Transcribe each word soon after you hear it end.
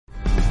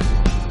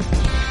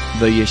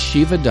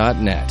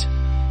theyeshiva.net.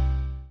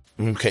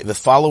 Okay, the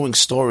following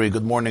story,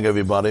 good morning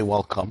everybody,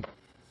 welcome.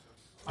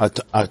 I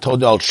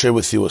told you I'll share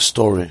with you a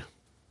story.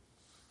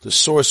 The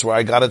source where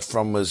I got it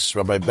from was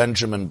Rabbi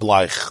Benjamin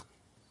Bleich,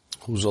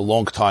 who's a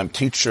long-time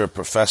teacher,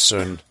 professor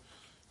in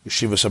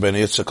Yeshiva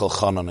Sabbeinu Yitzchak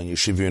Elchanan in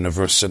Yeshiva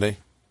University,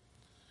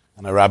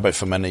 and a rabbi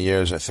for many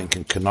years, I think,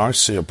 in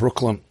Canarsie or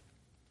Brooklyn.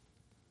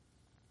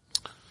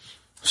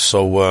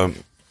 So,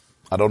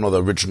 I don't know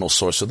the original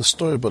source of the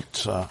story,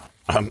 but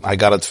I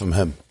got it from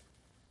him.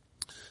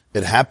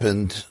 It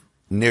happened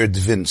near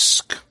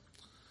Dvinsk.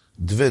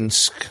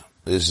 Dvinsk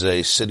is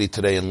a city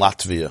today in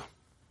Latvia.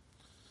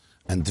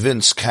 And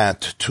Dvinsk had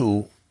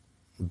two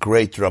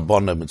great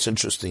Rabbonim. It's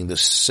interesting,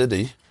 this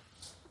city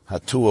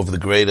had two of the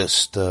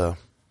greatest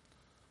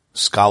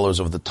scholars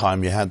of the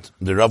time. You had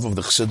the Rav of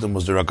the Chassidim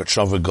was the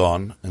Rogatchover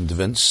Gaon in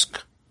Dvinsk,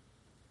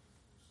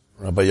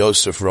 Rabbi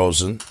Yosef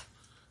Rosen,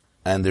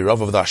 and the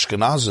Rav of the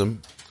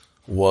Ashkenazim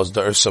was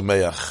the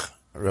Sameach,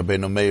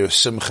 Rabbeinu Meir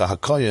Simcha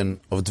HaKoyen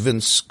of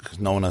Dvinsk,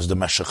 known as the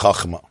Meshech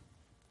Chochmah.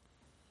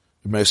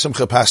 Meir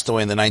Simcha passed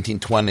away in the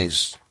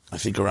 1920s, I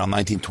think around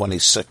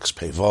 1926,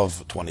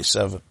 Pevov,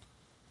 27.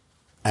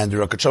 And the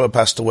Rogatchover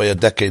passed away a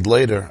decade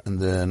later in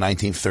the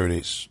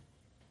 1930s.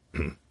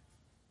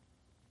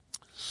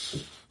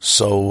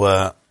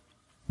 So,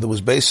 there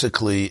was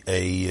basically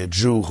a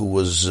Jew who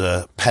was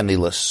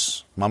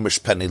penniless,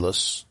 mamish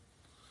penniless,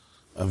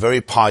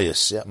 very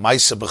pious,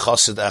 Maisa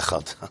b'chosid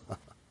echad.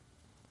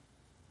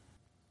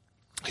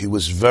 He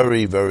was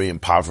very, very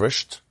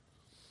impoverished,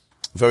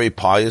 very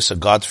pious, a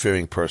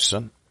God-fearing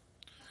person,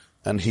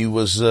 and he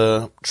was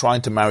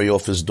trying to marry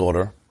off his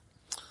daughter,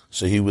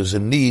 so he was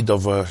in need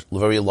of a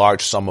very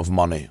large sum of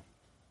money.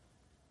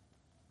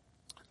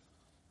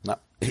 Now,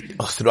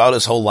 throughout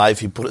his whole life,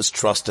 he put his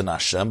trust in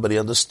Hashem, but he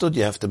understood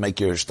you have to make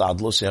your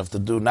ishtadlus, you have to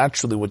do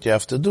naturally what you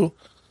have to do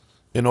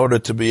in order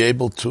to be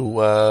able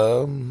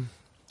to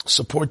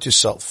support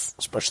yourself,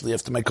 especially you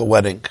have to make a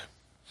wedding.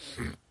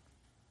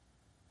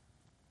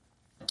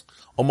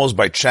 Almost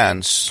by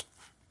chance,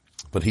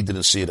 but he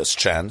didn't see it as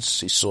chance,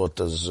 he saw it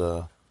as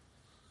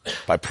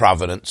by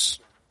providence.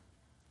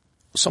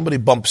 Somebody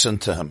bumps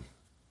into him,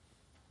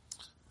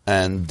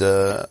 and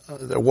they're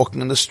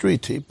walking in the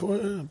street.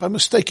 By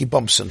mistake, he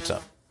bumps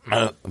into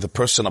him. The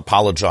person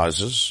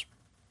apologizes,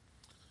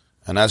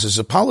 and as he's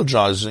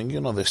apologizing,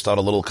 they start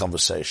a little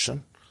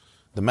conversation.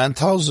 The man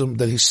tells him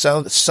that he's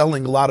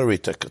selling lottery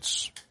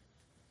tickets.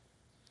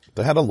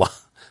 They had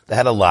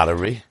a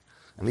lottery,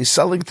 and he's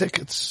selling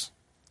tickets.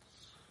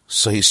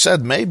 So he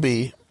said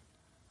maybe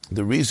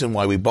the reason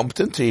why we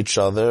bumped into each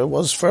other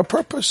was for a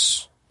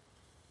purpose.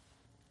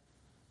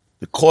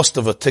 The cost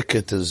of a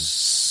ticket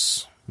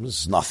is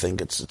nothing.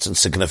 It's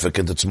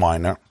insignificant. It's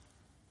minor.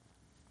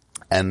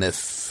 And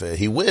if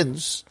he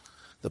wins,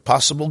 the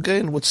possible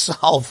gain would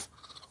solve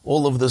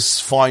all of this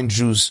fine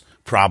Jew's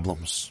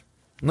problems.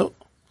 No.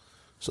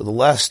 So the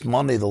last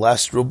money, the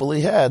last ruble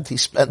he had, he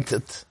spent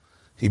it.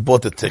 He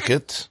bought the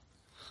ticket.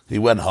 He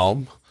went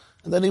home.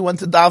 And then he went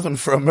to daven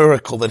for a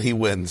miracle that he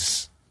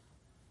wins.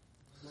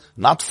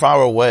 Not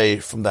far away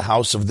from the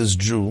house of this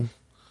Jew,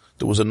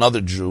 there was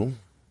another Jew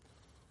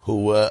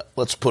who,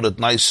 let's put it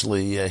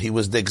nicely, he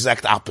was the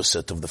exact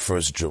opposite of the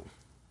first Jew.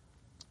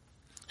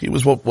 He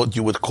was what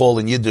you would call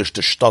in Yiddish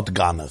the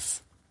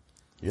Stadtganev.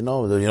 You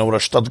know what a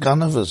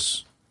Stadtganev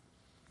is?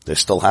 They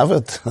still have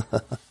it.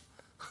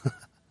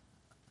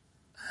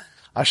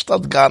 A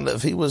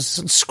Stadtganev, he was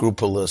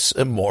unscrupulous,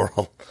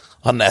 immoral,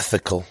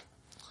 unethical.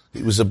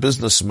 He was a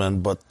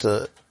businessman, but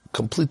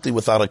completely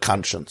without a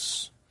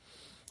conscience.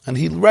 And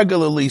he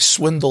regularly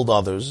swindled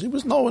others. He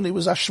was known, he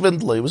was a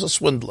swindler, he was a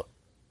swindler.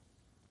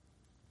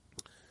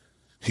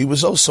 He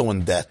was also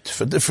in debt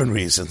for different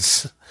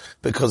reasons,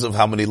 because of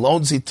how many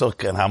loans he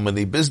took and how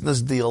many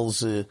business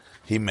deals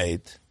he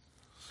made.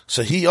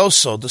 So he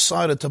also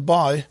decided to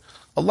buy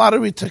a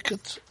lottery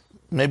ticket.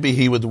 Maybe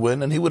he would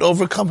win and he would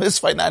overcome his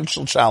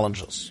financial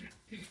challenges.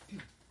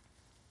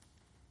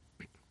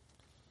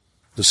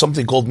 There's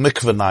something called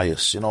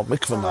mikvanayas.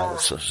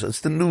 Mikvanayas. It's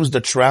the news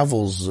that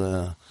travels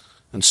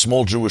in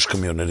small Jewish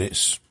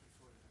communities.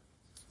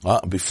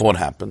 Before it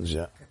happens,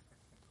 yeah.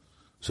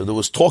 So there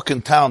was talk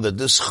in town that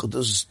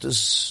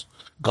this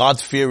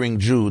God-fearing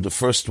Jew, the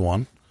first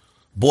one,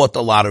 bought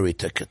a lottery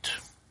ticket.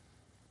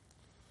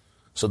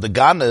 So the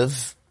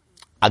Ganev,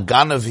 a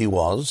Ganev he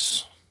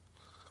was,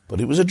 but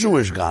he was a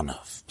Jewish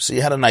Ganev. So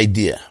he had an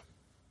idea.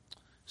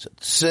 He said,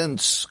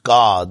 since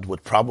God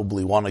would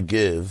probably want to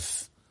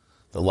give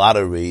the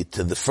lottery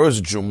to the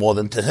first Jew more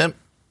than to him,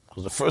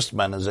 because the first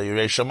man is a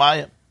Yirei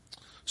Shamayim.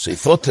 So he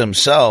thought to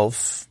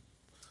himself,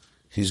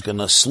 he's going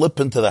to slip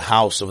into the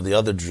house of the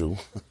other Jew,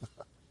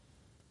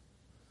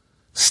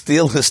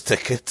 steal his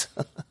ticket,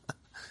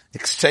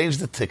 exchange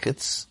the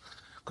tickets,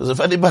 because if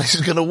anybody's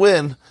going to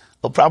win,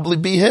 it'll probably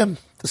be him.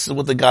 This is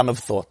what the Ganev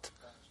thought.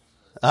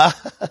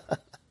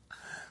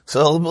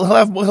 So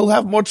he'll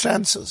have more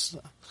chances.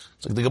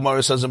 It's like the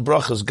Gemara says in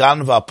Brachas,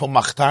 Ganva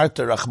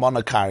pumachtarte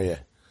rachmana karye.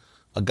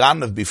 A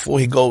Ganev, before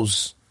he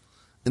goes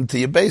into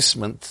your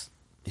basement,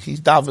 he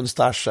davens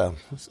to Hashem.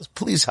 He says,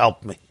 please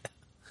help me.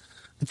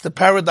 It's the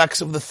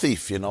paradox of the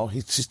thief,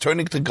 He's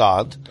turning to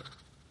God,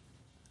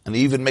 and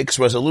he even makes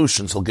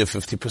resolutions. He'll give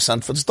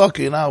 50% for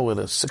tzedakah, with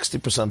a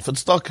 60% for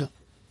tzedakah.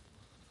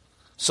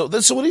 So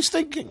this is what he's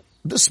thinking.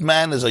 This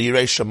man is a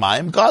Yirei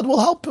Shamayim. God will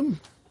help him,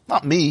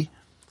 not me.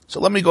 So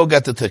let me go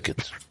get the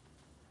ticket.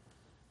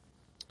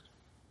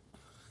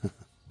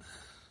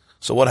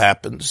 So what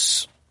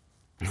happens?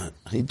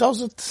 He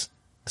does it.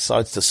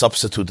 Decides to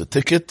substitute the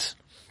ticket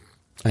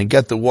and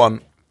get the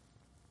one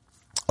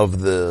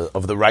of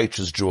the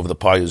righteous Jew, of the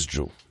pious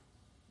Jew.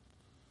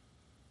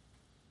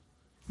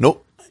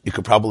 No, you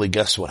could probably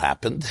guess what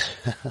happened.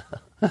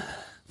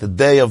 The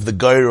day of the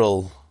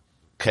Geirel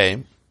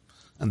came,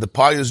 and the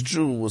pious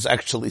Jew was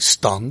actually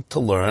stunned to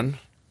learn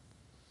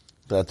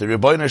that the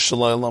Rebbeinu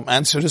Shalom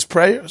answered his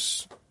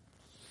prayers.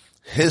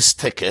 His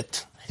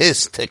ticket,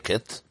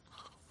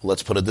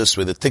 let's put it this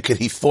way, the ticket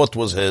he thought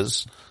was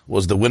his,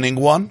 was the winning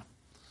one,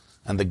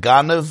 and the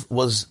Ganev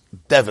was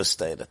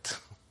devastated.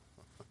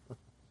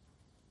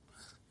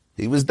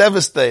 He was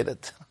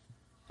devastated.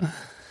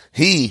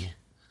 He,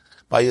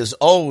 by his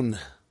own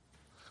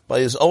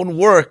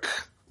work,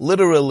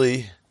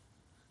 literally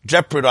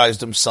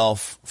jeopardized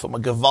himself from a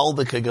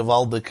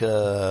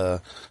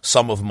gewaldige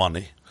sum of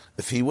money.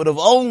 If he would have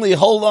only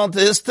held on to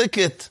his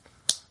ticket,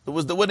 it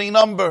was the winning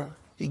number.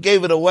 He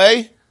gave it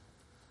away,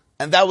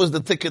 and that was the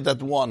ticket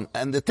that won.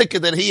 And the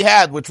ticket that he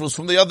had, which was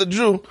from the other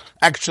Jew,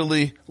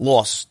 actually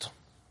lost.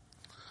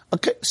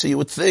 Okay, so you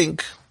would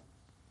think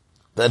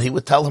that he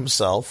would tell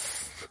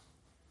himself,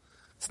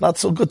 it's not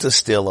so good to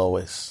steal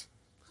always.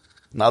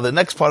 Now the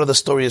next part of the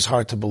story is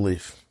hard to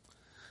believe.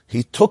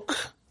 He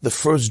took the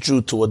first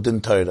Jew to a din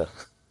Torah.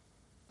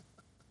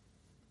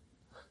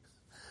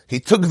 He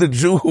took the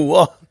Jew who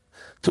won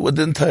to a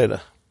din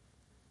Torah.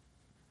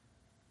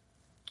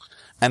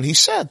 And he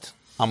said,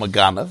 I'm a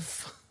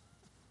Ganev.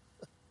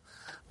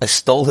 I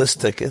stole his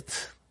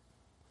ticket.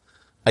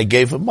 I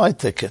gave him my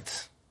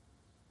ticket.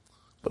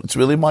 But it's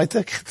really my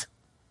ticket.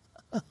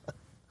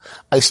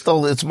 I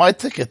stole it. It's my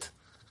ticket.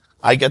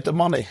 I get the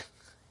money.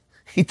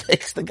 He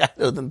takes the guy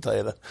to the din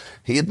Torah.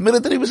 He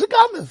admitted that he was a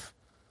Ganev.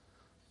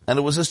 And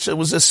it was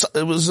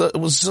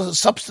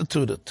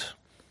substituted.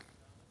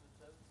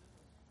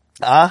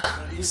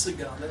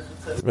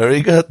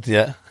 Very good,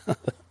 yeah.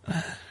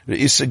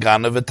 Re'isa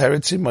Ganev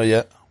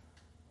v'teritzima,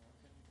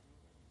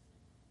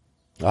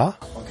 yeah.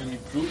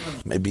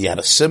 Maybe he had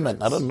a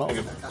simon, I don't know.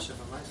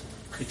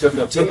 He took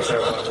a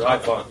picture on his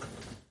iPhone.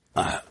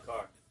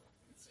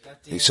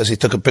 He says he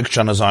took a picture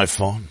on his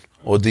iPhone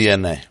or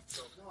DNA.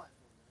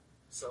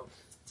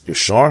 You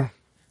sure?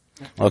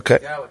 Okay.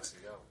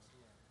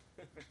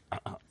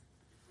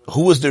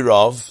 Who was the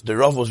Rav? The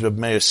Rav was Reb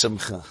Meir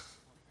Simcha.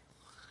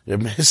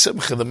 Reb Meir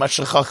Simcha, the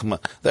Meshech Chachma,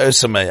 the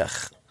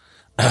Sameach.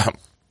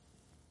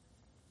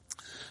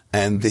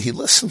 And he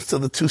listened to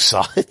the two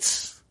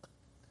sides.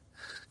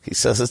 He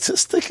says it's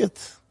his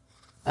ticket.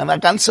 And a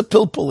ganze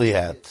pilpul he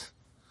had.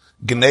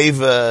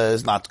 Gneva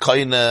is not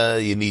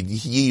koine, you need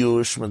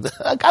yiyush.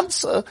 A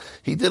ganze,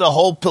 he did a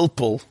whole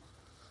pilpul.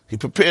 He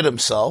prepared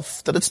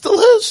himself that it's still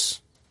his.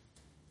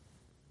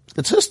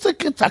 It's his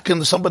ticket, back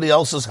in somebody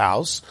else's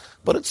house.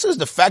 But it says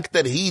the fact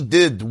that he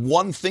did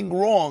one thing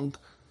wrong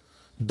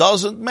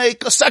doesn't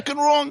make a second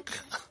wrong.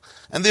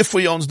 And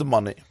therefore he owns the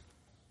money.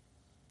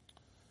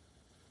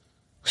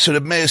 So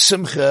the Meir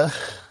Simcha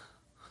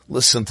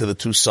listened to the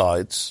two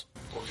sides.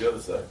 What's the other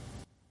side?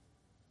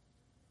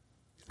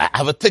 I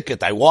have a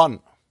ticket, I won.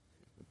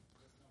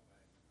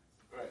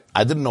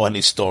 I didn't know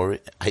any story.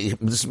 This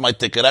is my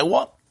ticket, I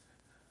won.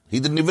 He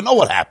didn't even know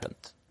what happened.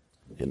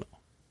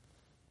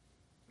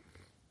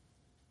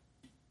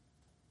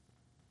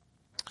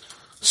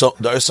 So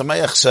the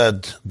Sameach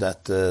said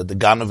that the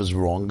Ganev is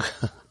wrong.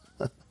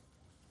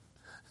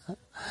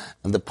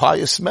 And the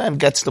pious man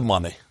gets the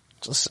money.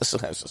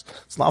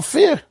 It's not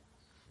fair.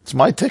 It's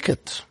my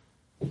ticket.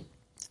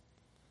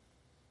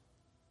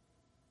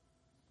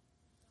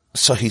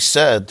 So he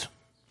said,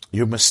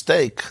 your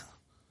mistake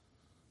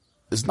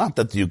is not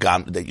that you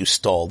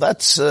stole.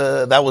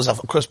 That was of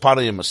course part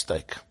of your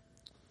mistake.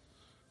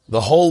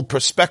 The whole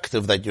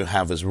perspective that you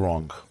have is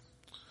wrong.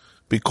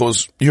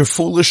 Because you're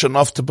foolish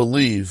enough to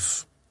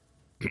believe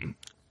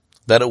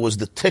that it was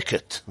the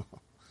ticket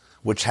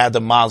which had the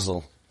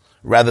mazel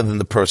rather than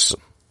the person.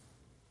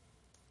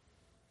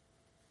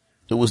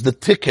 It was the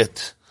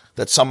ticket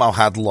that somehow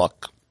had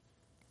luck.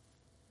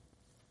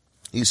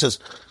 He says,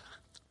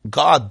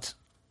 God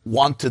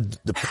wanted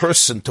the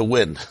person to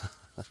win,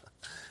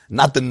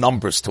 not the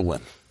numbers to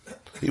win.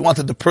 He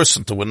wanted the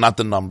person to win, not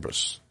the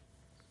numbers.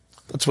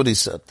 That's what he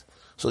said.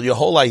 So your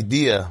whole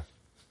idea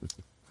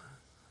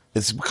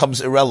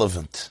becomes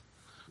irrelevant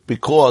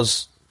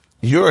because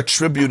you're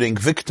attributing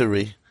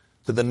victory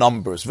to the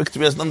numbers.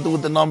 Victory has nothing to do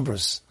with the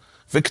numbers.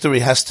 Victory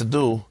has to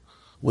do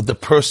with the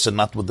person,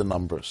 not with the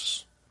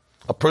numbers.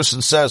 A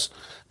person says,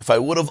 if I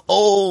would have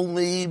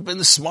only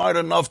been smart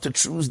enough to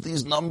choose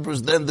these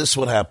numbers, then this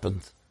would happen.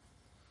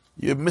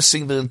 You're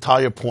missing the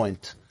entire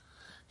point.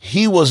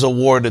 He was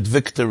awarded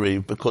victory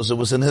because it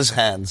was in his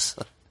hands.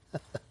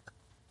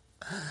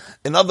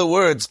 In other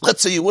words,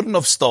 let's say you wouldn't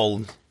have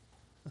stolen.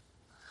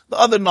 The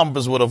other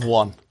numbers would have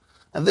won.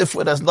 And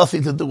therefore it has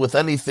nothing to do with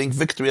anything.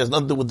 Victory has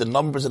nothing to do with the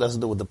numbers, it has to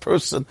do with the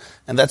person.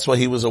 And that's why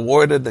he was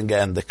awarded, and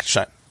again,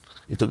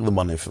 he took the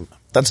money from him.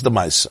 That's the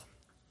Maisa.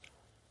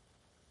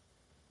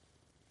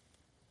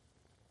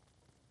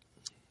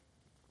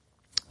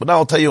 But now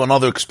I'll tell you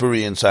another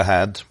experience I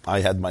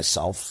had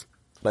myself,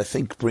 that I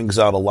think brings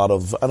out a lot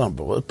of,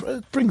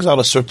 it brings out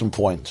a certain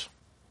point.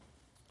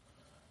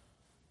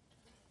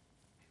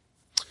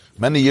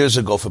 Many years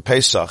ago for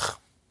Pesach,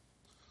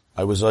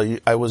 I was a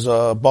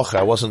bocher,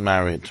 I wasn't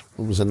married. It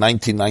was in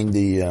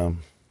 1990, I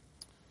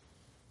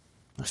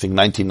think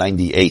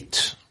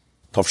 1998.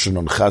 Tov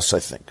Nun Ches, I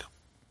think.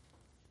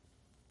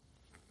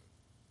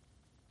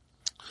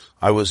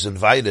 I was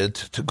invited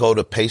to go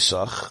to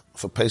Pesach,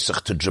 for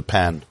Pesach to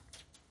Japan.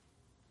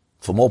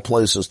 From all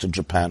places to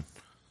Japan.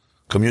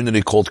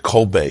 Community called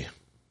Kobe.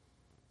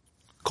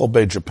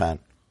 Kobe, Japan.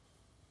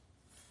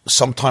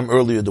 Sometime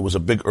earlier there was a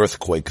big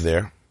earthquake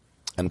there.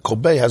 And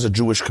Kobe has a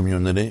Jewish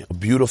community, a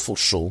beautiful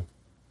shul.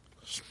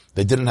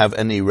 They didn't have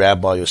any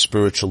rabbi or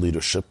spiritual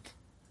leadership.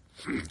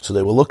 So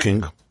they were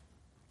looking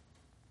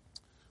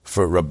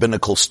for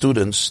rabbinical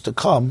students to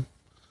come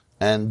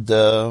and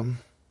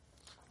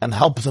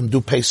help them do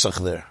Pesach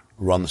there.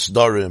 Run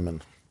Sdarim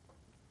and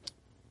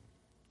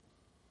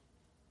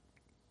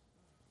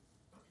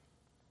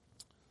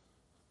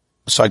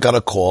so I got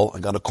a call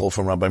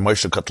from Rabbi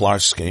Moshe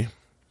Kotlarsky,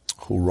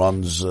 who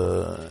runs,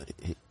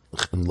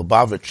 in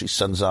Lubavitch. He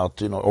sends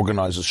out,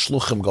 organizes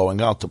shluchim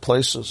going out to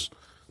places.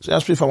 So he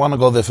asked me if I want to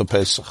go there for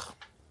Pesach.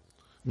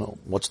 No,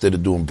 what's there to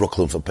do in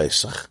Brooklyn for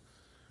Pesach?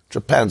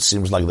 Japan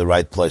seems like the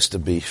right place to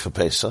be for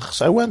Pesach.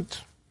 So I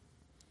went.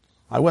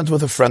 I went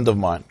with a friend of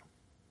mine.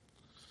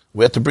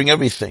 We had to bring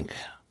everything.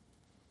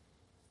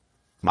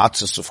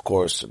 Matzahs, of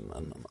course,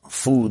 and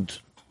food.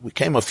 We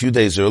came a few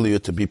days earlier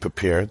to be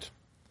prepared.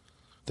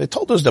 They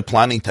told us they're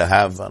planning to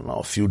have,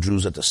 a few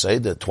Jews at the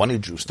Seder, 20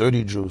 Jews,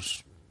 30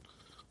 Jews.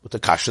 With the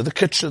kasha, the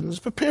kitchens,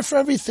 prepare for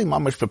everything.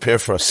 Mamash, prepare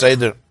for a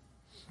Seder.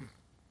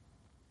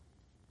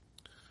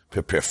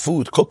 Prepare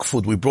food, cook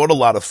food. We brought a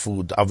lot of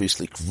food,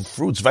 obviously.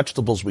 Fruits,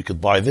 vegetables we could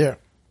buy there.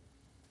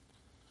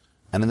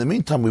 And in the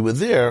meantime, we were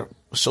there,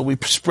 so we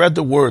spread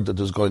the word that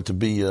there's going to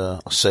be a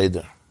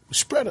Seder. We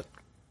spread it.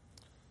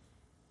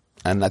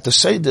 And at the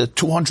Seder,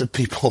 200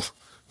 people,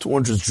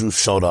 200 Jews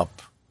showed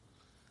up.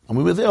 And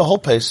we were there a whole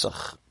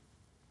Pesach.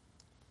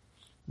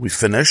 We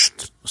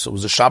finished, so it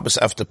was a Shabbos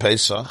after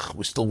Pesach.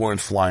 We still weren't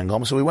flying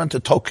home, so we went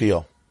to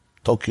Tokyo.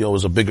 Tokyo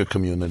was a bigger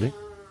community.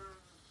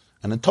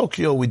 And in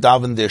Tokyo, we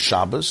davened there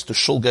Shabbos. The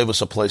shul gave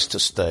us a place to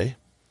stay.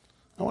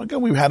 And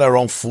again, we had our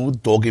own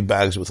food, doggy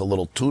bags with a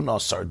little tuna,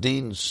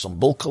 sardines, some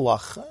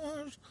bulkalach.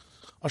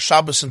 A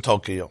Shabbos in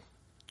Tokyo.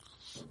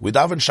 We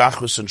davened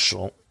Shachris in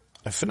shul.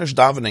 I finished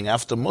davening.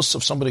 After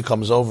Musaf, somebody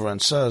comes over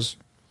and says,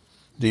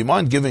 do you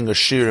mind giving a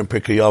shir in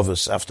Pirkei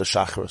Avos after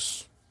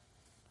Shachris?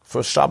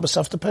 First Shabbos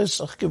after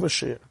Pesach, give a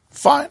shir.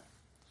 Fine.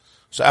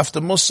 So after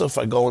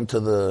Musaf, I go into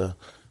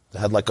they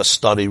had like a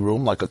study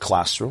room, like a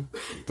classroom.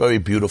 Very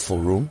beautiful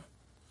room.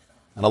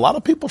 And a lot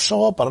of people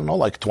show up. I don't know,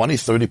 like 20,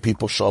 30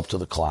 people show up to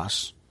the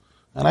class.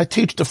 And I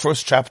teach the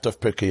first chapter of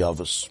Pirkei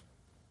Avos.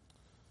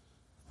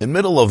 In the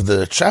middle of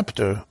the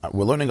chapter,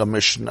 we're learning a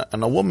Mishnah,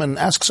 and a woman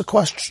asks a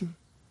question.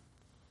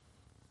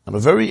 And a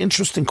very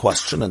interesting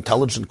question,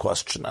 intelligent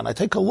question. And I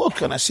take a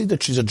look, and I see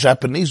that she's a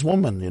Japanese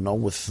woman,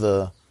 with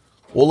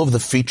all of the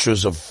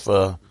features of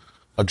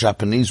a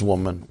Japanese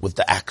woman, with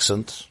the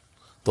accent,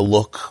 the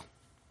look.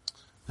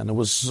 And it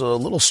was a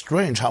little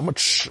strange how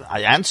much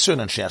I answered,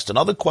 and she asked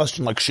another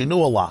question like she knew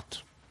a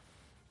lot.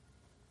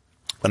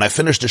 When I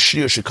finished the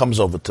shir, she comes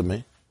over to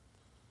me.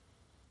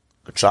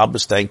 Good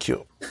Shabbos, thank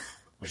you.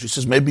 She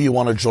says, maybe you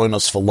want to join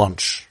us for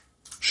lunch,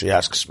 she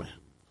asks me.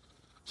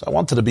 So I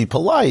wanted to be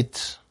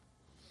polite.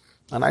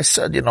 And I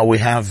said, we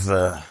have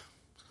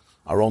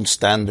our own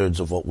standards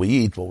of what we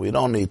eat, what we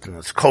don't eat, and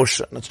it's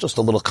kosher, and it's just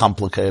a little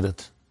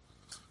complicated.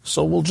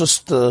 So we'll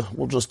just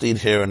eat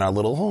here in our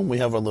little home. We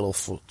have our little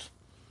food.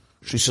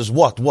 She says,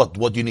 what? What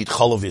do you need?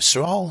 Chalav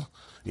Yisrael?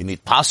 You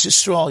need Pas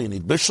Yisrael? You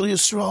need Bishul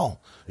Yisrael?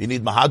 You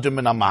need Mahadrim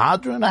and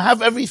Mahadrim? I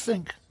have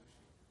everything.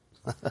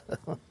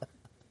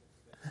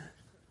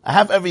 I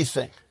have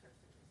everything.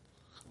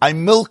 I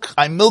milk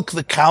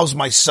the cows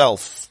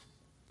myself.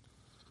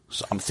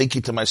 So I'm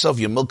thinking to myself,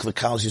 you milk the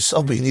cows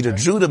yourself, but you need a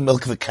Jew to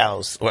milk the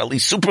cows, or at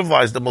least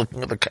supervise the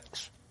milking of the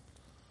cows.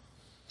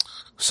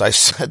 So I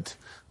said,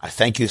 I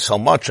thank you so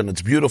much, and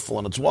it's beautiful,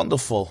 and it's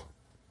wonderful.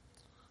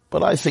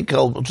 But I think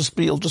it'll just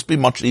be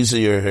much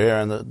easier here,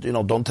 and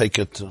don't take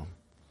it.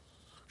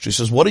 She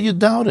says, what are you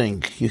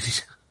doubting?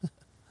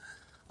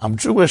 I'm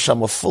Jewish,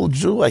 I'm a full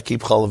Jew, I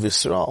keep Chalav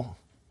Yisrael.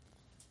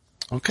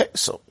 Okay,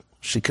 so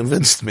she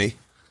convinced me.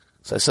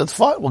 So I said,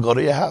 fine, we'll go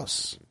to your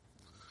house.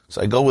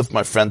 So I go with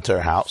my friend to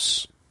her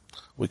house.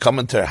 We come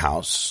into her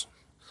house.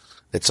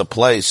 It's a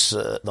place,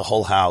 the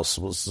whole house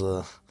was,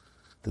 the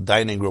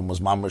dining room was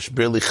mamash,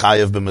 barely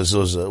chayev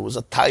b'mezuzah. It was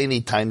a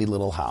tiny, tiny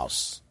little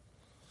house.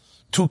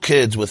 2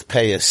 kids with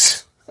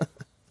payas.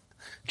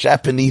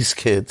 Japanese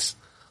kids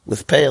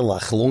with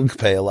payalach, long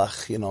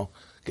payalach,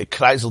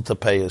 gekreiselte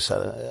payas.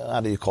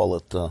 How do you call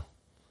it?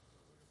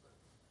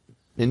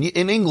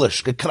 In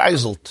English,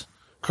 gekreiselt,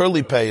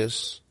 curly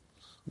payas,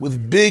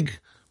 with big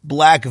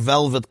black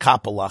velvet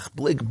kapelach,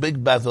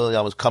 big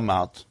Bethel come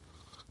out.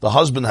 The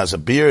husband has a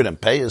beard and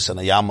payas and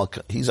a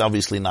yarmulke. He's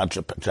obviously not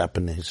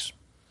Japanese.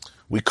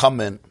 We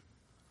come in,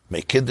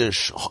 make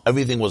kiddush.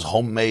 Everything was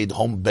homemade,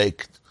 home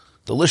baked,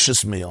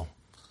 delicious meal.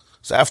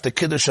 So after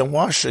kiddush and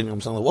washing,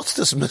 I'm saying, what's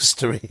this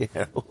mystery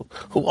here?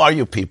 Who are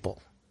you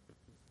people?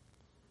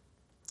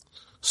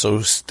 So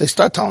they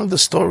start telling the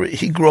story.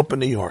 He grew up in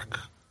New York,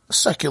 a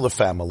secular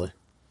family.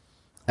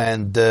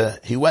 And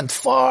he went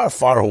far,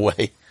 far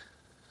away.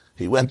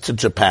 He went to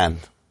Japan.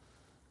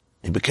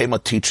 He became a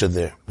teacher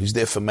there. He's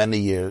there for many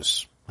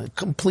years.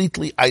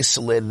 Completely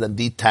isolated and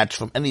detached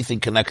from anything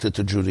connected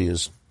to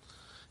Judaism.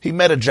 He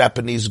met a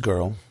Japanese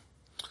girl.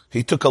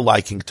 He took a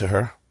liking to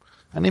her.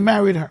 And he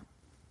married her.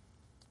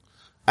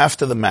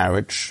 After the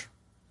marriage,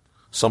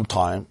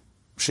 sometime,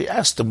 she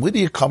asked him, where do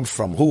you come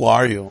from? Who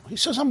are you? He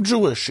says, I'm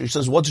Jewish. She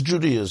says, what's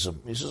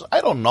Judaism? He says,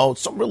 I don't know.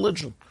 It's some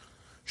religion.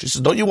 She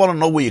says, don't you want to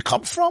know where you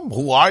come from?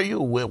 Who are you?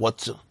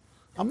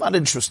 I'm not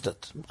interested.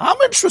 I'm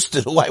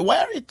interested who I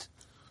married.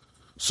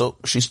 So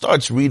she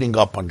starts reading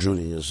up on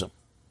Judaism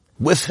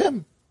with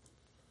him.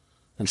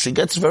 And she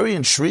gets very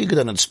intrigued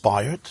and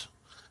inspired.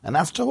 And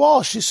after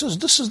all, she says,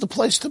 this is the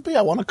place to be.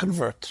 I want to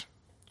convert.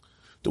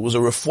 There was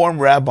a Reform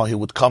rabbi who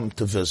would come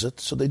to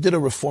visit, so they did a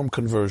Reform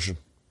conversion.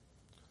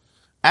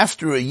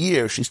 After a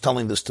year, she's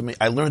telling this to me,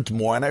 I learned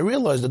more and I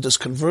realized that this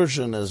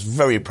conversion is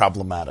very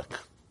problematic.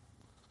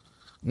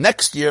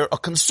 Next year, a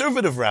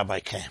conservative rabbi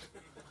came.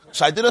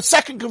 So I did a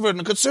second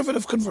conversion, a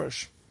conservative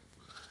conversion.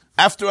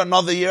 After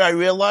another year, I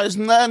realized,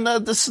 no,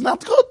 this is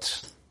not good.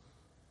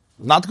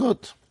 Not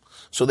good.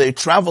 So they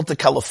traveled to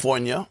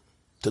California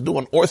to do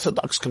an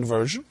Orthodox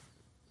conversion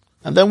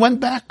and then went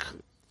back.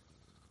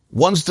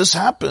 Once this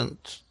happened,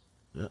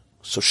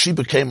 so she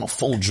became a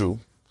full Jew.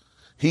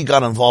 He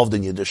got involved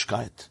in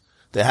Yiddishkeit.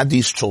 They had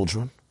these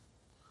children.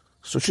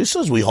 So she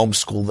says, we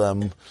homeschool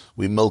them.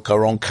 We milk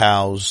our own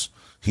cows.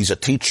 He's a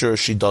teacher.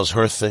 She does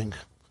her thing.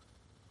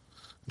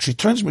 She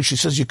turns to me, she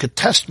says, you could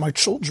test my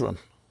children.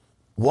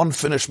 One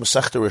finished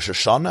Masechta Rosh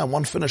Hashanah and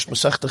one finished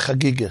Masechta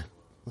Chagigah.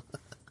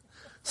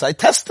 So I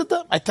tested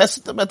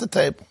them at the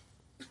table.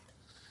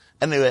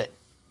 Anyway,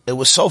 it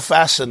was so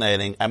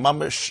fascinating.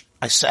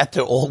 I sat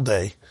there all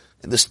day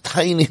in this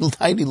tiny,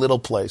 tiny little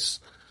place.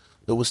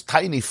 It was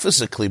tiny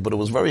physically, but it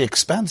was very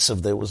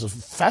expansive. There was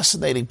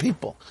fascinating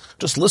people.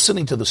 Just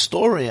listening to the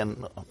story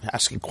and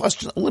asking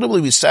questions.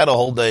 Literally, we sat a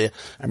whole day.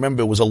 I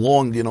remember it was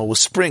it was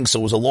spring, so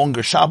it was a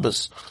longer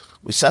Shabbos.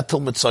 We sat till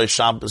Mitzvah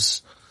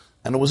Shabbos,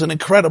 and it was an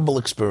incredible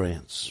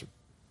experience.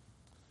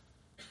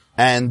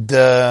 And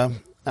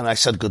I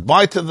said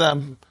goodbye to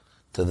them,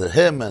 to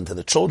him and to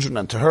the children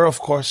and to her, of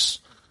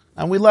course.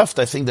 And we left.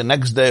 I think the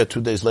next day or 2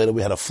 days later,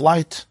 we had a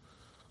flight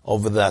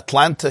over the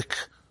Atlantic.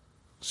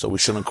 So we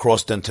shouldn't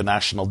cross the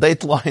international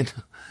date line.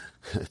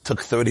 It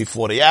took 30,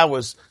 40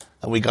 hours.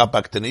 And we got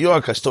back to New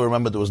York. I still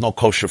remember there was no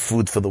kosher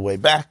food for the way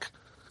back.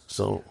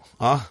 So,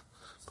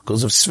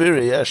 because of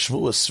Svira,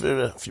 Shavuos,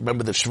 Svira. If you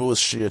remember the Shavuos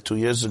Shir 2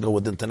 years ago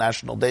with the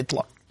international date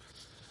line.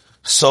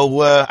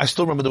 So, I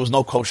still remember there was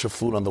no kosher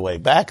food on the way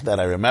back. That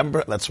I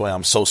remember. That's why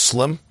I'm so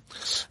slim.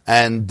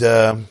 And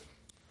dos.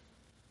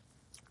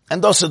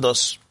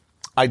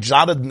 I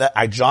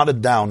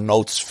jotted down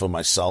notes for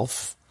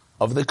myself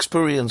of the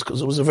experience, because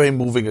it was a very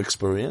moving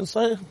experience.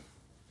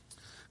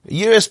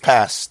 Years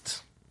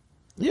passed,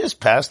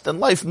 and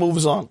life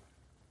moves on.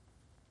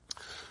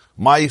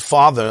 My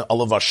father,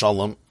 Olav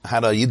Shalom,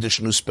 had a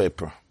Yiddish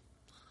newspaper.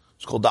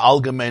 It's called the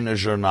Allgemeine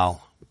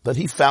Journal, that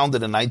he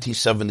founded in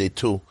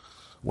 1972,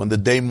 when the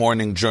Day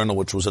Morning Journal,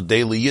 which was a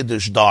daily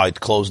Yiddish,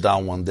 closed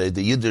down one day.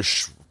 The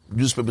Yiddish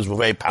newspapers were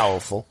very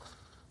powerful,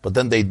 but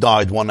then they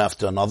died one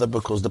after another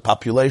because the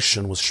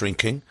population was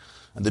shrinking,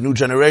 and the new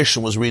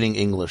generation was reading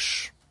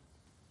English.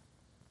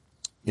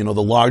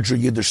 The larger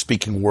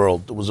Yiddish-speaking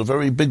world. It was a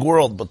very big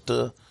world,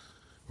 but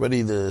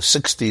already the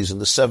 60s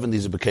and the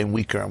 70s it became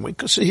weaker and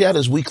weaker. So he had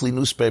his weekly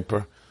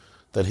newspaper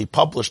that he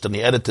published and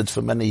he edited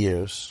for many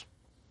years.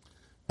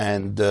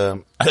 And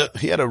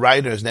he had a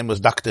writer, his name was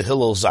Dr.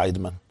 Hillel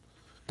Zeidman.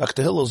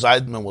 Dr. Hillel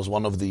Zeidman was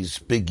one of these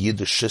big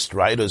Yiddishist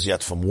writers,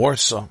 yet from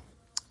Warsaw.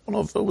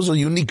 It was a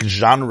unique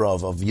genre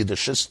of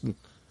Yiddishist.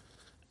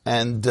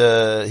 And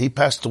he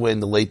passed away in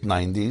the late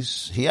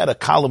 90s. He had a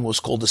column that was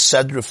called the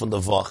Sedra from the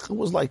Vach. It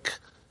was like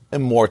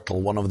immortal,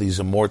 one of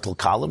these immortal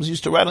columns. He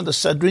used to write on the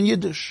Sedra in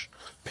Yiddish,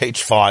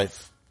 page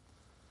 5.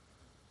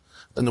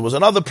 And there was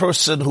another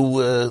person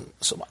who,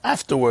 so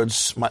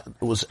afterwards,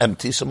 it was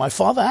empty, so my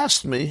father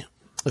asked me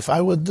if I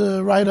would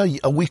write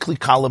a weekly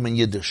column in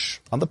Yiddish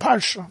on the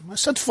Parsha. I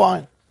said,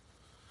 fine.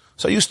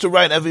 So I used to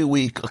write every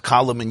week a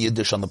column in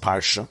Yiddish on the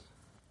Parsha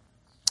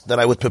that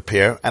I would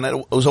prepare, and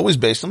it was always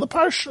based on the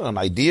Parsha, an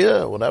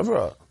idea, whatever.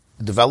 I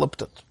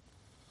developed it.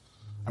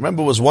 I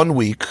remember it was one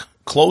week,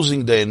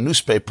 closing day in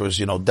newspapers,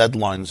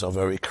 deadlines are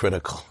very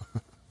critical.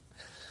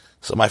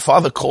 So my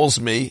father calls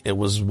me, it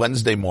was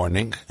Wednesday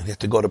morning, and he had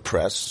to go to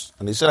press,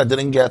 and he said, I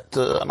didn't get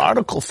an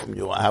article from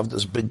you. I have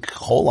this big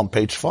hole on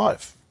page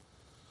 5.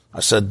 I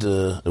said,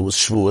 it was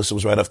Shavuos, it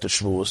was right after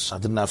Shavuos. I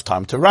didn't have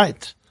time to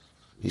write.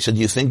 He said,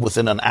 you think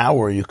within an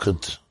hour you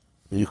could,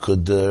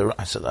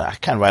 I said, I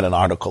can't write an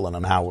article in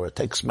an hour. It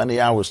takes many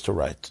hours to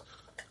write.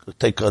 It could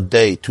take a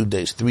day, 2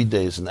 days, 3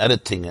 days in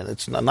editing, and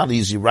it's not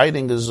easy.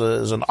 Writing is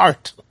an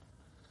art.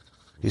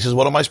 He says,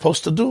 what am I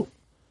supposed to do?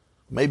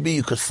 Maybe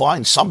you could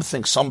find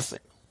something.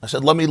 I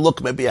said, let me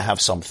look, maybe I have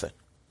something.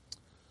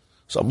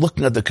 So I'm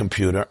looking at the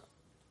computer,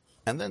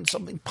 and then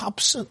something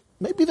pops in.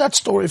 Maybe that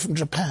story from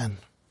Japan.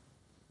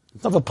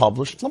 It's never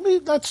published.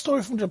 That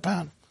story from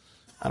Japan.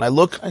 And I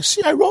look, I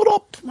see, I wrote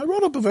up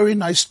a very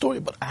nice story,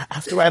 but I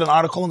have to write an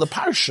article on the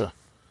Parsha.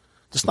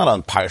 It's not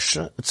on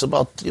Parsha. It's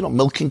about,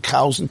 milking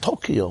cows in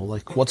Tokyo.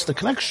 Like, what's the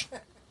connection?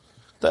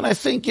 Then I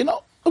think, it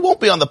won't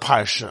be on the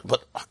Parsha,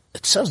 but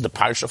it says the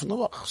Parsha from the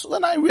Vach. So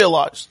then I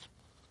realized,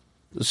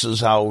 this is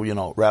how,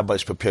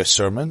 rabbis prepare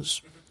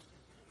sermons.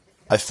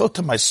 I thought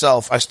to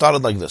myself, I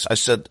started like this. I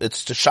said,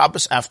 it's the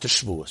Shabbos after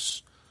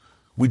Shavuos.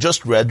 We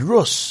just read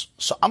Rus.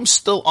 So I'm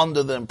still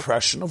under the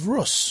impression of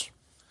Rus.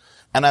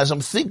 And as I'm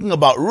thinking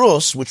about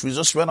Rus, which we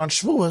just read on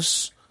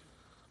Shavuos,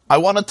 I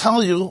want to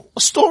tell you a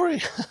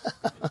story.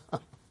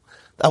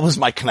 That was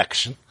my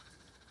connection.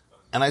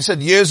 And I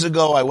said, years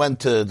ago, I went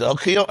to the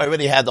Okio. I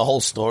already had the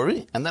whole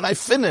story. And then I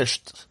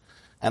finished.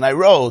 And I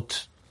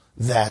wrote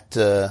that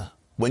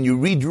when you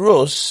read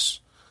Rus,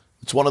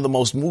 it's one of the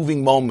most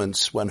moving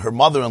moments when her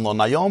mother-in-law,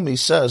 Naomi,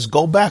 says,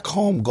 go back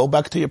home, go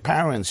back to your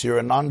parents. You're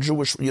a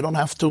non-Jewish, you don't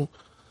have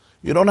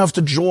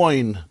to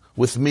join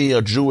with me,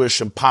 a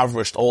Jewish,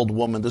 impoverished old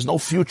woman. There's no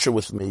future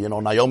with me.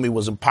 Naomi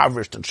was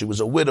impoverished and she was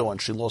a widow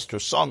and she lost her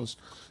sons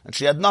and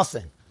she had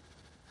nothing.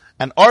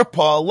 And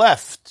Orpah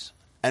left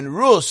and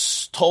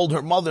Rus told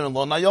her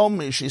mother-in-law,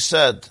 Naomi, she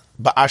said,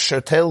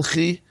 Ba'asher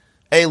telchi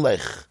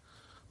elech,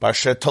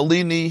 Ba'asher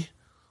talini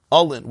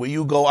olin, where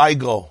you go, I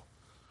go.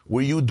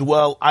 Where you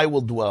dwell, I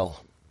will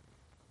dwell.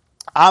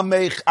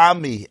 Amech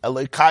ami,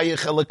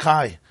 elekayich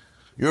elekai.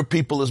 Your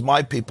people is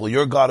my people,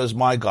 your God is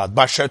my God.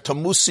 Basher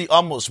tamusi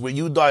amos, where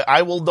you die,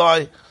 I will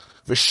die.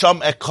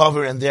 V'sham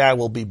ekover, and there I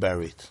will be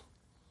buried.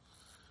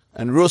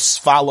 And Rus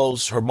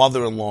follows her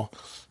mother-in-law,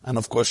 and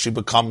of course she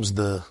becomes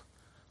the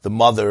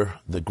mother,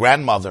 the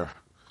grandmother,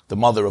 the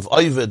mother of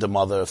Ovid,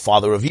 the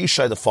father of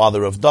Yishai, the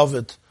father of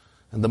David,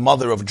 and the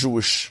mother of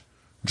Jewish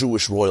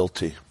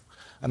royalty.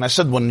 And I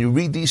said, when you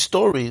read these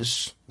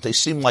stories, they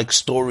seem like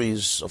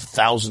stories of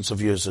thousands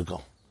of years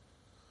ago.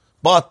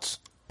 But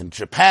in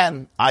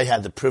Japan, I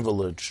had the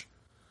privilege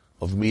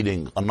of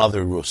meeting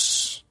another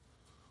Rus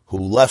who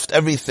left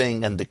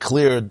everything and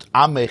declared,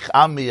 Amech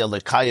ami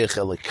elekayich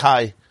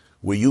elekai,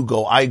 where you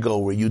go, I go,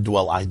 where you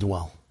dwell, I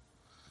dwell.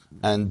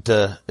 And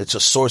it's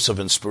a source of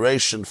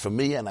inspiration for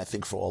me and I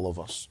think for all of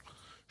us.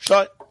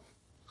 Shai.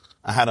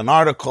 I had an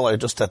article, I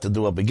just had to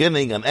do a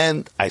beginning and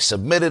end. I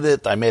submitted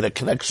it, I made a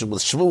connection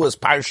with Shavuos,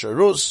 Parsha,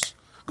 Rus.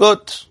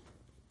 Good.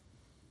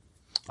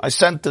 I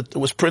sent it, it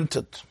was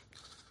printed.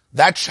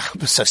 That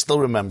Shabbos, I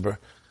still remember,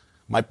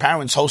 my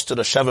parents hosted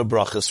a Sheva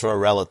Brachas for a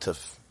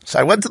relative. So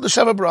I went to the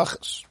Sheva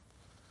Brachas.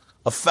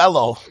 A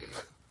fellow,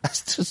 I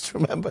just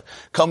remember,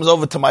 comes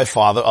over to my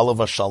father,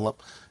 Olav Shalom,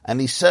 and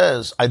he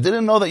says, I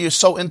didn't know that you're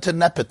so into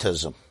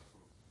nepotism.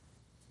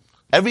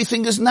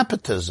 Everything is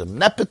nepotism.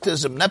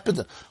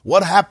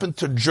 What happened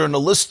to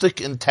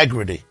journalistic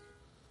integrity?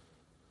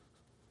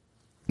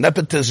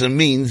 Nepotism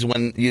means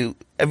when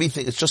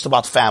everything, it's just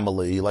about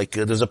family. Like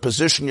there's a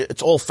position,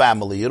 it's all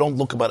family. You don't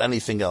look about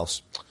anything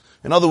else.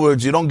 In other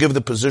words, you don't give the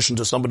position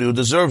to somebody who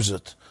deserves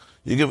it.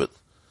 You give it.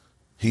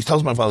 He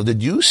tells my father,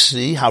 did you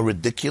see how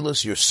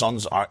ridiculous your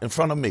son's in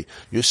front of me?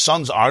 Your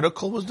son's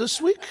article was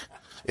this week?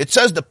 It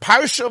says the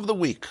Parsha of the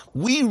week.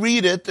 We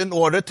read it in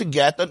order to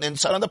get an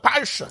insight on the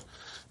Parsha.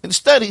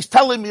 Instead, he's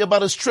telling me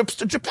about his trips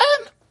to Japan.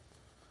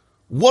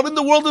 What in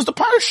the world is the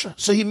Parsha?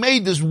 So he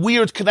made this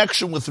weird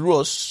connection with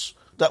Rus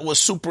that was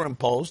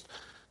superimposed.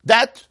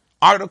 That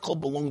article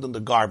belonged in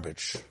the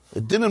garbage.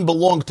 It didn't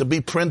belong to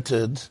be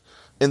printed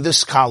in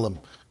this column.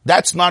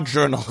 That's not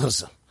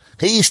journalism.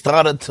 He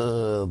started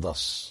to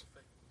thus.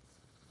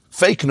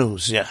 Fake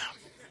news, yeah.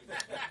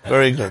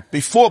 Very good.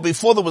 Before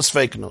there was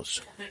fake news.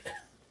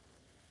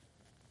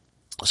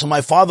 So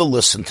my father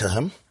listened to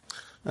him.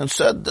 And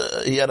said,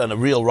 he had a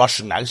real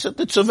Russian accent.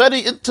 It's a very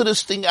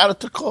interesting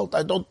article.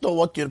 I don't know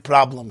what your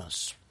problem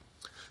is.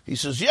 He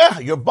says, yeah,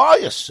 you're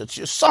biased. It's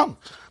your son.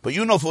 But if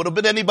it would have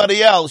been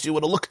anybody else, you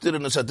would have looked at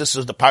it and said, this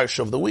is the Parsha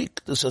of the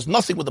week. This has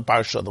nothing with the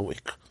Parsha of the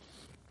week.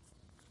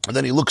 And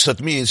then he looks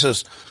at me and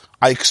says,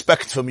 I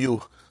expect from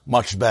you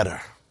much better.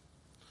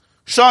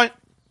 Shine.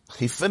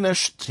 He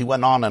finished. He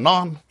went on and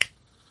on.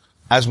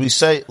 As we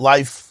say,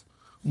 life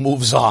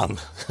moves on.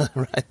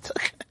 Right?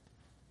 Okay.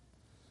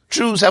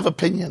 Jews have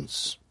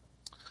opinions.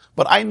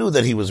 But I knew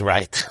that he was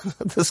right.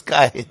 This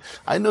guy,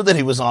 I knew that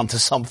he was onto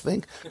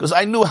something because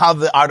I knew how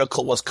the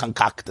article was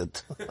concocted.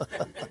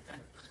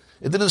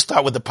 It didn't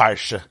start with the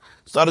parsha.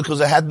 It started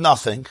because I had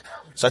nothing.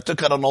 So I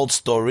took out an old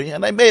story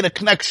and I made a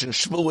connection.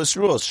 Shavuos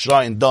Rus,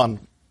 Shine,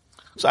 done.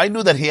 So I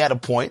knew that he had a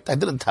point. I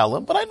didn't tell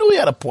him, but I knew he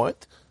had a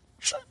point.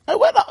 I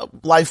went on.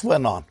 Life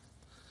went on.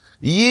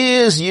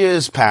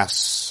 Years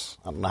pass.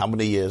 I don't know how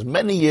many years.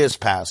 Many years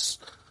pass.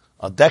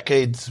 A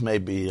decade,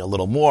 maybe a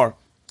little more.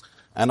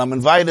 And I'm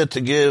invited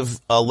to give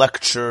a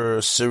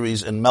lecture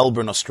series in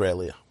Melbourne,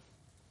 Australia.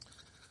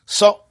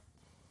 So,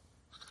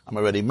 I'm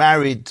already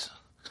married.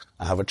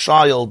 I have a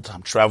child.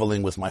 I'm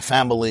traveling with my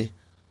family.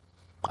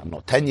 I don't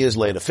know, 10 years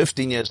later,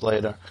 15 years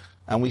later.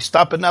 And we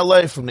stop in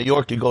LA. From New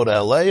York, you go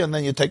to LA, and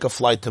then you take a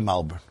flight to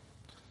Melbourne.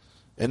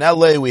 In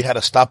LA, we had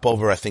a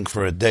stopover, I think,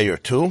 for a day or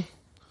two.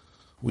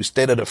 We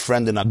stayed at a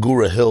friend in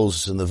Agoura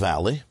Hills in the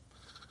valley.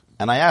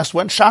 And I asked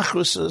when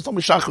Shachris is. Told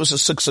me Shachris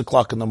is 6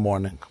 o'clock in the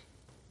morning.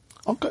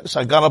 Okay, so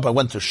I got up, I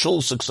went to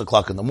shul, 6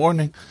 o'clock in the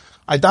morning.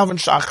 I davened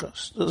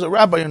Shachris. There's a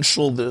rabbi in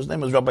shul there. His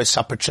name is Rabbi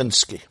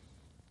Saperchinsky.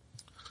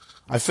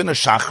 I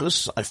finish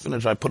Shachris.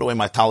 I put away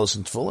my talis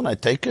and tefillin, I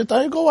take it,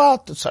 I go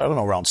out. It's, I don't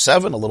know, around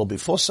 7, a little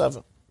before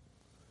 7.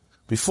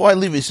 Before I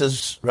leave, he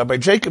says, Rabbi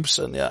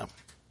Jacobson, yeah,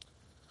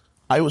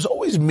 I was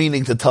always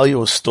meaning to tell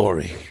you a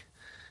story.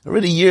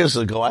 Already years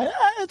ago,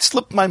 it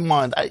slipped my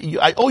mind.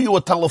 I owe you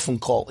a telephone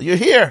call. You're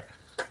here.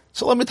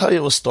 So let me tell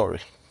you a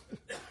story.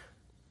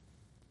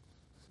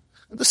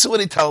 This is what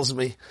he tells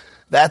me.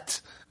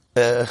 That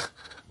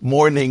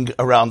morning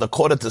around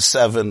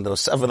 6:45 or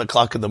 7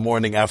 o'clock in the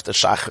morning after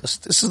Shachris.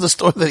 This is the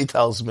story that he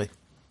tells me.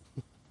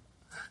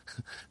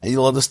 And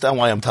you'll understand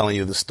why I'm telling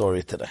you this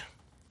story today.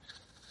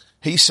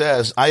 He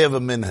says, I have a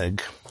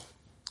minhag.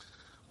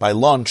 By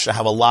lunch, I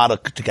have a lot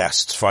of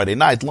guests. Friday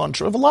night lunch,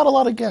 I have a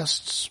lot of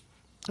guests.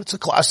 It's a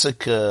classic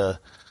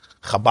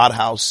Chabad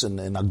house in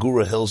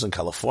Agoura Hills in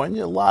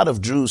California. A lot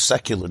of Jews,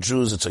 secular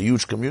Jews. It's a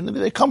huge community.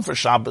 They come for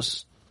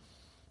Shabbos.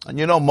 And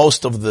you know,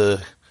 most of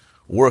the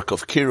work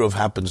of Kiruv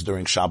happens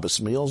during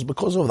Shabbos meals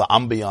because of the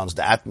ambiance,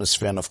 the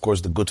atmosphere, and of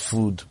course the good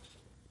food.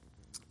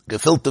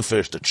 Gefilte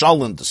fish, the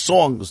cholent, the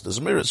songs, the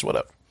zmiris,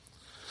 whatever.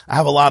 I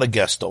have a lot of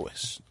guests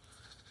always.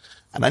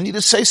 And I need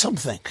to say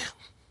something.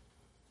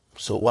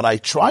 So what I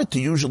try to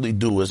usually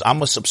do is,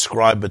 I'm a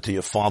subscriber to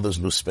your father's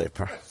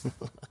newspaper.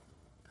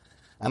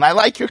 And I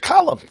like your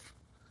column.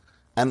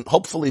 And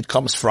hopefully it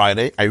comes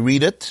Friday. I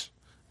read it.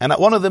 And at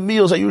one of the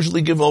meals, I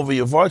usually give over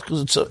your vart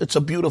because it's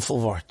a beautiful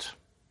vart.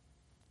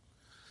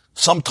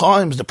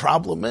 Sometimes the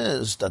problem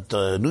is that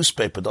the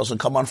newspaper doesn't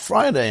come on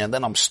Friday, and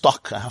then I'm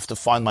stuck. I have to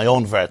find my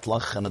own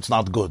vartlach, and it's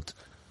not good.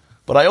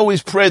 But I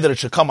always pray that it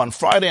should come on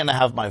Friday, and I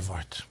have my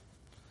vart.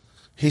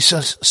 He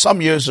says,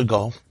 some years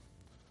ago,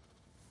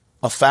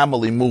 a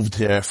family moved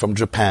here from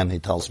Japan, he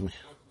tells me.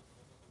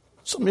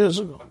 Some years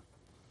ago.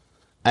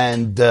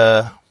 And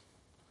I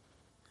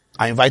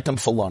invite them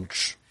for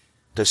lunch.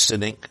 They're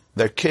sitting.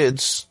 Their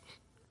kids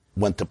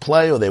went to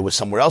play, or they were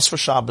somewhere else for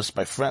Shabbos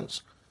by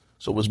friends.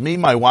 So it was me,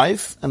 my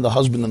wife, and the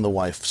husband and the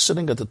wife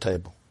sitting at the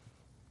table.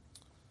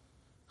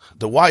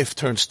 The wife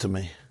turns to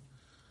me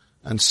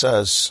and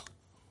says,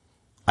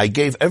 I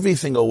gave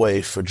everything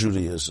away for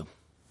Judaism.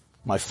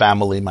 My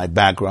family, my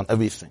background,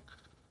 everything.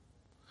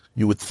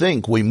 You would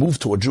think we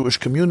moved to a Jewish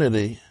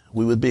community,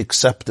 we would be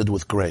accepted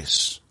with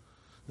grace.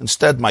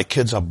 Instead, my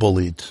kids are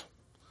bullied.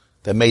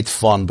 They're made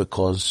fun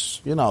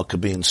because, you know, it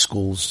could be in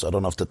schools. I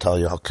don't have to tell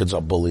you how kids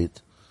are bullied.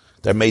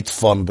 They're made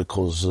fun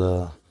because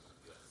of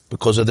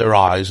their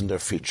eyes and their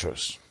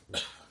features.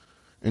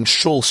 In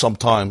shul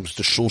sometimes,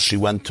 the shul she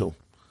went to,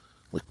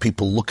 like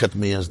people look at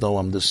me as though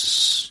I'm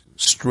this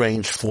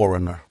strange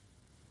foreigner.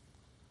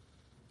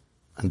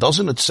 And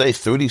doesn't it say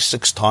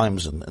 36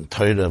 times in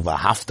Torah,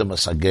 V'ahavta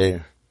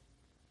Masager?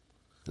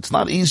 It's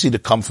not easy to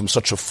come from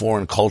such a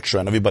foreign culture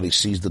and everybody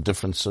sees the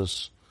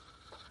differences.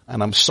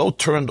 And I'm so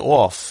turned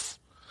off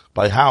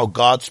by how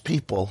God's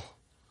people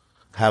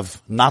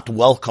have not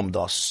welcomed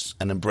us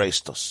and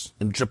embraced us.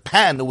 In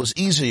Japan, it was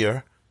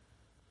easier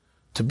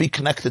to be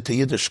connected to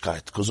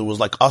Yiddishkeit because it was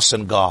like us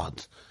and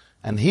God.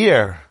 And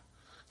here,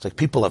 it's like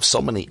people have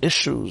so many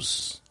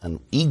issues and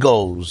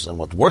egos and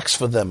what works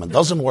for them and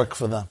doesn't work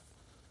for them.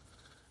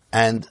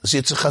 And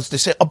they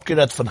say,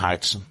 abgerät von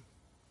Herzen.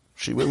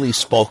 She really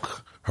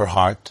spoke her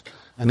heart.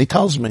 And he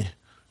tells me,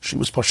 she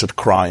was pashut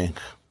crying.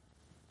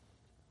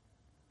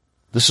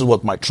 This is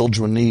what my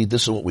children need.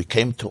 This is what we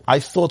came to. I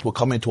thought we're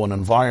coming to an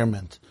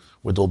environment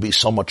where there'll be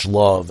so much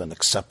love and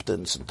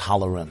acceptance and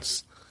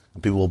tolerance.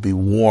 And people will be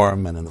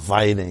warm and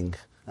inviting.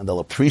 And they'll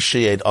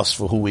appreciate us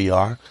for who we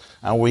are.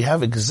 And we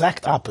have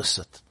exact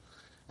opposite.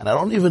 And I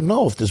don't even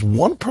know if there's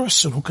one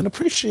person who can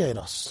appreciate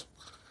us.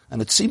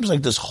 And it seems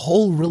like this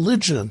whole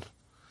religion,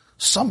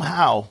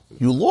 somehow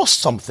you lost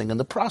something in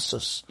the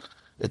process.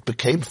 It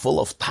became full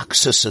of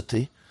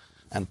toxicity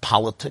and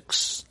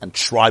politics and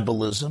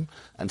tribalism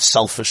and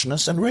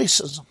selfishness and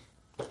racism.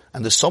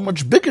 And there's so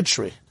much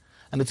bigotry.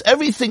 And it's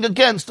everything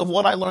against of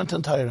what I learned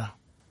in Torah.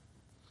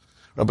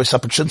 Rabbi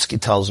Saperchinsky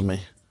tells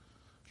me,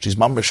 she's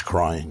mamish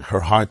crying. Her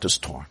heart is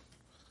torn.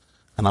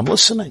 And I'm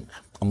listening.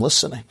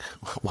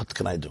 What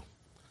can I do?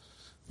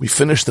 We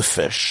finish the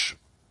fish.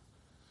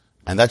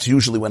 And that's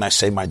usually when I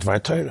say my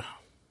Dvar Torah.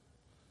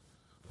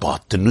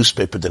 But the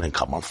newspaper didn't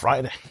come on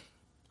Friday.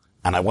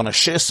 And I want to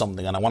share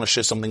something, and I want to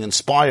share something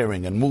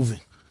inspiring and moving.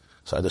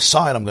 So I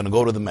decide I'm going to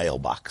go to the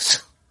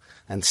mailbox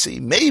and see,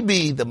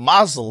 maybe the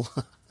mazel,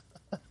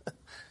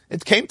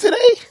 it came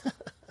today.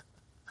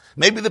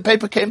 Maybe the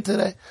paper came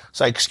today.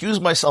 So I excuse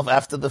myself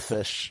after the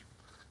fish,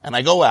 and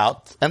I go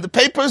out, and the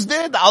paper is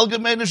there, the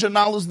Allgemeine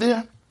Journal is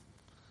there.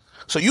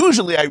 So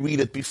usually I read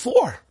it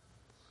before,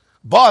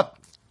 but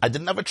I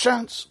didn't have a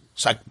chance.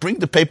 So I bring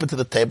the paper to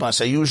the table, and I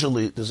say,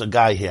 usually there's a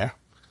guy here.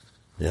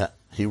 Yeah,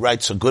 he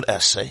writes a good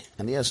essay,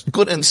 and he has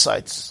good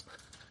insights.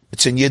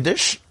 It's in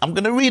Yiddish. I'm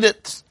going to read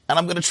it, and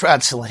I'm going to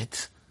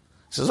translate.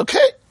 He says,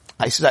 okay.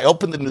 I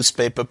open the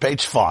newspaper,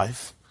 page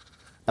 5,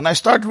 and I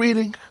start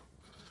reading.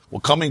 We're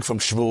coming from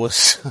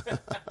Shavuos.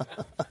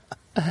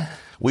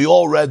 We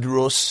all read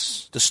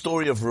Rus, the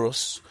story of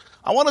Rus.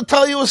 I want to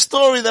tell you a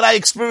story that I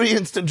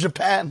experienced in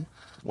Japan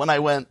when I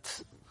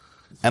went.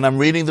 And I'm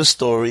reading the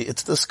story.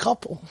 It's this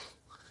couple.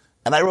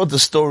 And I wrote the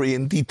story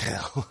in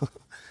detail.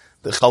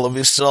 The Chalav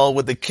Yisrael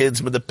with the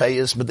kids, with the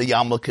payas, with the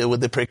yarmulke,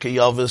 with the Pirkei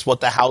Avos, what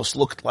the house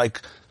looked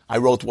like. I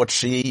wrote what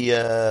she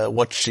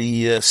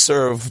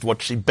served,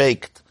 what she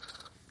baked.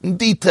 In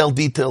details.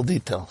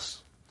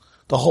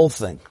 The whole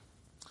thing.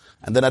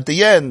 And then at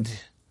the end,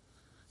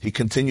 he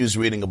continues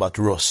reading about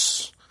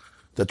Rus.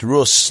 That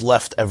Rus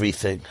left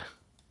everything.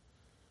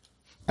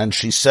 And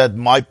she said,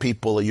 my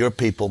people are your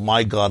people,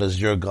 my God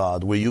is your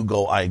God. Where you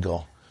go, I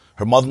go.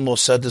 Her mother-in-law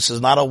said, this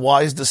is not a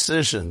wise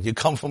decision. You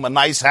come from a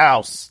nice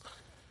house.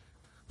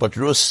 But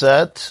Rus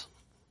said,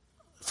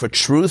 for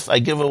truth, I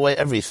give away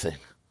everything.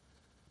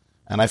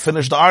 And I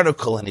finished the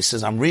article, and he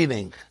says, I'm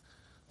reading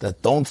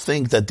that don't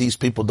think that these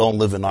people don't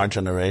live in our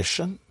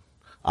generation.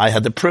 I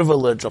had the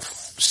privilege of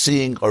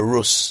seeing a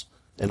Rus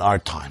in our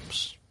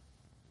times.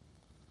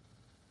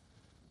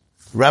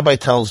 The rabbi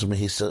tells me,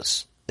 he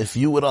says, if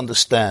you would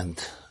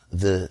understand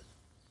the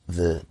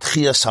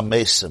Tchias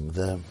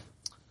HaMesim,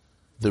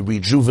 the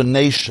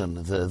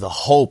rejuvenation, the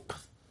hope,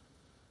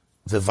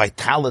 the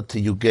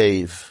vitality you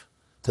gave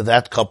to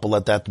that couple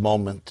at that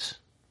moment.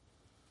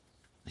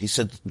 He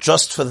said,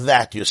 just for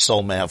that, your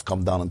soul may have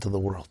come down into the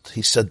world.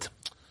 He said,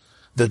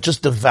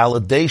 just the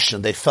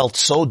validation, they felt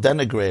so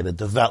denigrated,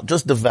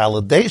 just the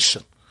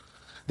validation.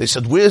 They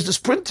said, where's this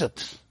printed?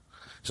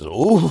 He said,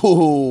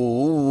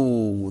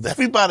 ooh,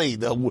 everybody,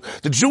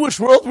 the Jewish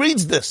world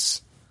reads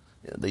this.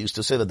 Yeah, they used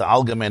to say that the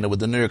Allgemeine with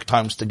the New York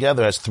Times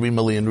together has 3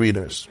 million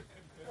readers.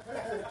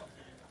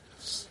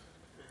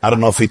 I don't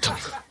know if he...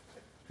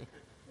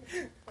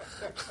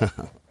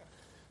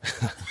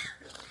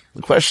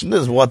 The question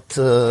is what,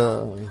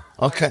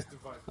 okay,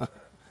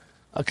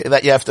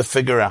 that you have to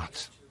figure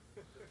out.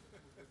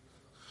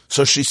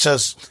 So she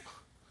says,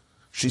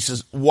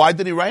 why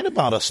did he write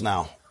about us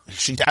now?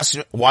 She asks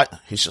you, why?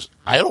 He says,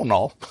 I don't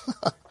know.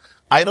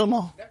 I don't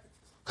know.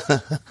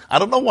 I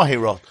don't know why he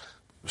wrote.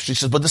 She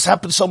says, but this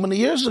happened so many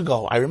years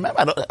ago. I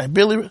remember,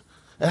 it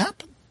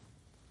happened.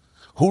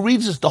 Who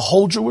reads this? The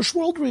whole Jewish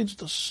world reads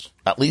this.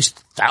 At least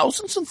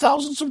thousands and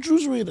thousands of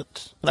Jews read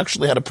it. It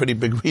actually had a pretty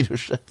big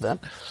readership then.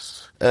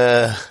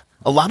 A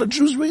lot of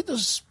Jews read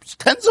this.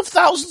 Tens of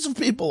thousands of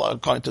people are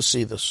going to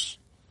see this.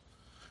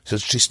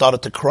 She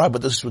started to cry,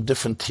 but this was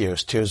different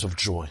tears of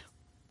joy.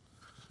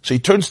 So he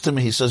turns to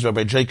me, he says,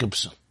 Rabbi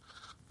Jacobson,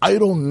 I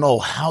don't know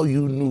how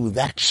you knew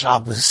that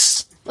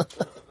Shabbos.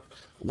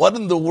 What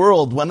in the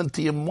world went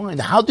into your mind?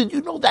 How did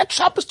you know that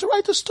Shabbos to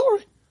write the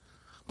story?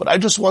 But I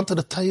just wanted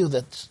to tell you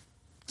that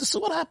this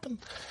is what happened.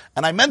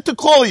 And I meant to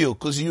call you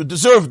because you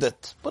deserved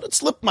it. But it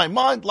slipped my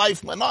mind,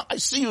 life went on. I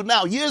see you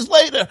now, years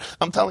later.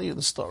 I'm telling you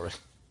the story.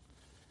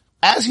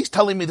 As he's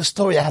telling me the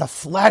story, I had a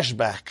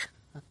flashback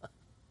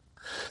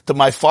to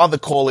my father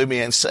calling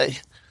me and say,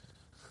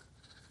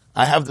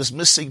 I have this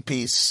missing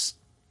piece.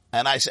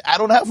 And I say, I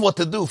don't have what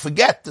to do.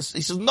 Forget this.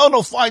 He says,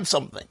 no, find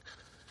something.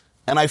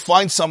 And I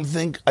find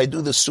something. I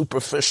do this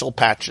superficial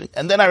patching.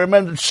 And then I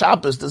remembered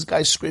Shabbos, this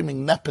guy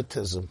screaming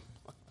nepotism.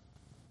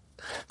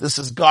 This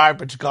is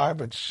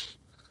garbage.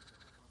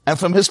 And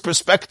from his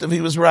perspective,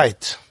 he was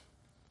right.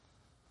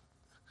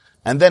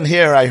 And then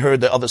here I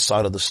heard the other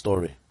side of the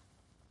story.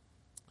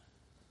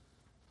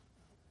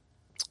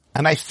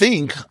 And I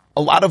think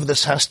a lot of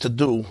this has to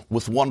do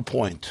with one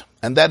point.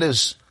 And that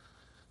is,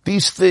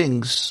 these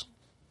things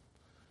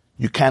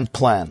you can't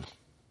plan.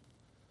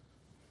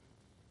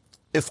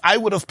 If I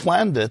would have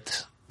planned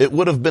it, it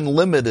would have been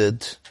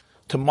limited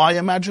to my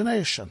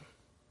imagination.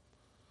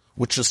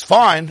 Which is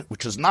fine,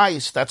 which is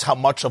nice, that's how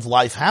much of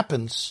life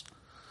happens,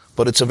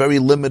 but it's a very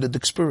limited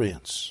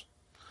experience.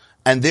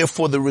 And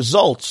therefore the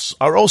results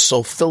are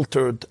also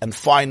filtered and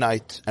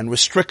finite and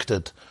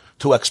restricted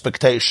to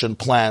expectation,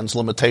 plans,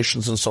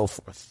 limitations, and so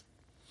forth.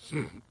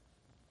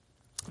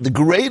 The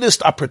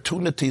greatest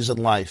opportunities in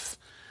life,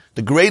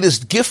 the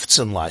greatest gifts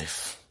in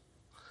life,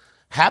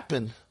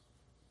 happen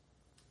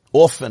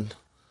often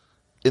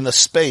in a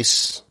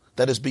space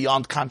that is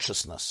beyond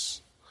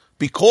consciousness.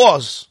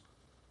 Because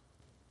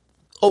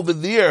over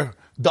there,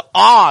 the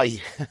eye,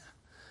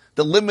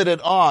 the limited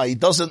eye,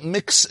 doesn't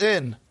mix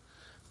in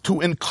to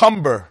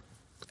encumber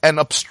and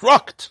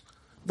obstruct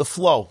the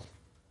flow.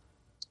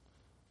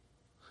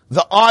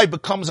 the I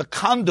becomes a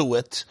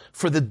conduit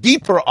for the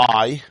deeper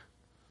I,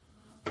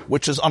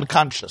 which is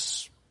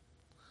unconscious.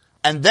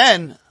 And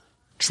then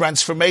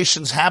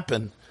transformations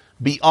happen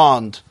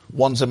beyond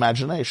one's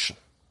imagination.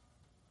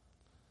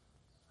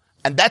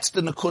 And that's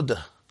the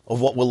nekuda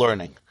of what we're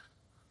learning.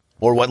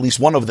 Or at least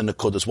one of the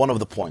nekudas, one of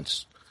the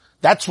points.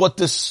 That's what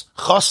this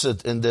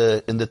chassid in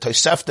the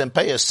Tosefta and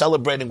Pei is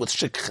celebrating with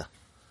Shikha.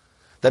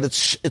 That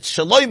it's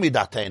shaloi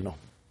midatenu.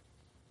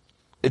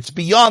 It's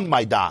beyond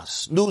my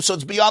das. No, so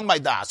it's beyond my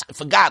das. I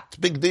forgot.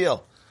 Big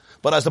deal.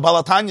 But as the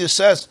Baal HaTanya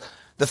says,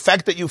 the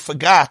fact that you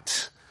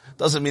forgot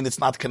doesn't mean it's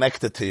not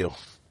connected to you.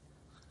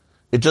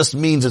 It just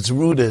means it's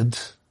rooted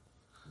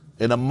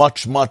in a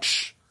much,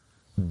 much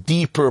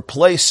deeper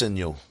place in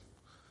you,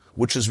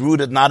 which is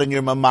rooted not in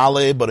your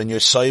mamale, but in your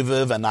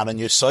soiviv, and not in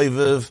your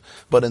soiviv,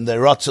 but in the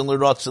rotzen,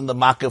 the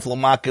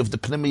makif, the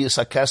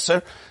pnimiyus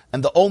hakeser.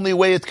 And the only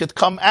way it could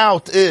come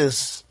out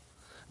is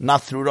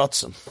not through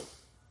rotzen.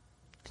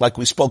 Like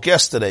we spoke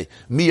yesterday,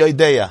 mi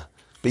idea,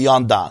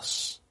 beyond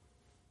das.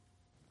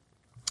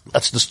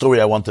 That's the story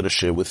I wanted to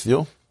share with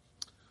you.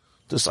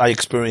 This I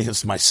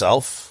experienced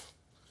myself,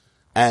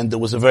 and it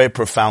was a very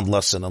profound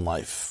lesson in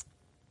life.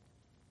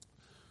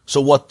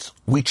 So what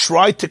we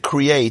try to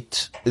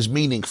create is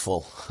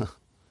meaningful.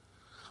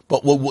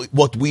 But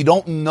what we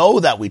don't know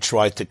that we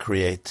try to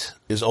create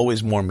is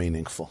always more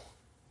meaningful.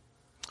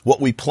 What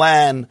we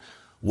plan,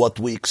 what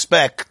we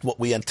expect, what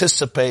we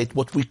anticipate,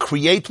 what we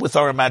create with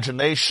our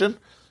imagination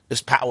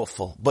is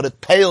powerful. But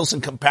it pales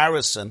in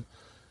comparison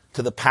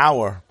to the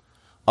power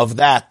of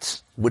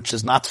that which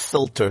is not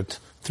filtered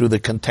through the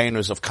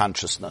containers of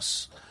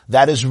consciousness.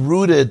 That is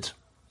rooted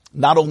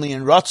not only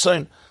in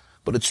Ratzon,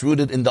 but it's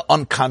rooted in the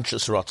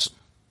unconscious Ratzon.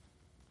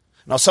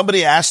 Now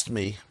somebody asked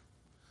me,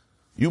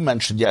 you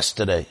mentioned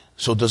yesterday,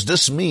 so does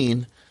this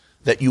mean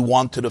that you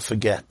wanted to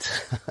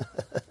forget?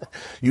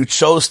 You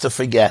chose to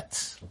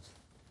forget,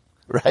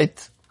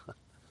 right?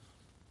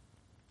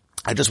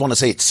 I just want to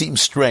say it seems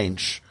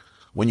strange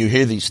when you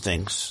hear these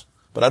things,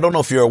 but I don't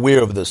know if you're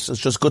aware of this. It's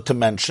just good to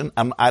mention.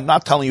 I'm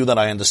not telling you that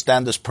I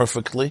understand this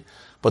perfectly,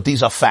 but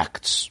these are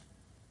facts.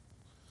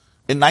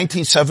 In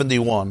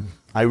 1971,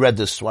 I read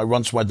this, so I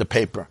once read the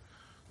paper.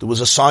 There was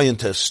a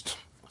scientist,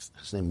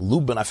 his name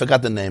Lubin, I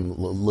forgot the name,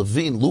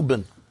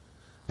 Lubin,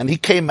 and he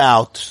came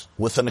out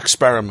with an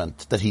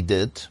experiment that he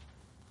did,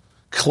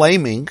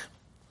 claiming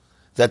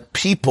that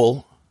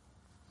people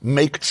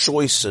make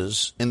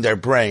choices in their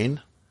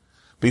brain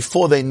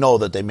before they know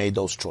that they made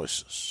those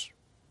choices.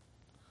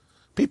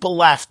 People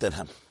laughed at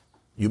him.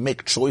 You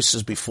make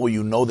choices before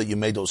you know that you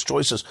made those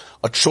choices.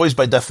 A choice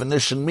by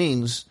definition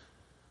means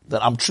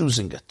that I'm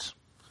choosing it.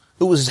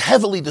 It was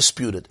heavily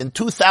disputed. In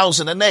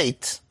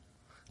 2008,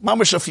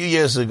 mamash a few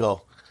years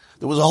ago,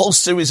 there was a whole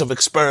series of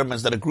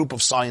experiments that a group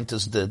of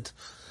scientists did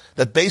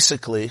that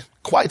basically,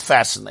 quite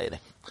fascinating.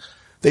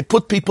 They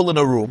put people in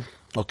a room,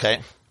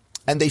 okay,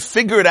 and they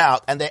figured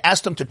out, and they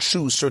asked them to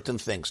choose certain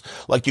things.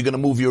 Like you're going to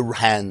move your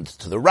hand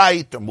to the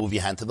right or move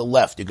your hand to the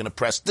left. You're going to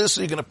press this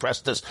or you're going to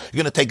press this.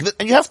 You're going to take this,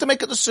 and you have to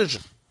make a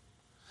decision.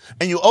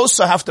 And you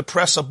also have to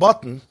press a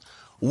button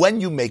when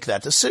you make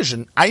that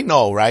decision. I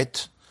know,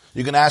 right?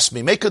 You're going to ask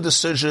me, make a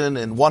decision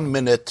in 1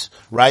 minute,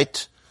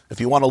 right? If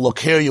you want to look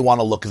here, you want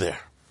to look there.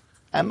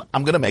 And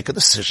I'm going to make a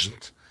decision.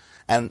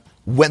 And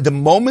when the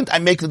moment I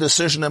make the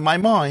decision in my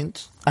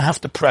mind, I have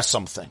to press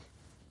something.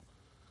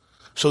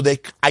 So they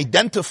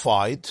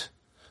identified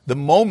the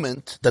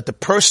moment that the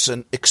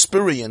person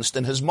experienced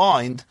in his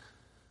mind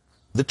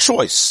the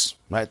choice,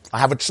 right? I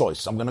have a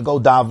choice. I'm going to go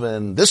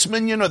daven this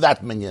minyan or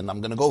that minyan. I'm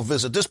going to go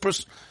visit this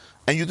person.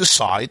 And you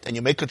decide and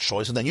you make a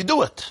choice and then you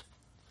do it.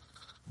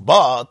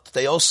 But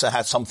they also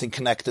had something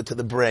connected to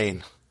the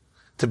brain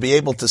to be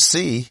able to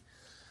see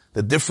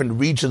the different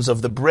regions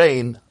of the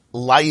brain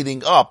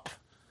lighting up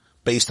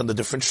based on the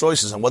different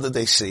choices. And what did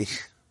they see?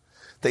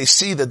 They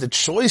see that the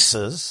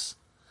choices,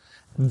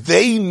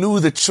 they knew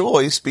the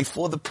choice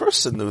before the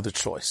person knew the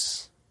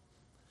choice.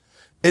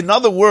 In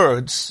other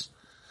words,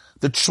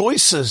 the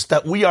choices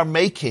that we are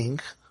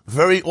making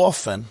very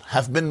often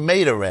have been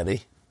made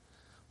already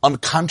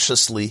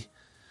unconsciously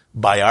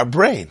by our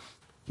brain.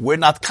 We're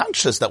not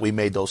conscious that we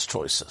made those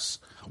choices.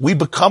 We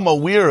become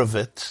aware of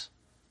it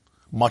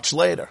much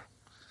later.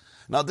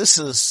 Now this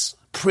is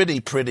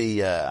pretty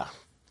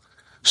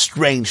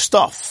strange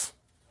stuff.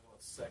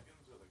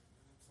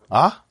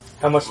 Huh?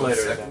 How much later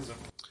is that?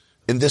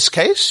 In this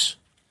case,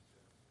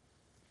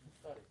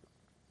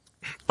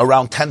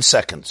 around 10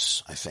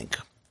 seconds, I think.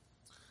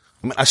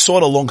 I mean, I saw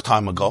it a long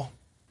time ago.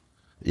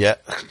 Yeah.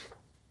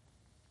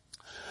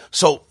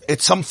 So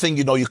it's something,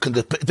 you can,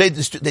 they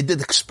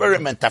did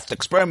experiment after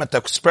experiment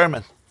after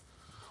experiment.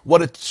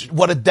 What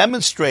it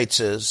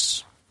demonstrates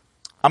is,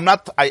 I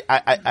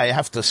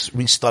have to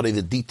restudy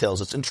the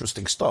details. It's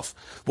interesting stuff.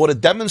 What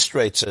it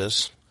demonstrates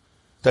is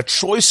that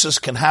choices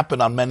can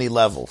happen on many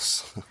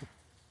levels.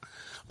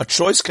 A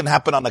choice can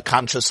happen on a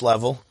conscious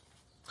level,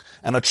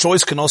 and a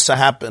choice can also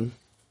happen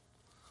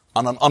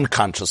on an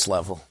unconscious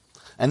level.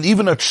 And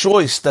even a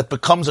choice that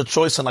becomes a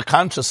choice on a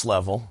conscious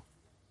level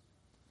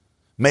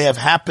may have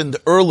happened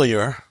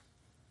earlier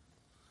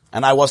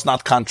and I was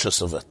not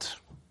conscious of it.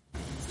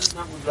 That's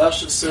not what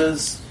Rasha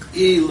says.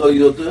 I lo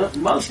yoda,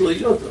 mas lo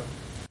yoda.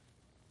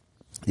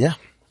 Yeah.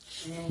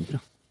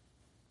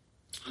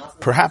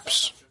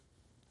 Perhaps.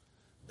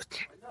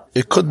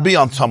 It could be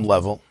on some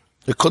level.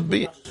 It could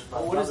be.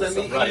 What does that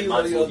mean? Right,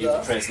 Mazli,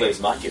 you've translated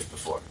as makif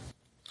before.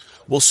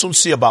 We'll soon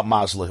see about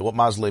Mazli, what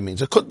Mazli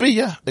means. It could be,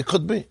 yeah, it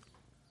could be.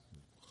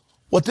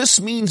 What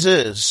this means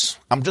is,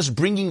 I'm just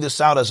bringing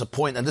this out as a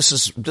point, and this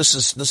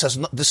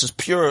is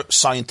pure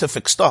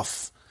scientific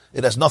stuff.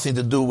 It has nothing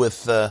to do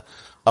with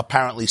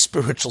apparently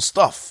spiritual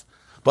stuff.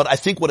 But I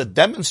think what it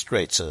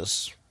demonstrates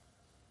is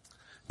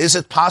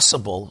it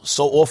possible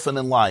so often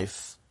in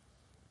life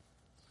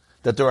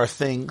that there are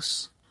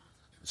things,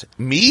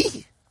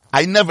 me?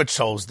 I never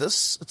chose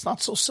this. It's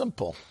not so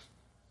simple.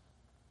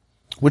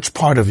 Which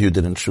part of you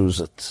didn't choose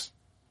it?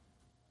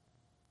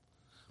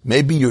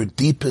 Maybe your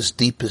deepest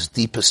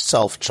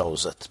self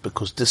chose it,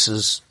 because this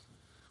is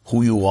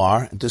who you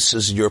are, this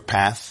is your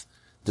path,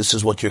 this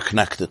is what you're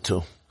connected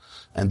to,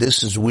 and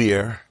this is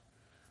where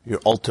your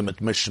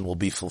ultimate mission will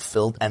be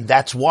fulfilled, and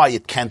that's why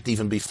it can't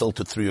even be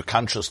filtered through your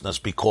consciousness,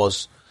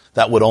 because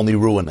that would only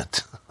ruin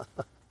it.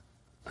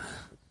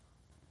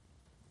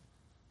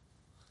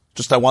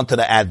 Just I wanted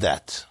to add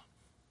that.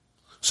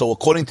 So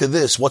according to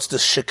this, what's the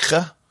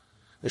shikha?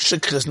 The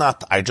shikha is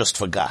not, I just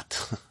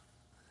forgot.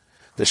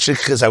 The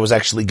shikha is I was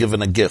actually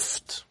given a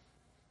gift.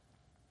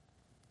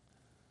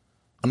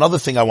 Another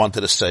thing I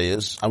wanted to say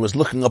is, I was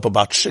looking up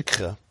about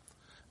shikha,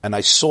 and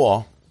I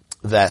saw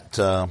that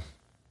the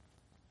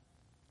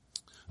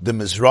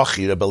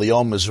Mizrahi, Rebbe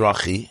Leon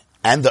Mizrahi,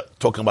 and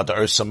talking about the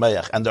Ur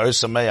Sameach, and the Ur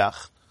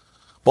Sameach,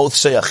 both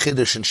say a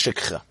chiddush and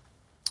shikha.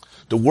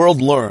 The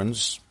world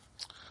learns,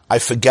 I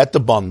forget the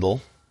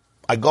bundle,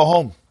 I go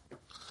home.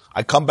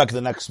 I come back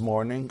the next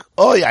morning,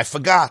 oh yeah, I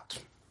forgot.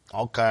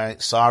 Okay,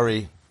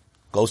 sorry.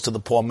 Goes to the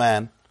poor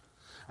man.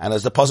 And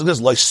as the pasuk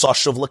says, Lo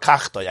sashuv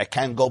lekachtai, I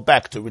can't go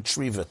back to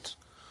retrieve it.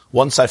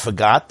 Once I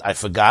forgot,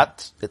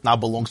 it now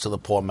belongs to the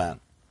poor man.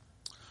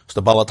 So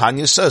the Baal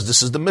HaTanya says,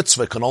 this is the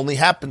mitzvah, it can only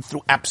happen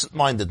through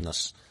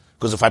absent-mindedness.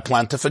 Because if I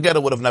planned to forget,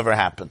 it would have never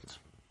happened.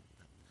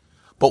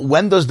 But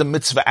when does the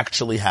mitzvah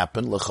actually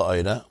happen,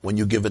 l'cha'ira? When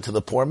you give it to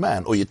the poor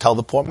man, or you tell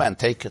the poor man,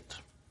 take it.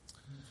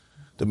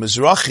 The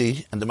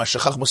Mizrahi and the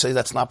Mashachach will say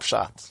that's not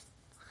pshat.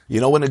 You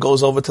know when it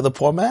goes over to the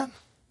poor man?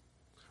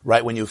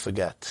 Right when you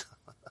forget.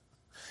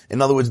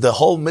 In other words, the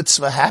whole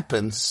mitzvah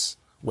happens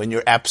when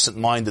you're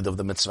absent-minded of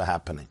the mitzvah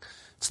happening.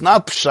 It's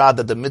not pshat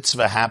that the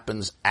mitzvah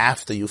happens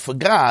after you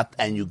forgot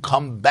and you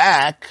come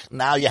back,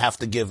 now you have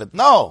to give it.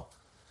 No.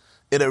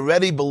 It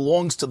already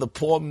belongs to the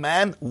poor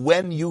man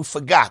when you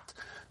forgot.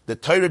 The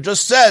Torah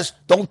just says,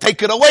 don't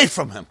take it away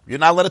from him. You're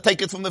not allowed to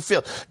take it from the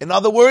field. In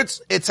other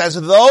words, it's as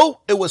though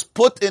it was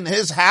put in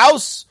his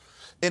house,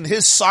 in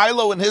his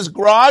silo, in his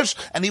garage,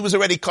 and he was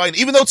already kind,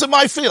 even though it's in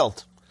my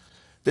field.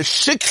 The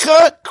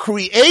shikha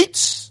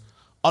creates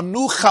a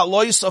new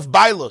chalois of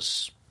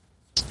bailus.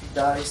 He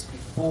dies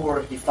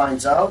before he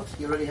finds out,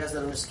 he already has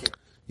that on his kid.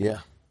 Yeah.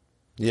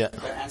 Yeah.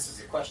 That answers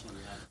the question.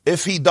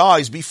 If he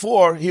dies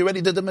before, he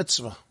already did the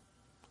mitzvah.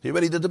 He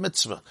already did the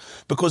mitzvah.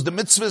 Because the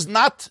mitzvah is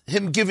not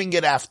him giving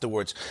it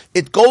afterwards.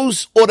 It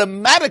goes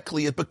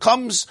automatically, it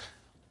goes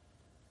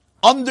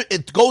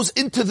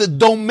into the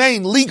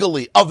domain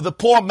legally of the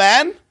poor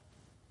man,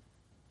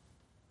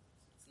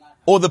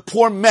 or the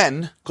poor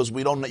men, because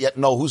we don't yet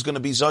know who's going to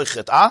be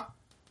zoichet.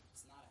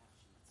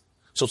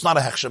 So it's not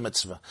a hechsher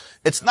mitzvah.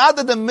 It's not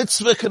that the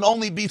mitzvah can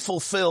only be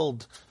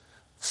fulfilled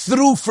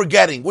through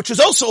forgetting, which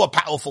is also a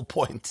powerful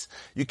point.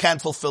 You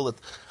can't fulfill it.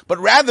 But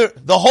rather,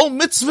 the whole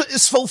mitzvah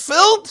is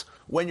fulfilled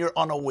when you're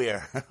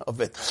unaware of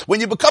it. When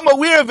you become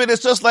aware of it,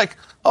 it's just like,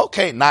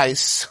 okay,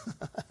 nice.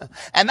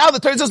 And now the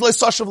Torah says,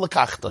 Le'sashuv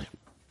lekachtai.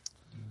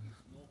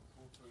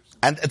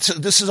 And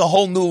this is a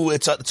whole new,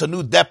 it's a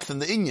new depth in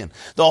the inyan.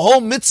 The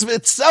whole mitzvah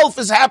itself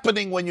is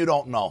happening when you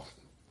don't know.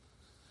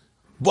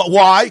 But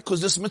why?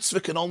 Because this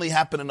mitzvah can only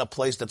happen in a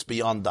place that's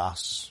beyond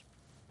us.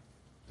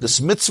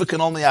 This mitzvah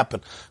can only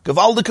happen.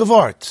 Gavaldik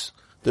Kavart.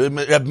 The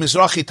Reb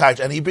Mizrahi Taj,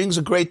 and he brings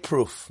a great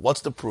proof.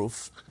 What's the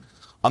proof?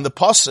 On the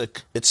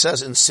pasuk, it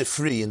says in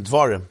Sifri, in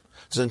Dvarim,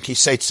 it's in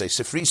Kiseitse,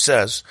 Sifri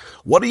says,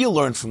 what do you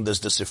learn from this?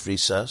 The Sifri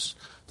says,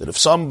 that if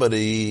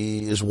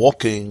somebody is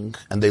walking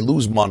and they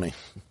lose money,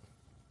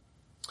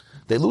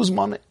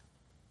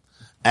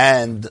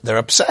 and they're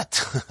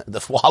upset.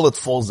 The wallet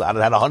falls out,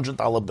 it had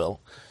 $100 bill,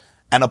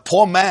 and a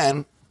poor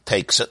man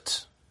takes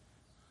it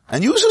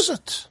and uses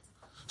it.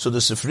 So the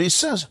Sifri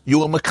says, you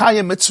will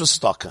makayim mitzvah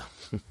staka.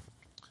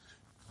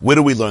 Where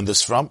do we learn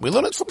this from? We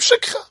learn it from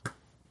shikha.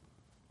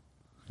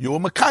 You will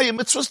makayim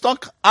mitzvah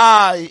staka.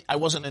 I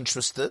wasn't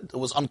interested. It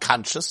was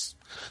unconscious.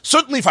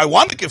 Certainly if I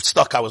wanted to give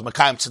tzedakah, I was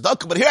makayim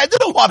tzedakah, but here I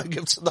didn't want to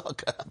give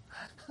tzedakah.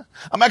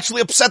 I'm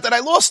actually upset that I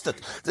lost it.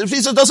 The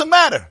Sifri says, doesn't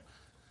matter.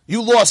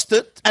 You lost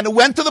it, and it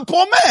went to the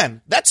poor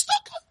man. That's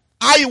tzedakah.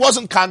 I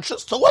wasn't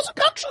conscious, so it wasn't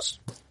conscious.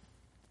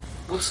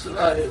 What's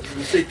the,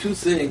 we say two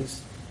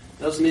things.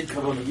 Doesn't need to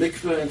come on the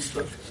mikveh and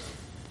tzedakah.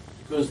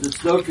 Because the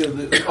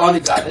tzedakah, the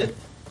Ani got it.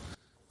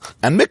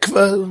 And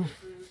mikveh,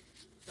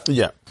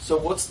 Yeah. So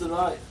what's the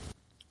raya?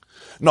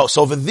 No,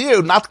 so over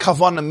there, not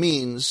kavana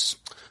means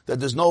that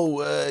there's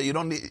no, you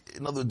don't need,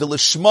 the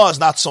lishma is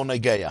not so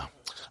negeya.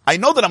 I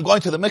know that I'm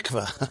going to the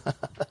mikveh.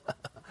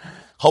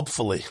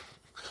 Hopefully.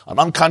 An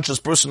unconscious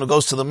person who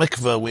goes to the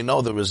mikveh, we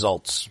know the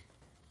results.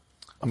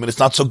 I mean, it's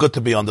not so good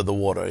to be under the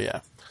water,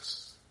 yeah.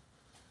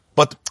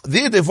 But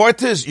the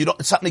word is,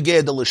 it's not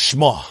negeya the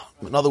lishma.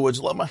 In other words,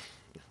 so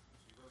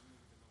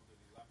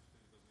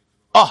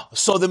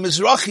the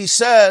Mizrahi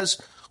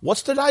says,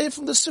 what's the raya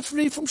from the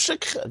Sifri, from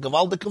Shikha?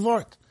 Gavaldik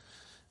word.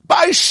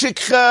 By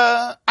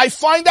Shikha, I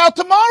find out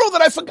tomorrow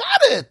that I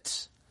forgot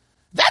it.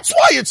 That's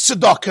why it's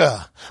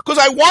tzedakah. Because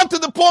I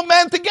wanted the poor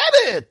man to get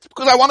it.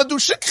 Because I want to do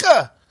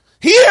Shikha.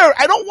 Here,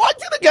 I don't want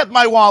you to get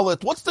my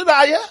wallet. What's the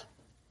raya?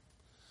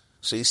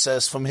 So he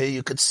says, from here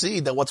you could see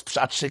that what's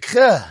Pshat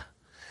Shikha?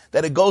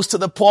 That it goes to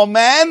the poor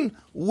man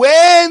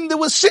when there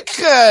was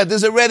Shikha.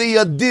 There's already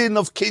a din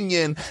of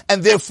kinyan,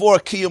 and therefore a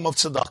kiyum of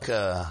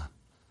tzedakah.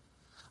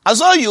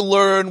 Azar you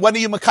learn, when are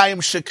you Makayim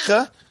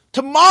Shikha?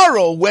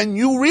 Tomorrow, when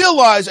you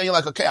realize, and you're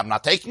like, okay, I'm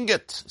not taking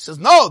it. He says,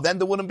 no, then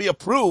there wouldn't be a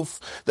proof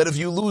that if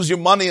you lose your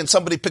money and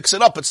somebody picks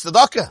it up, it's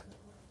tzedakah.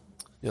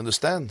 You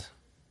understand?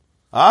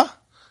 Huh?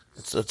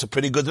 It's a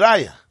pretty good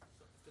raya.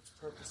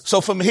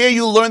 So from here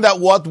you learn that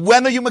what?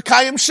 When are you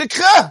Makayim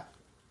Shikha?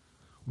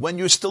 When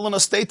you're still in a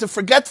state of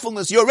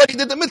forgetfulness. You already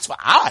did the mitzvah.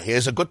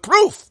 Here's a good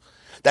proof.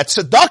 That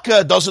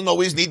tzedakah doesn't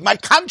always need my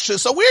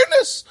conscious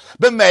awareness.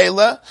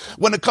 B'meila,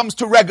 when it comes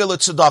to regular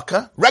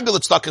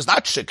tzedakah is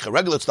not shikha.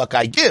 Regular tzedakah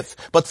I give.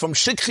 But from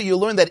shikha you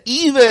learn that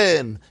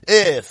even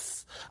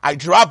if I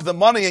drop the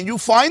money and you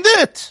find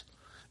it,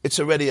 it's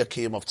already a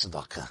kiyum of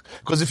tzedakah.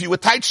 Because if you were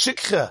tight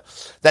shikha,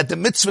 that the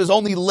mitzvah is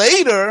only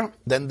later,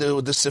 then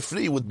the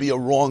sifri would be a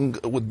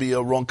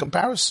wrong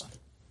comparison.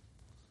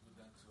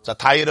 It's a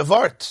tired of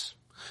art.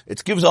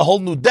 It gives a whole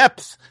new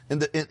depth in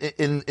the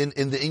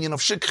inyan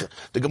of shikha.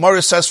 The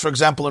Gemara says, for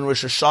example, in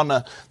Rosh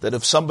Hashanah, that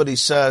if somebody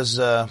says,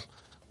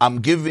 I'm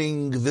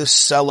giving this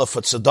seller for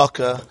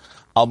tzedakah,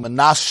 al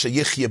menas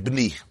sheyichye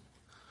bni.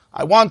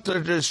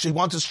 He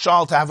wants his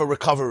child to have a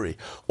recovery.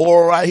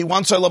 Or he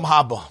wants olam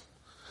haba.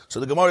 So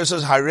the Gemara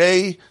says,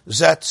 Harei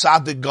zet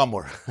tzadik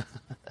gomer.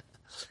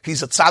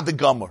 He's a tzadik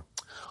gomer.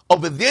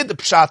 Over there, the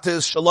pshat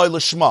is shaloi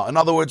l'shma. In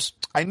other words,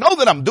 I know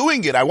that I'm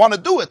doing it. I want to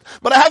do it.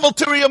 But I have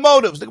ulterior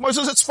motives. The Gemara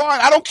says, it's fine.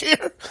 I don't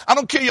care. I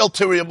don't care your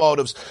ulterior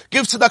motives.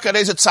 Give tzedakah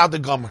reis at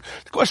tzaddik gomer.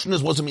 The question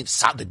is, what does it mean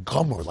tzaddik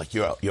gomer? Like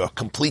you're a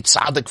complete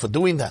tzaddik for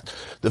doing that.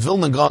 The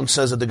Vilna Gaon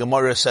says that the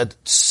Gemara said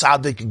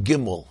tzaddik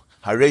gimel.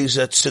 Harei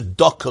zet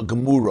tzedakah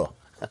gemura.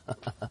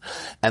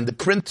 And the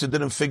printer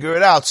didn't figure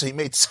it out, so he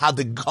made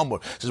tzaddik gomer.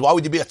 He says, why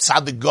would you be a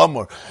tzaddik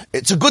gomer?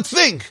 It's a good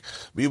thing.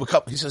 He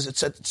says,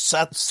 it's a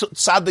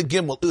tzaddik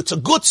gimel. It's a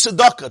good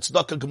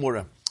tzedakah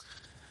gemura.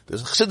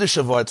 There's a chiddush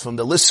word from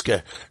the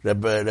Lisker,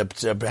 Reb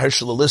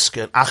Hershel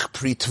Lisker, Ach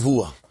Pri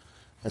Tvua.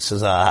 It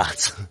says, He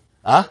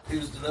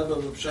was the Rebbe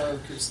of Reb Shayel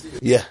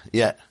Kistir.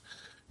 Yeah.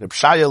 Reb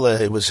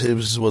Shayel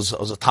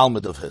was a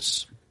Talmud of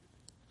his.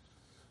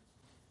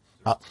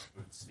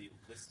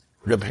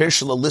 Reb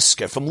Hershel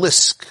Lisker, from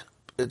Lisk.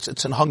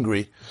 It's in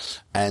Hungary.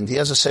 And he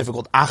has a sefer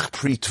called Ach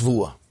Pri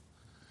Tvua.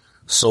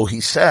 So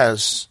he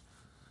says,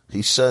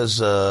 it's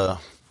a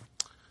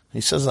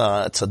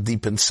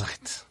deep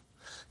insight.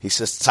 He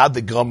says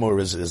tzaddik gomer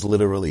is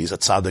literally, he's a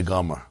tzaddik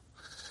gomer.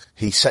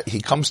 He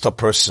comes to a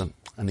person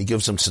and he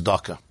gives him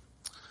tzedakah.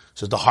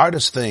 So the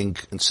hardest thing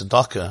in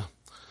tzedakah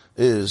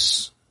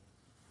is,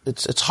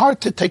 it's hard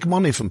to take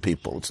money from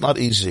people. It's not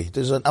easy.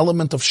 There's an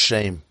element of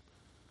shame.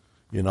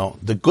 You know,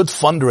 the good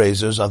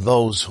fundraisers are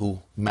those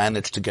who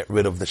manage to get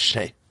rid of the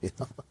shame. You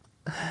know?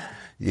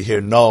 You hear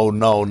no.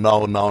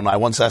 I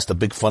once asked a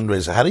big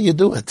fundraiser, how do you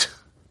do it?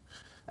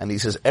 And he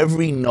says,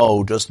 every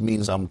no just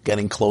means I'm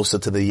getting closer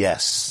to the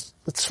yes.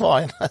 That's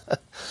fine.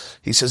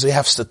 He says, we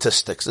have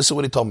statistics. This is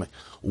what he told me.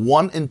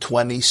 1 in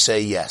 20 say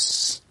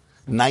yes.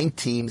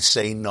 19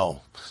 say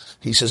no.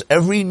 He says,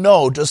 every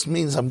no just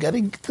means I'm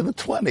getting to the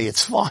 20.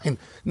 It's fine.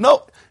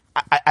 No,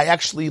 I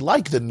actually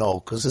like the no,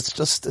 because it's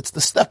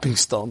the stepping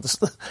stone.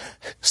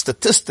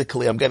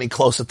 Statistically, I'm getting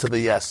closer to the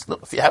yes. No,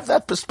 if you have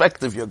that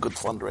perspective, you're a good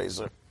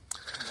fundraiser.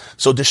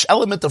 So this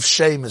element of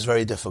shame is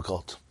very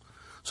difficult.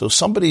 So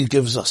somebody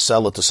gives a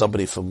seller to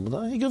somebody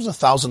he gives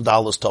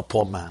 $1,000 to a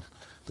poor man.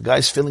 The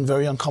guy's feeling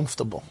very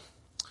uncomfortable.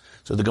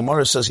 So the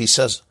Gemara says,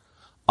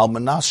 Al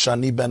manas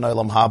shani ben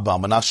olam haba, al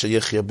manas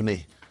sheyichye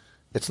bni.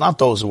 It's not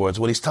those words.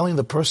 What he's telling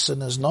the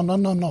person is,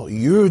 no.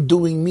 You're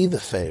doing me the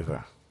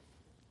favor.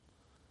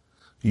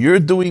 You're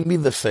doing me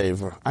the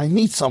favor. I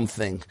need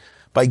something.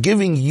 By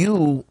giving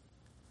you,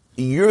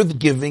 you're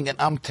giving and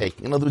I'm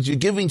taking. In other words, you're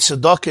giving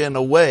tzedakah in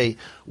a way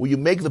where you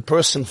make the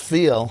person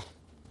feel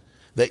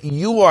that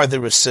you are the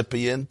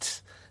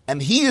recipient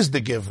and he is the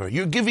giver.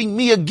 You're giving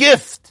me a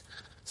gift.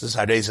 This is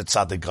Harei zet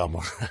tzaddik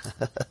gomer.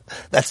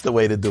 That's the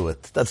way to do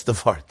it. That's the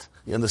part.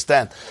 You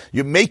understand?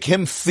 You make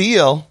him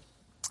feel,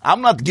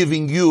 I'm not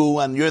giving you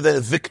and you're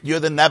the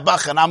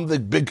Nebuch and I'm the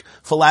big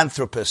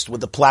philanthropist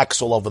with the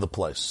plaques all over the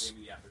place.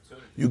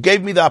 You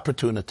gave me the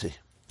opportunity.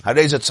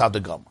 Harei zet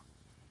tzaddik gomer.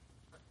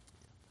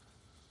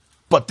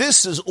 But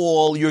this is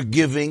all you're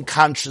giving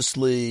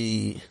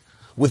consciously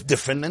with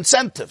different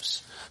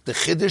incentives. The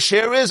chiddush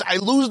here is, I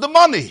lose the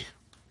money.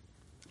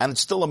 And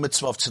it's still a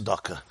mitzvah of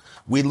tzedakah.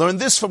 We learn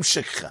this from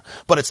shikha.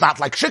 But it's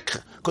not like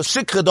shikha. Because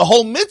shikha, the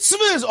whole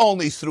mitzvah is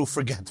only through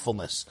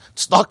forgetfulness.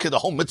 Tzedakah, the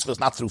whole mitzvah is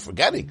not through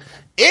forgetting.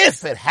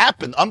 If it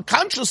happened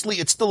unconsciously,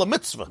 it's still a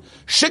mitzvah.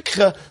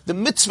 Shikha, the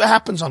mitzvah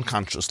happens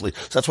unconsciously.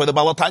 So that's why the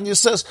Baal HaTanya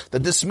says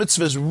that this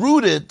mitzvah is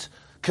rooted,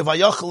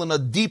 kevayachal, in a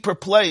deeper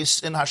place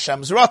in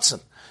Hashem's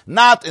ratzon.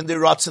 Not in the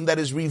ratzon that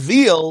is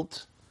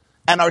revealed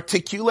and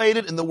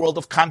articulated in the world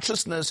of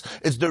consciousness.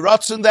 It's the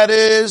ratzon that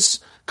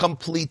is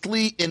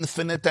completely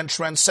infinite and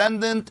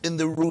transcendent in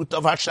the root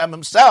of Hashem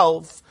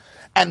himself.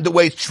 And the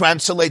way it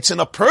translates in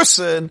a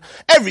person,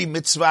 every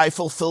mitzvah I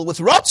fulfill with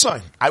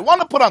ratzon. I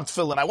want to put on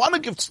tefillin. I want to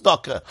give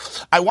tzedakah.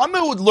 I want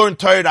to learn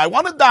Torah. I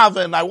want to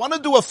daven. I want to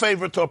do a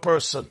favor to a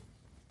person.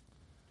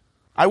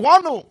 I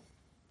want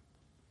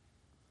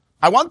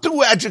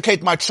to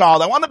educate my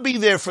child. I want to be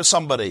there for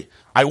somebody.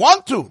 I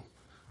want to.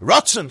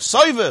 Ratzon,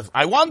 soivev.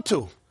 I want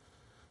to.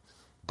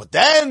 But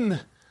then,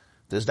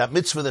 there's that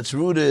mitzvah that's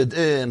rooted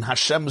in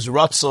Hashem's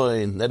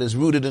ratzon, that is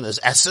rooted in his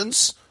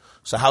essence.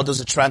 So how does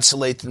it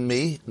translate in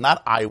me?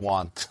 Not I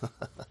want.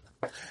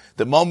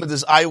 The moment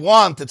is I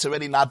want, it's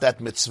already not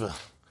that mitzvah.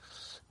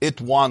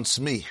 It wants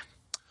me.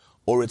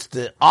 Or it's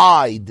the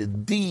I, the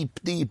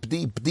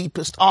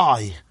deepest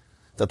I,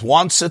 that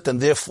wants it,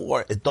 and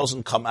therefore it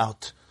doesn't come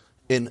out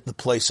in the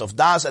place of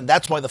das. And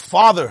that's why the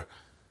father,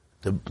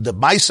 the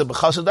Maisa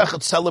B'Chassid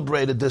Echad,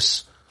 celebrated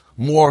this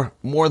more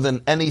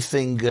than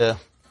anything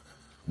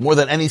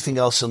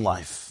else in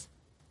life.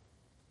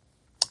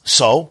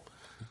 So,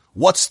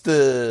 what's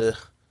the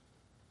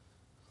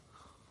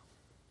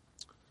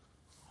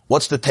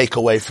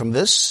takeaway from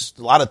this?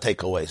 A lot of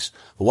takeaways.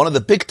 But one of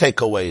the big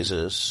takeaways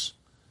is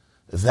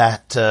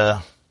that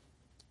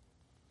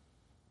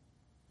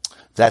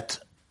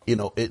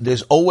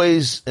there's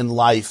always in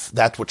life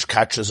that which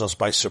catches us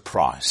by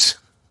surprise.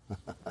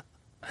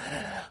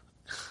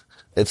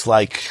 It's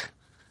like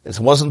it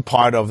wasn't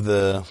part of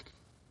the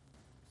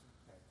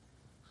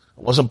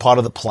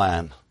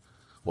plan. It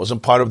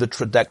wasn't part of the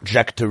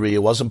trajectory.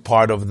 It wasn't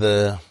part of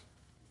the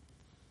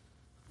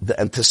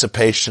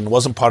anticipation. It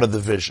wasn't part of the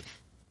vision.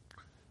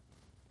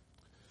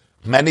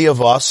 Many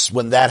of us,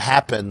 when that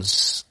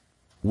happens,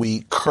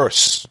 we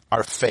curse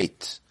our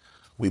fate.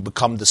 We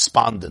become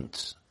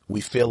despondent.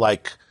 We feel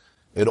like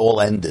it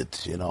all ended,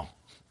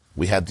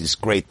 We had these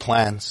great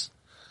plans.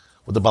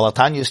 What the Baal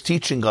HaTanya is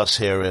teaching us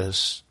here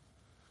is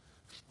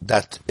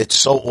that it's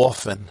so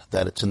often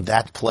that it's in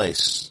that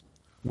place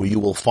where you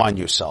will find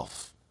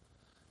yourself.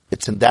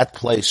 It's in that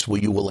place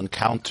where you will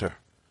encounter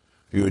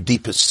your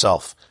deepest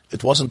self.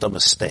 It wasn't a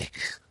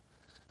mistake.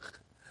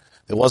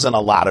 It wasn't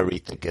a lottery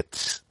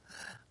ticket.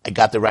 I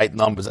got the right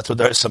numbers. That's what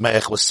Der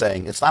Sameach was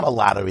saying. It's not a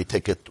lottery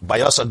ticket.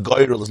 Bayasa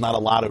Goyrel is not a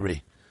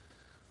lottery.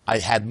 I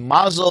had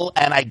mazel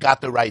and I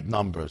got the right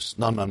numbers.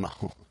 No.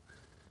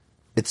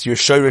 It's your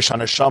Shoresh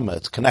HaNeshama.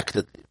 It's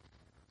connected.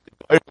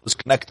 It was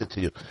connected to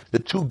you. The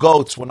two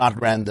goats were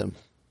not random.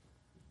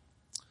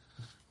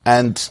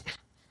 And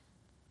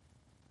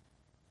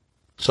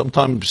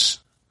sometimes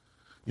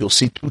you'll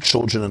see two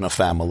children in a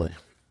family,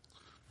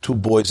 two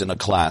boys in a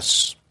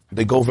class.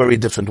 They go very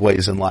different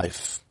ways in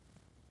life.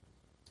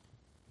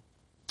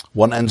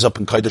 One ends up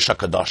in Kodesh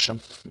HaKadoshim.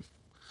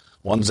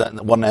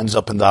 One ends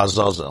up in the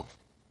Azazel.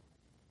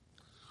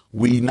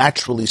 We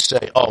naturally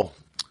say,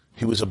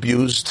 he was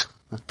abused.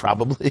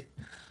 Probably.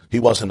 He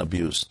wasn't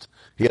abused.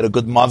 He had a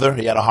good mother.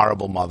 He had a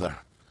horrible mother.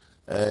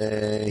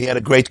 He had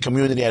a great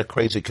community. He had a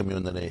crazy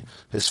community.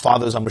 His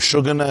father's a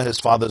meshugana. His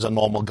father's a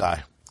normal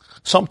guy.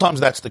 Sometimes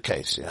that's the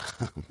case, yeah.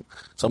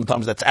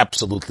 Sometimes that's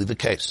absolutely the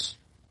case.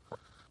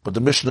 But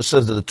the Mishnah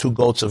says that the two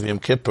goats of Yom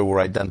Kippur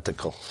were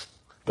identical.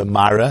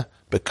 B'mara,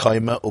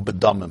 b'koima, or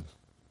b'damim.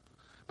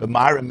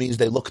 B'mara means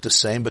they look the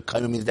same.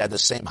 B'koima means they have the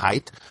same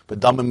height.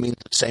 B'damim means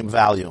the same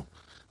value.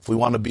 If we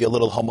want to be a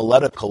little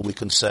homiletical, we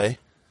can say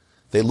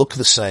they look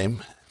the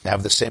same. They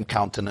have the same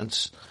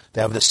countenance.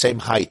 They have the same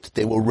height.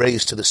 They were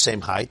raised to the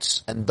same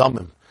heights. And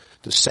damim,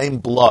 the same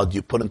blood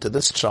you put into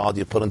this child,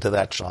 you put into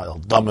that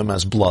child. Damim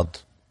as blood.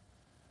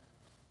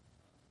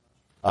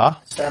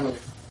 Family.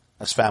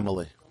 As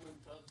family.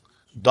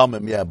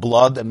 Damim, yeah,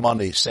 blood and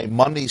money. Same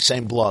money,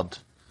 same blood.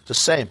 The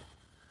same.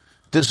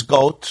 This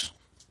goat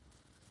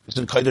is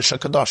in Kodesh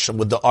HaKadoshim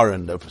with the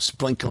Aron. They're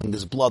sprinkling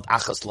his blood.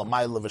 Achas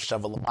l'mayla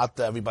v'sheva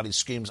l'mata. Everybody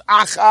screams,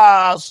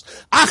 Achas!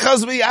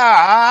 Achas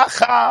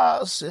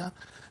v'yachas! Yeah.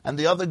 And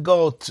the other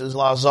goat is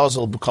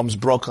La'azazel, becomes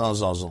broken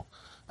Azazel.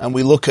 And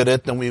we look at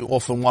it and we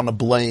often want to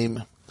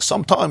blame.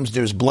 Sometimes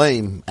there's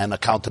blame and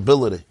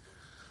accountability.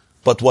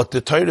 But what the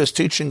Torah is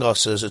teaching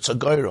us is it's a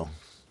goyrel.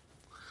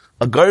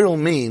 A goyrel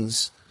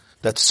means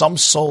that some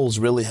souls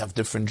really have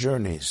different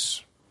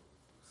journeys.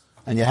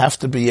 And you have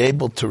to be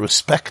able to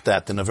respect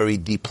that in a very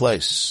deep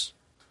place.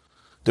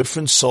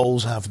 Different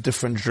souls have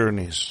different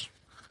journeys.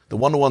 The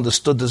one who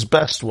understood this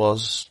best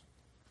was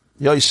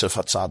Yosef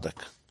HaTzadik.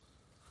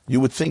 You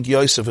would think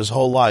Yosef his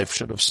whole life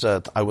should have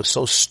said, I was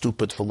so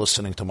stupid for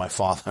listening to my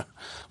father.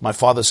 My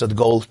father said,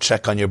 go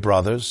check on your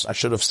brothers. I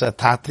should have said,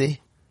 Tati,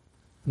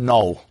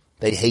 no,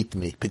 they hate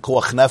me.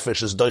 Pikuach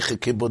nefesh is doiche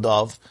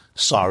kibudav.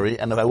 Sorry.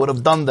 And if I would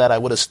have done that, I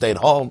would have stayed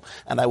home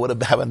and I would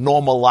have had a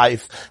normal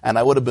life and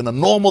I would have been a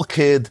normal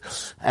kid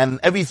and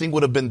everything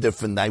would have been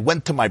different. I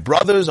went to my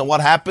brothers and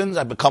what happens?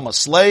 I become a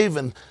slave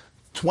and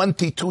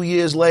 22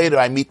 years later,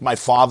 I meet my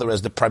father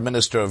as the prime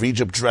minister of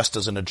Egypt dressed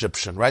as an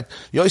Egyptian, right?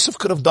 Yosef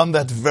could have done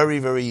that very,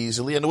 very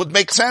easily and it would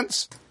make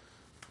sense.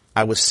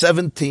 I was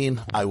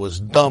 17. I was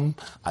dumb.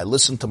 I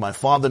listened to my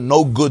father.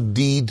 No good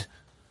deed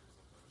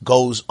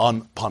goes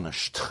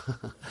unpunished.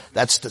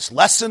 That's this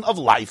lesson of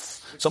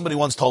life. Somebody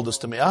once told this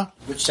to me, huh?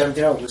 Which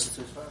 17-year-old listened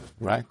to his father?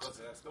 Right.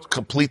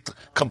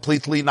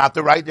 Completely not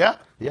the right, yeah?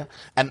 Yeah.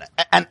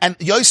 And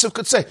Yosef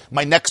could say,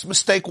 my next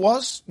mistake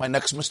was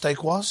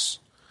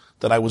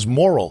that I was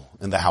moral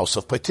in the house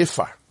of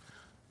Potiphar.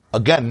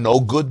 Again,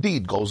 no good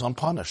deed goes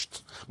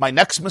unpunished. My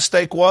next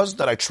mistake was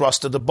that I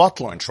trusted the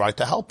butler and tried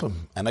to help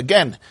him. And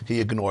again,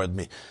 he ignored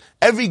me.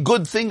 Every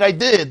good thing I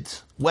did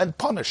went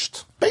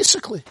punished,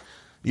 basically.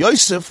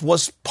 Yosef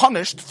was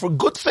punished for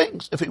good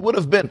things. If he would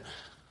have been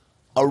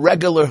a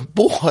regular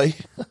boy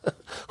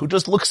who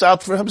just looks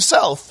out for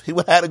himself, he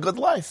would have had a good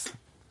life.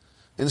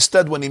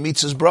 Instead, when he meets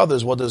his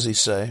brothers, what does he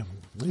say?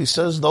 He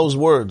says those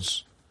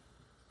words,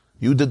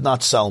 you did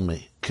not sell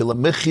me.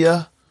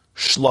 Kilamichya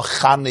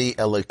shlachani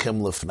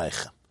elekim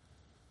lefnechem.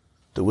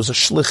 There was a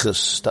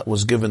shlichus that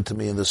was given to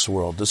me in this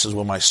world. This is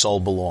where my soul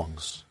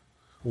belongs.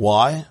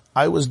 Why?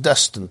 I was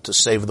destined to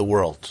save the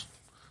world.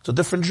 It's a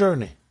different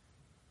journey.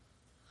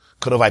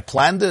 Could have I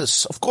planned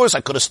this? Of course,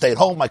 I could have stayed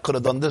home. I could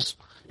have done this.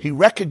 He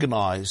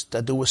recognized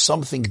that there was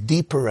something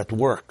deeper at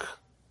work.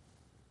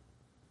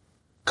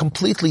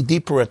 Completely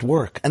deeper at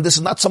work. And this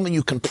is not something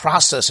you can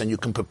process and you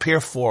can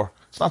prepare for.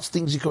 It's not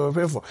things you can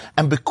prepare for.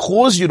 And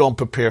because you don't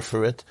prepare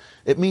for it,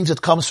 it means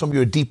it comes from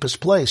your deepest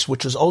place,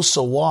 which is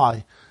also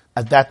why,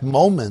 at that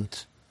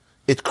moment,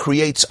 it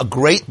creates a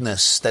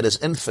greatness that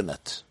is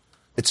infinite.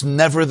 It's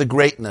never the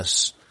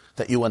greatness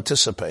that you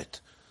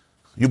anticipate.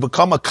 You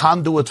become a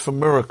conduit for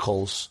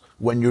miracles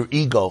when your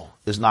ego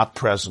is not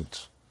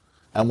present.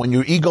 And when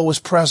your ego is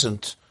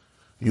present,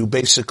 you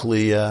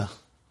basically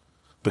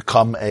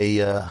become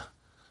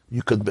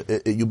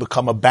you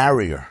become a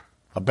barrier.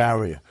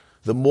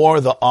 The more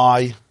the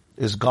I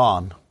is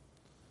gone,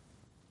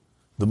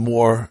 the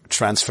more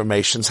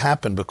transformations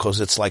happen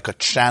because it's like a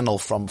channel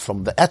from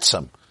the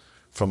etzem,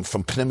 from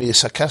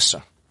Pnimius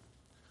HaKeser.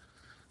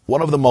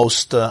 One of the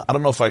most, I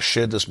don't know if I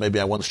shared this, maybe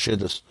I once shared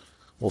this,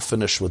 we'll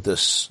finish with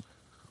this.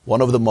 One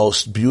of the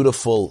most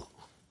beautiful,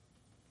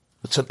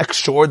 it's an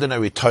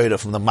extraordinary Torah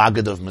from the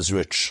Maggid of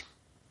Mezrich.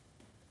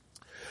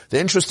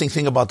 The interesting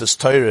thing about this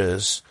Torah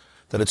is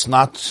that it's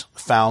not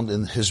found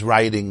in his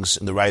writings,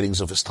 in the writings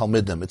of his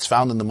Talmidim. It's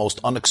found in the most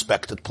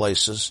unexpected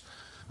places.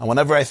 And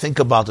whenever I think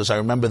about this, I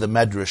remember the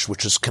Medrash,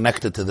 which is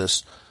connected to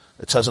this.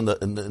 It says in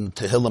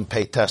Tehillim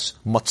Peites,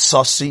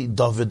 Matzasi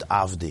David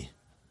Avdi.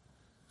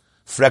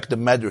 Frek the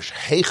Medrash,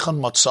 Heichan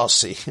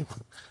Matzasi.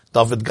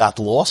 David got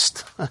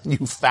lost.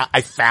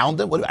 I found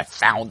him. What do I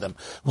found him?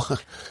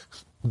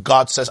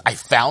 God says, I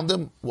found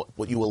him.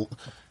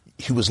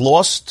 He was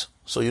lost.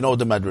 So you know what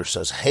the Medrash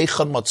says.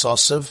 Heichan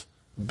Matzasiv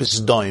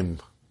Bisdoim.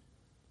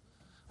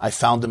 I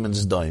found him in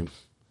Zdoim.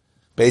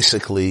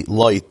 Basically,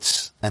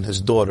 Lot and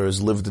his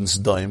daughters lived in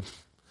Zdoim.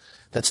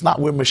 That's not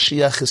where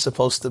Mashiach is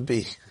supposed to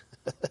be.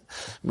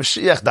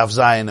 Mashiach darf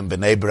sein in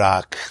Bnei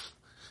Brak,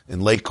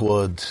 in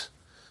Lakewood,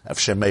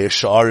 Efshe Meir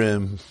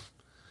Sharim,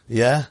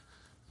 yeah?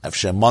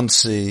 Efshe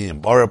Monsey, in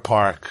Borough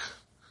Park,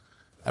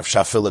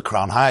 Efshe Phila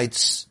Crown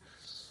Heights.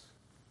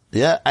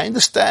 Yeah, I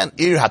understand,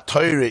 Ir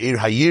HaTorah, Ir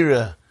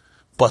HaYira,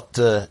 but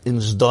in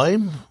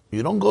Zdoim,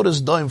 you don't go to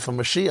Zdoim for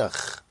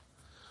Mashiach.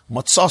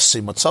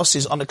 Matzasi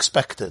is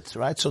unexpected,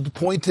 right? So the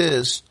point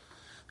is,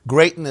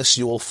 greatness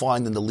you will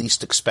find in the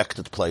least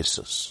expected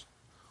places.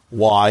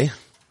 Why?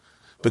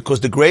 Because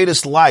the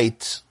greatest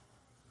light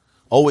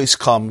always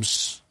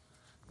comes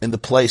in the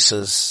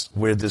places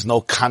where there's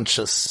no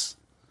conscious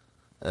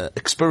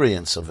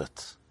experience of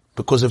it.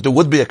 Because if there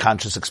would be a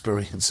conscious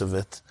experience of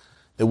it,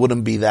 it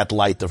wouldn't be that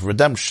light of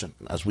redemption.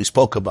 As we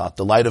spoke about,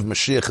 the light of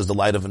Mashiach is the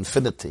light of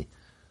infinity.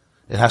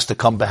 It has to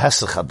come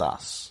behesach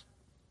hadas.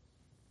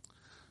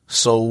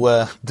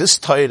 So this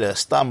Torah,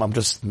 Stam, I'm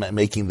just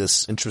making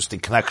this interesting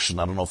connection.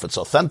 I don't know if it's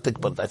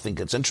authentic, but I think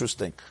it's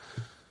interesting.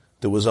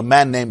 There was a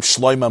man named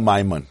Shlomo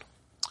Maimon.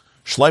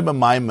 Shlomo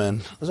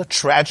Maimon was a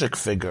tragic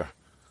figure,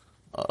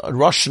 a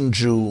Russian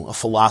Jew, a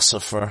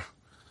philosopher.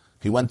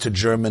 He went to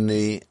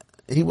Germany.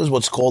 He was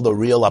what's called a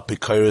real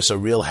apikoros, a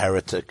real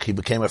heretic. He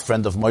became a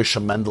friend of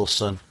Moshe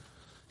Mendelssohn.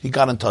 He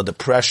got into a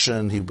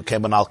depression. He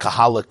became an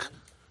alcoholic.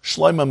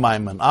 Shlomo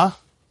Maimon, That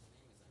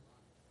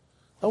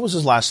was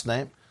his last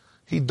name.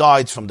 He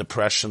died from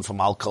depression, from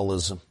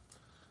alcoholism.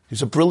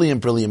 He's a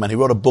brilliant man. He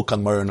wrote a book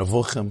on Moreh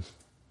Nevuchim.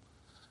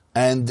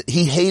 And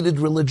he hated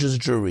religious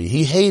Jewry.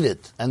 He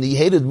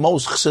hated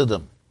most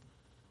Chassidim.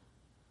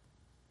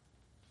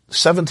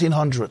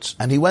 1700s.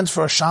 And he went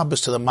for a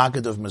Shabbos to the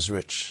Maggid of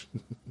Mezrich.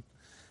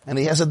 And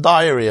he has a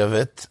diary of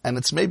it, and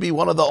it's maybe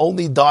one of the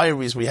only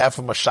diaries we have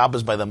from a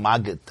Shabbos by the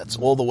Maggid. That's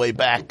all the way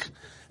back.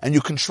 And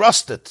you can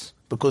trust it,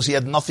 because he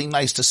had nothing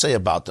nice to say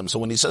about them. So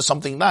when he says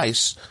something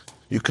nice,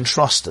 you can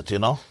trust it, you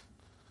know?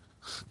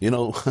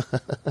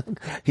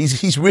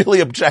 He's really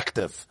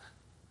objective.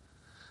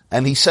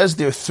 And he says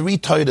there are 3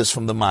 Torahs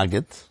from the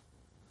Maggid,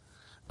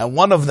 and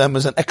one of them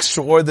is an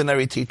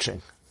extraordinary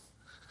teaching.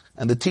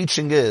 And the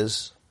teaching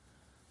is,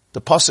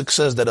 the Pasuk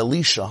says that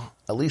Elisha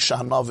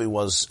Hanavi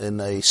was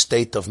in a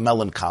state of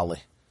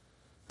melancholy.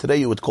 Today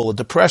you would call it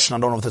depression. I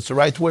don't know if that's the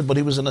right word, but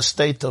he was in a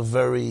state of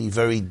very,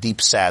 very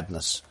deep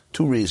sadness.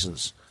 2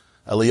 reasons.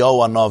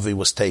 Eliyahu Hanavi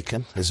was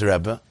taken, his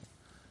Rebbe.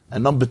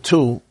 And number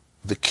 2,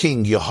 the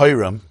king,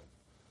 Yehoram,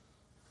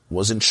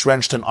 was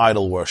entrenched in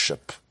idol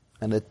worship.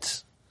 And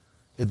it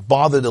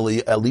bothered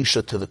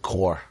Elisha to the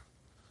core.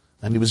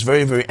 And he was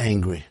very, very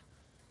angry.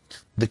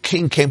 The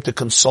king came to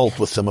consult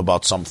with him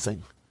about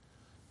something.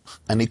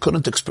 And he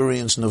couldn't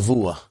experience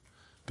Nevuah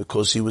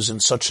because he was in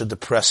such a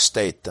depressed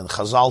state. And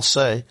Chazal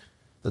say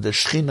that the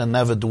Shekhinah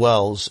never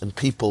dwells in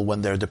people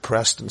when they're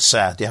depressed and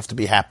sad. You have to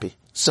be happy.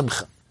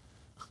 Simcha.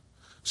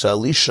 So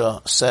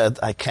Elisha said,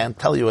 I can't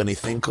tell you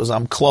anything because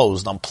I'm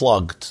closed, I'm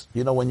plugged.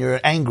 You know, when you're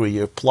angry,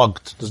 you're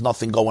plugged. There's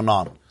nothing going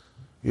on.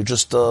 You're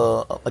just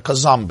like a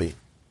zombie.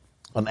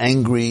 An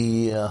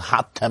angry,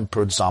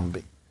 hot-tempered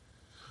zombie.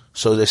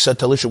 So they said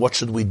to Elisha, what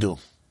should we do?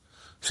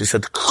 So he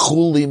said,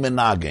 Chuli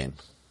menagen.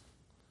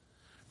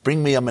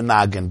 Bring me a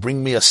menagen,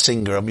 bring me a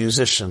singer, a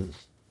musician.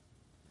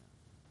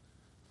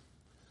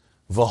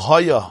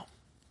 V'hoya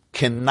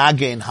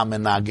kenagen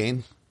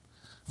hamenagen,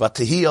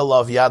 v'tehi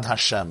alav yad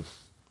Hashem.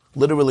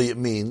 Literally it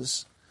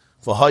means,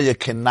 v'hoya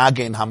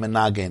kenagen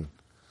hamenagen.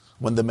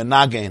 When the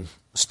menagen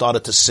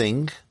started to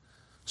sing,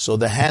 so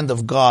the hand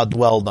of God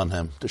dwelled on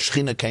him. The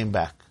Shekhinah came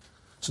back.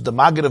 So the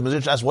Maggid of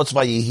Mezrich asked, what's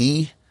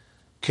vayihi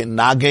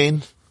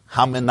kenagen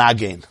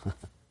hamenagen?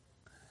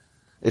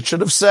 It should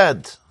have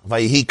said,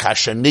 Vayihi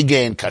kasha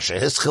nigen, kasha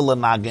hischila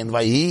nagen,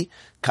 vayihi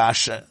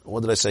kasha,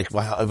 what did I say?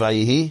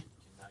 Vayihi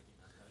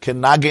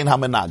kenagen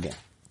hamenagen.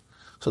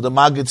 So the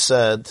Maggid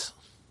said,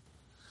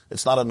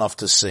 it's not enough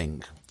to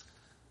sing.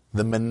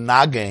 The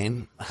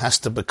menagen has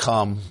to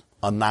become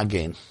a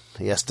nagen.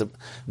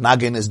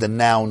 Nagen is the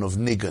noun of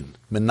nigun.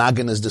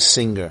 Menagen is the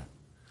singer.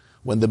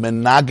 When the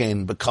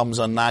menagen becomes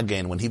a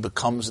nagen, when he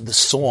becomes the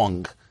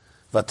song,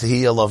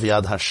 V'tehi alav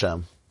yad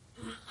Hashem.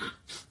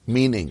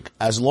 Meaning,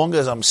 as long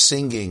as I'm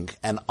singing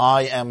and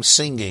I am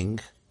singing,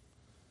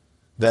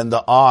 then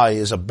the I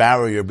is a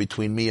barrier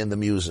between me and the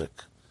music.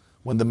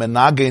 When the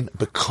menagen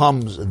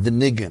becomes the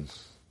nigun,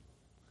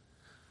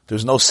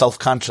 there's no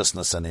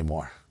self-consciousness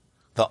anymore.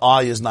 The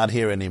I is not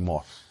here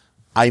anymore.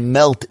 I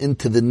melt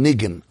into the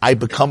nigun. I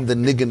become the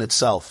nigun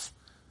itself.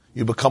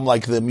 You become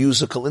like the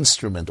musical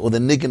instrument or the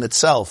nigun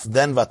itself.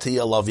 Then V'tehi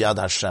alav yad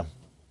Hashem.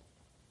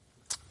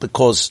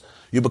 Because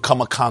you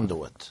become a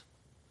conduit.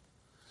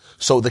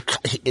 So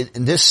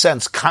in this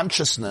sense,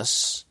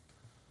 consciousness,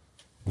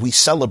 we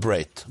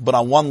celebrate. But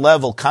on one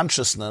level,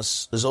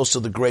 consciousness is also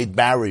the great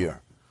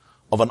barrier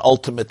of an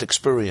ultimate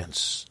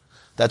experience.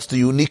 That's the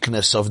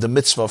uniqueness of the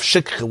mitzvah of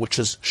shikha, which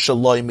is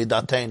shaloi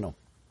midatenu.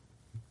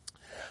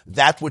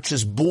 That which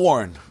is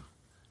born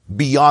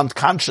beyond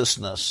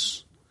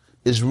consciousness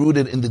is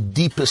rooted in the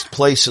deepest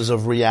places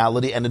of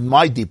reality and in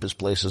my deepest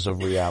places of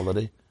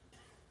reality.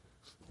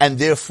 And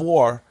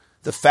therefore,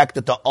 the fact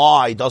that the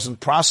I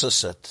doesn't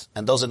process it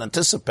and doesn't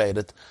anticipate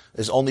it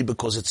is only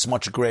because it's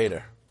much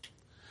greater.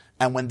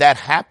 And when that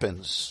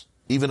happens,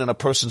 even in a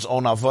person's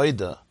own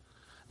avodah,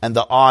 and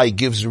the I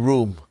gives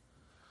room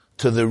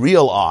to the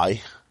real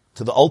I,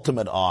 to the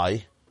ultimate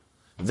I,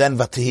 then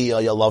V'tehi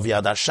alav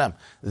yad Hashem.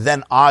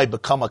 Then I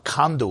become a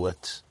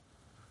conduit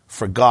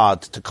for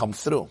God to come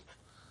through.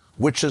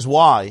 Which is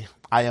why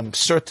I am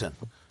certain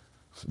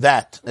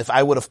that if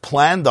I would have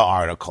planned the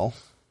article,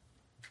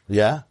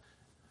 it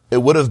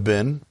would have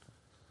been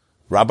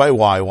Rabbi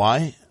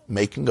YY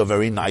making a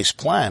very nice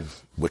plan,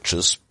 which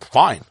is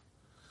fine.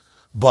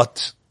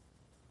 But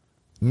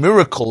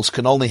miracles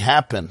can only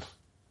happen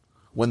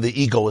when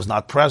the ego is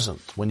not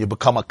present, when you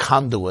become a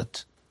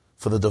conduit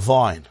for the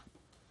divine.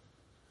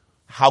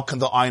 How can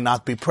the I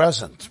not be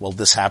present? Well,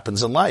 this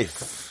happens in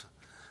life.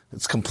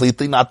 It's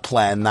completely not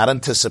planned, not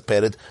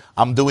anticipated.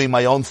 I'm doing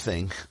my own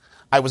thing.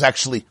 I was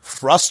actually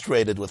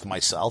frustrated with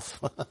myself.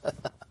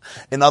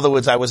 In other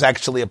words, I was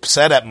actually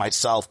upset at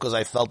myself because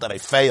I felt that I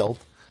failed.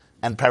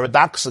 And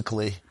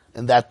paradoxically,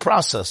 in that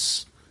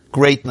process,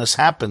 greatness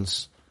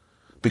happens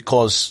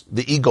because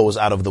the ego is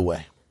out of the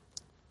way.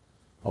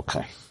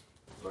 Okay.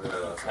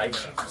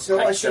 So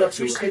I should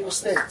appreciate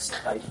mistakes.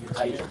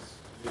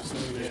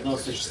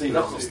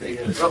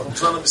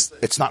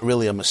 It's not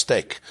really a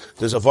mistake.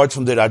 There's a word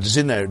from the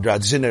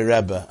Radziner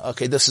Rebbe.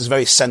 Okay, this is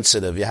very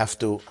sensitive. You have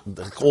to,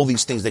 all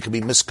these things, they can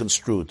be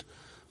misconstrued.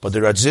 But the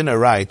Radziner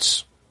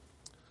writes,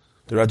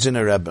 the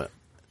Radziner Rebbe,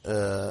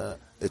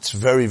 it's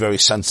very, very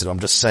sensitive. I'm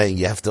just saying,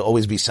 you have to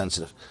always be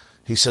sensitive.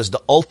 He says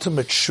the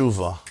ultimate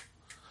tshuva,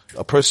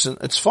 a person,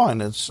 it's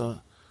fine,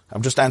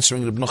 I'm just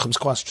answering Reb Nuchem's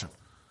question.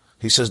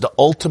 He says the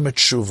ultimate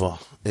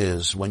tshuva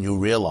is when you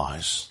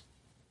realize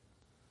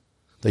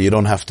that you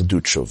don't have to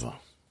do tshuva.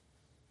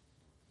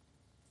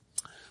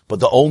 But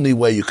the only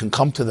way you can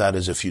come to that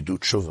is if you do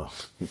tshuva.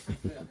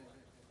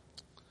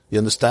 You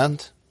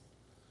understand?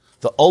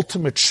 The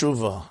ultimate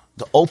tshuva,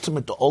 the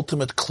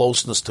ultimate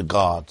closeness to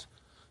God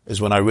is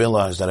when I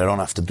realize that I don't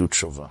have to do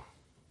tshuva.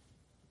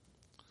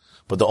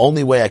 But the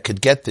only way I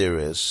could get there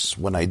is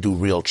when I do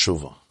real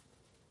tshuva.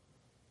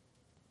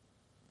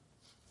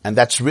 And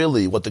that's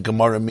really what the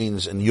Gemara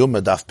means in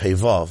Yuma Daf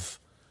Peivav.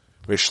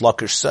 Rish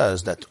Lakish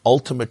says that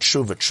ultimate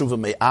tshuva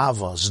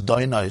me'ava,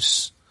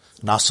 zdoinais,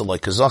 nasa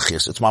like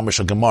kazachias. It's mamish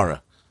a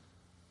Gemara.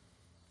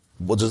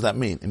 What does that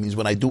mean? It means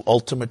when I do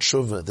ultimate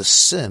tshuva, the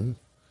sin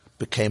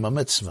became a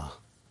mitzvah.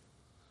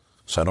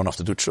 So I don't have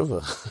to do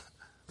tshuva.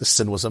 The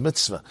sin was a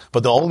mitzvah.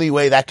 But the only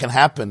way that can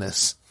happen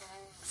is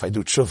if I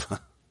do tshuva.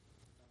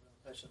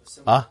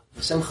 Huh?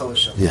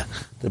 Yeah.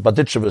 The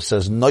Baditcheva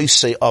says,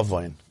 noisei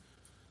avoin.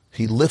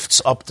 He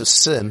lifts up the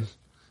sin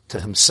to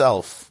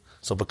himself,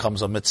 so it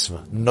becomes a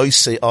mitzvah.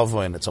 Noisei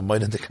avoin, it's a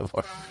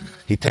moedah.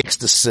 He takes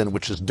the sin,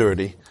 which is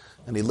dirty,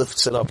 and he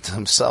lifts it up to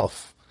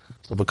himself,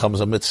 so it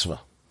becomes a mitzvah.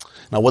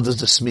 Now, what does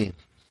this mean?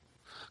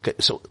 Okay,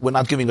 so we're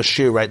not giving a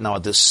shir right now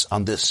on this,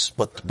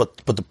 but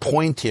the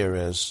point here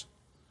is,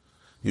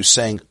 you're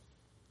saying,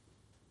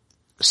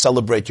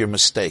 celebrate your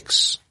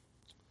mistakes.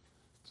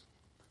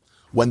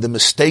 When the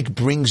mistake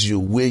brings you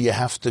where you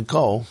have to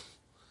go,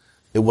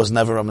 it was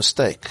never a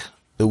mistake.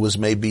 It was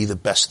maybe the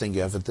best thing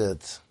you ever did.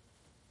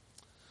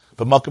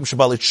 But Malkum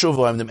Shabali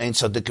Tshuva, I'm the Ein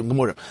Tzadikim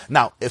Gemurim.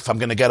 Now, if I'm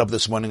going to get up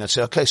this morning and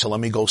say, okay, so let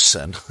me go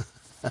sin,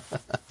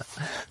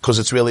 because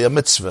it's really a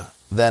mitzvah,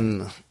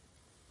 then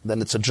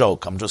it's a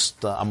joke.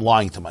 I'm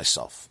lying to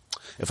myself.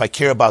 If I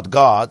care about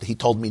God, He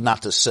told me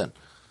not to sin.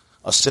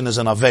 A sin is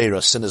an aveira,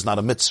 a sin is not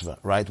a mitzvah,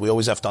 right? We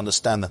always have to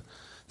understand that.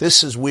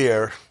 This is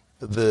where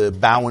the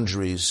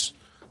boundaries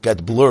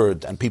get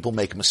blurred and people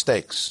make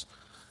mistakes.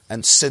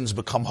 And sins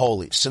become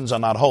holy. Sins are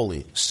not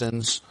holy.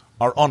 Sins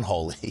are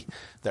unholy.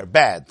 They're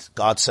bad.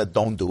 God said,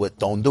 don't do it,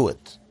 don't do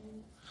it.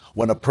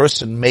 When a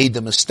person made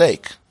the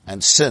mistake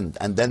and sinned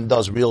and then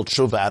does real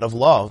tshuva out of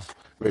love,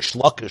 Rish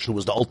Lakish, who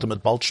was the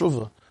ultimate Baal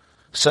Tshuva,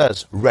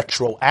 says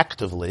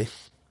retroactively,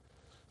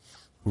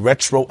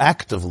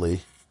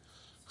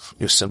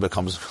 your sin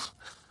becomes...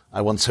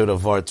 I once heard a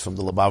word from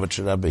the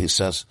Lubavitcher Rebbe. He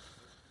says,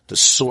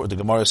 the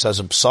Gemara says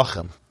in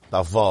Psachim,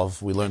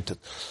 Davav, we learned it,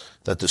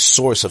 that the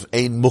source of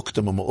Ein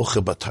Muktam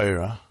U'Ma'uche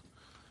B'Torah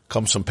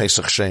comes from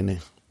Pesach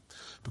Sheni.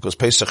 Because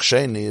Pesach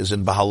Sheni is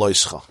in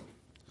Bahaloischa.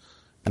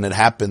 And it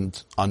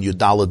happened on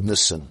Yudalad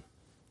Nisan.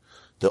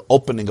 The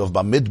opening of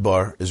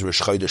Bamidbar is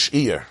Rosh Chodesh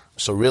Iyar.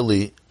 So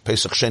really,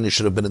 Pesach Sheni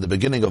should have been in the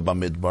beginning of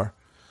Bamidbar,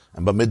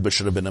 and Bamidbar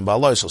should have been in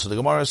Bahaloischa. So the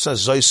Gemara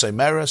says, Zoisei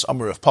Meres,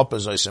 Amar of Papa,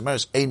 Zoisei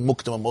Meres, Ein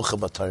Muktam U'Ma'uche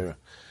B'Torah.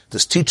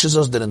 This teaches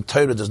us that in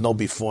Torah there's no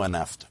before and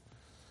after.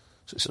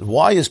 So he says,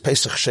 why is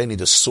Pesach Sheni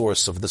the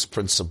source of this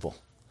principle?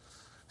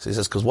 So he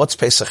says, because what's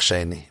Pesach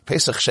Sheni?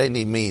 Pesach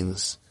Sheni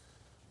means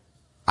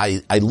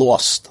I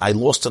lost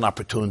an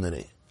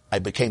opportunity. I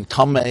became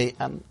tamei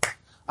and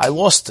I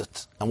lost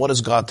it. And what is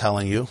God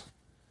telling you?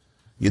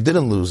 You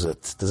didn't lose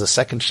it. There's a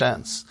second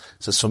chance.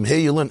 It says, from here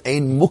you learn,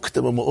 Ein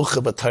Muktam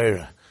U'Ma'uche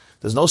B'Torah.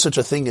 There's no such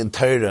a thing in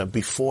Torah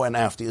before and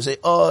after. You say,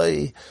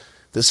 oi,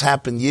 this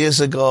happened years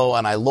ago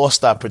and I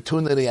lost the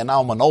opportunity and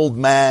now I'm an old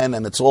man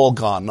and it's all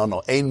gone.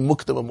 No. Ein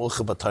Muktam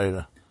U'Ma'uche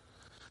B'Torah.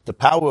 The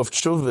power of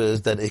tshuva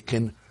is that it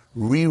can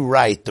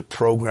rewrite the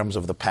programs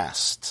of the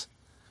past.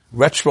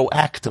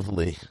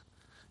 Retroactively,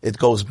 it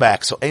goes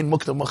back. So, Ein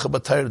Muktam U'Ma'uche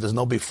B'Torah, there's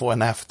no before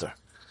and after.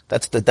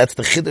 That's the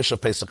chiddush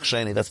of Pesach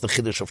Sheni, that's the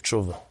chiddush of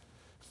tshuva.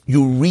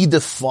 You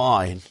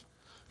redefine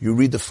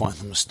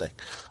the mistake.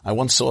 I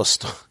once saw a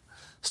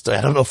story,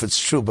 I don't know if it's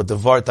true, but the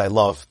Vart I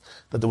loved,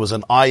 that there was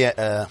an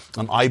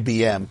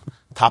IBM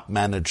top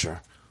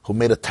manager who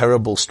made a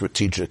terrible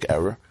strategic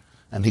error,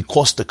 and he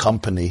cost the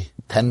company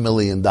 $10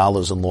 million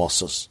in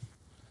losses.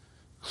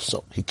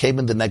 So he came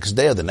in the next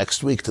day or the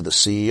next week to the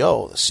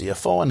CEO, the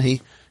CFO, and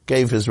he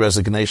gave his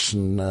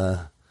resignation,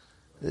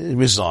 he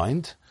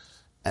resigned,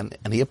 and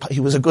he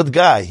was a good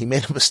guy. He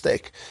made a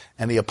mistake,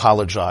 and he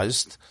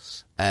apologized,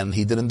 and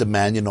he didn't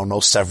demand, no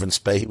severance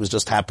pay. He was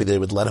just happy they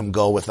would let him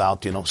go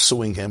without,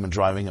 suing him and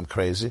driving him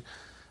crazy.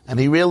 And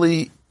he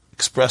really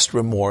expressed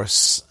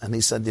remorse, and he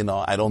said,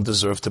 I don't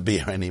deserve to be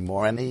here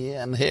anymore,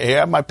 and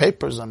here are my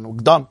papers, and we're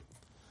done.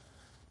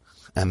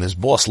 And his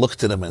boss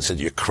looked at him and said,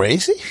 you're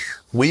crazy?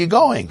 Where are you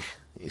going?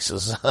 He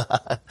says,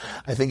 I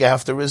think I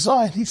have to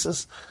resign. He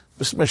says,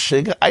 Mr.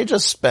 Meshiga, I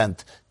just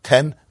spent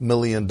 $10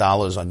 million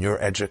on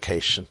your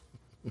education.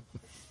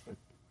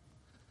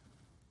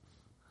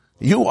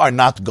 You are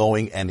not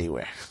going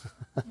anywhere.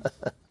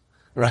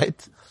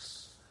 Right?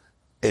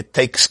 It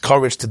takes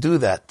courage to do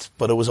that,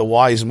 but it was a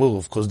wise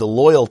move because the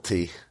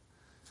loyalty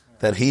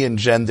that he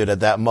engendered at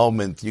that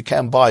moment, you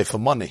can't buy for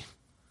money.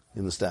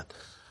 You understand?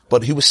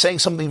 But he was saying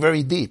something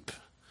very deep.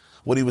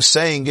 What he was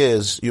saying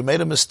is, you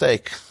made a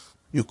mistake.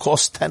 You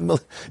cost $10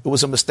 million. It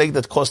was a mistake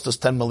that cost us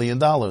 $10 million.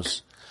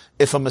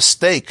 If a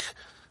mistake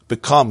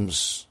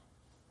becomes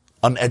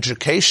an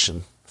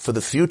education for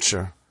the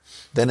future,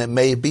 then it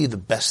may be the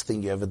best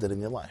thing you ever did in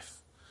your life.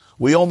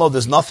 We all know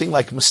there's nothing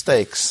like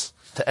mistakes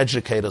to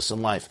educate us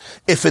in life.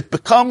 If it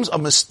becomes a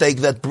mistake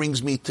that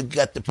brings me to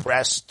get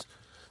depressed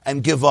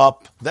and give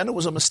up, then it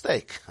was a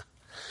mistake.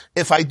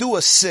 If I do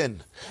a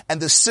sin, and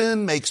the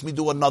sin makes me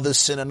do another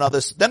sin,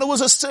 then it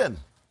was a sin.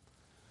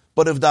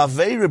 But if the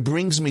Aveira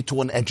brings me to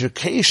an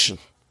education,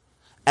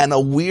 and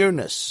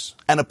awareness,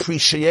 and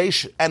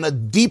appreciation, and a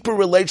deeper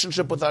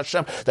relationship with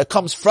Hashem that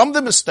comes from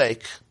the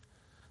mistake,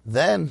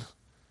 then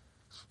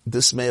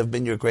this may have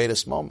been your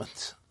greatest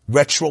moment.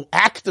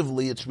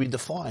 Retroactively, it's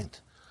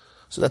redefined.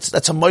 So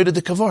that's a moida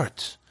de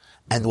kavart.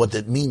 And what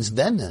it means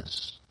then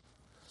is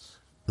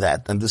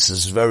that, and this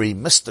is very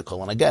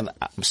mystical, and again,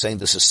 I'm saying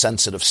this is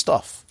sensitive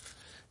stuff.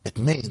 It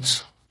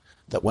means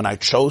that when I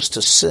chose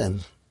to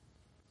sin,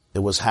 it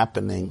was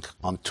happening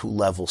on two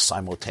levels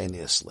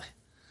simultaneously.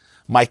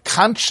 My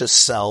conscious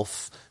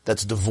self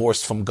that's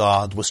divorced from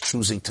God was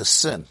choosing to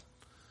sin.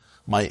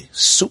 My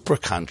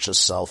superconscious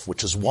self,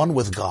 which is one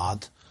with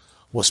God,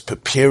 was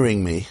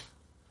preparing me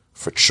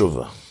for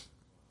tshuva.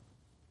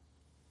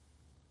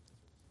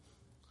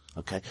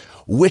 Okay?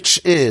 Which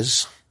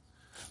is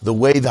the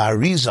way the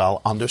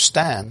Arizal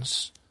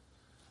understands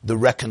the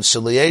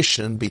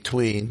reconciliation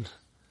between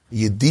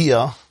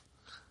Yediyah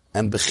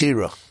and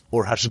Bechira,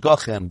 or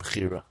Hashgacha and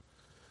Bechira.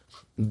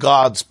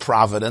 God's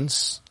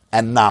providence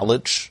and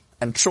knowledge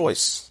and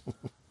choice.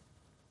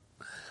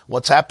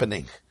 What's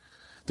happening?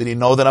 Did he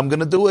know that I'm going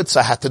to do it? So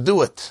I had to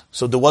do it.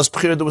 So there was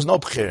Bechira, there was no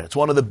Bechira. It's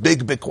one of the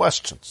big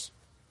questions.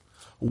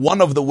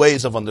 One of the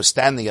ways of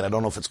understanding it, I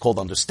don't know if it's called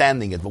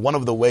understanding it, but one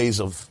of the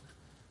ways of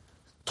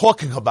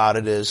talking about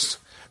it is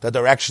that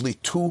there are actually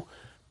two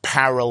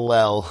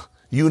parallel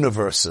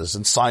universes.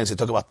 In science, they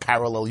talk about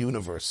parallel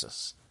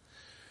universes.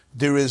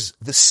 There is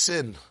the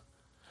sin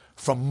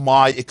from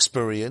my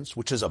experience,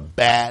 which is a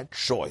bad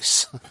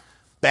choice.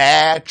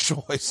 Bad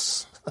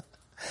choice.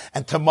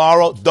 And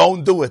tomorrow,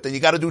 don't do it. Then you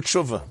got to do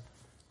tshuva.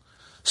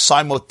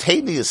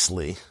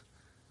 Simultaneously,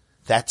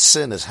 that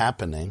sin is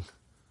happening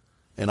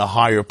in a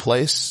higher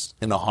place,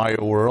 in a higher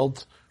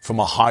world, from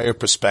a higher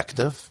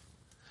perspective.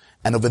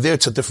 And over there,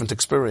 it's a different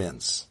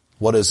experience.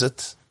 What is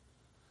it?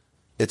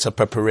 It's a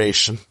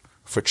preparation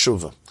for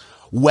tshuva.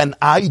 When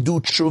I do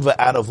tshuva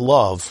out of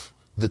love,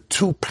 the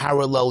two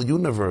parallel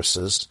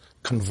universes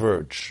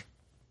converge.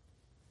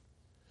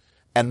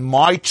 And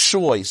my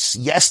choice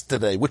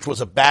yesterday, which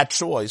was a bad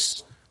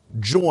choice,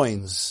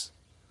 joins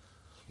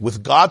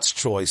with God's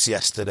choice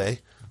yesterday,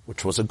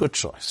 which was a good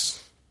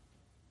choice.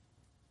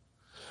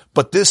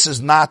 But this is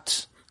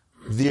not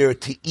there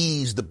to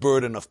ease the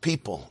burden of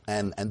people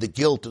and the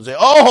guilt to say,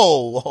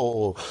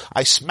 oh,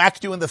 I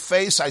smacked you in the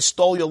face, I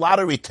stole your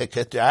lottery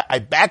ticket, I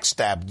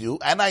backstabbed you,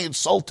 and I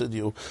insulted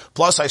you,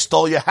 plus I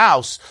stole your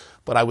house,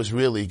 but I was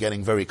really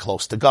getting very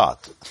close to God.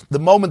 The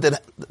moment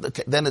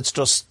that, then it's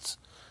just,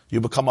 you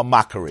become a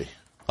mockery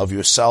of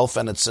yourself,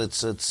 and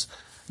it's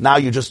now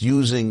you're just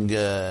using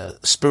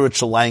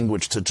spiritual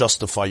language to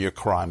justify your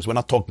crimes. We're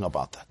not talking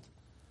about that.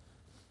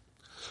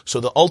 So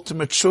the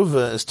ultimate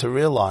tshuva is to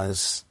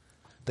realize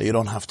that you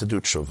don't have to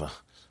do tshuva.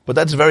 But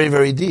that's very,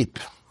 very deep.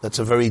 That's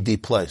a very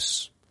deep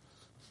place.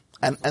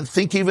 And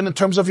think even in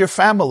terms of your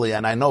family.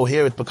 And I know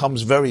here it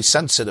becomes very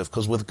sensitive,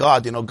 because with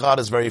God, God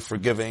is very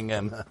forgiving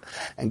and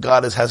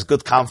God has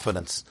good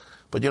confidence.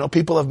 But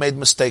people have made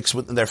mistakes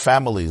within their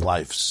family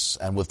lives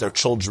and with their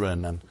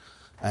children,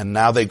 and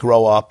now they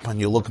grow up and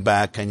you look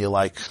back and you're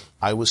like,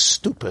 I was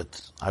stupid.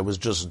 I was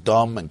just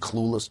dumb and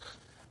clueless.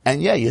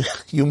 And yeah,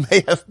 you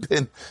may have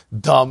been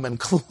dumb and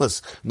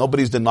clueless.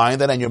 Nobody's denying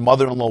that, and your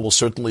mother-in-law will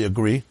certainly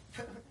agree.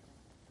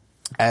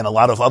 And a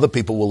lot of other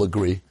people will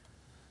agree.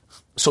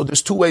 So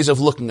there's two ways of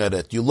looking at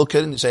it. You look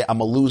at it and you say, I'm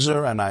a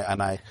loser and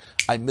I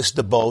missed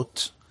the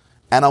boat.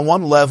 And on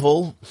one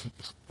level,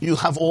 you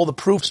have all the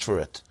proofs for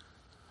it.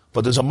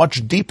 But there's a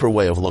much deeper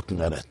way of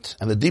looking at it.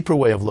 And the deeper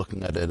way of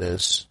looking at it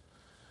is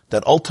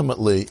that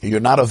ultimately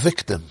you're not a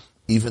victim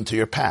even to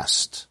your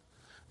past.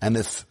 And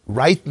if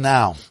right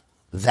now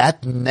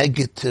that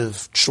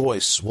negative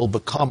choice will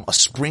become a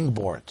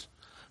springboard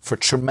for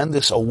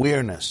tremendous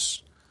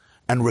awareness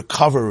and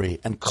recovery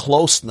and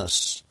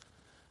closeness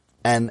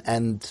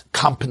and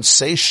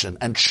compensation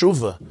and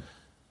tshuva,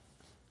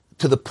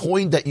 to the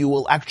point that you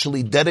will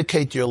actually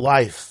dedicate your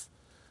life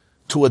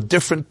to a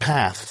different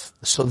path.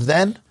 So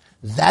then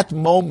that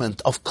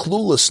moment of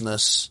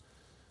cluelessness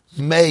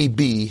may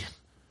be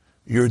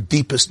your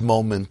deepest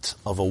moment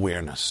of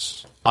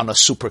awareness on a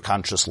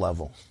superconscious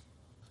level.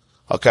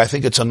 Okay, I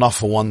think it's enough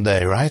for one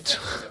day, right?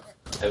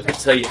 I was going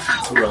to tell you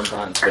two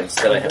Rambans, but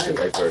instead I have to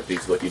divert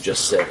because what you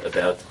just said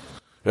about...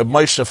 Reb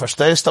Moshe,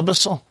 verstehst du ein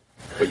bisschen?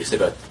 What you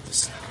said about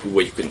this,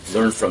 where you can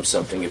learn from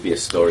something, it'd be a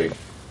story.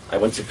 I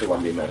went to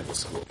Columbia Medical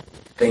School.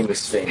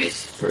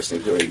 Famous person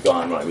who's already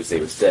gone when I was there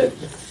was dead. A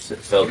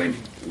fellow named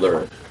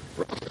Lerner,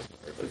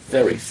 a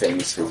very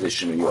famous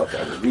physician in New York,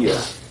 Rio,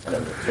 and a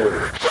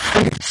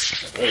very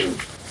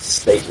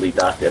stately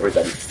doctor.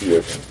 Everybody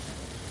feared him.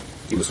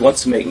 He was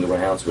once making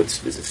rounds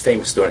with, there's a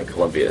famous story in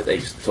Colombia, they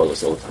used to tell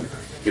us all the time.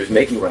 He was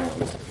making rounds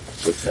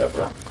with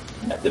febra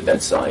at the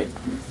bedside,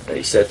 and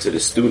he said to the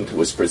student who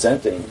was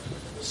presenting,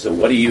 so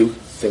what do you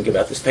think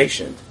about this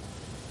patient?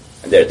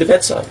 And they're at the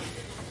bedside.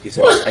 He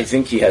said, I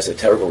think he has a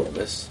terrible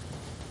illness.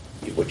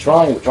 We're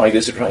trying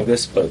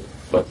this, but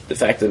the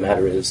fact of the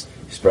matter is,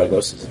 his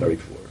prognosis is very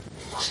poor.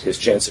 His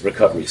chance of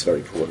recovery is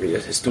very poor. He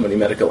has too many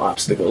medical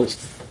obstacles.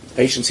 The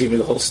patient's hearing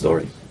the whole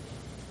story.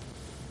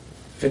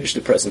 Finished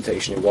the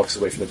presentation, he walks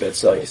away from the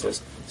bedside, he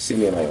says, see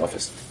me in my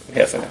office in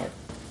half an hour.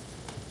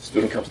 The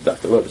student comes to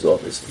Dr. Loeb's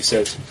office, he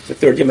says, the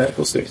third year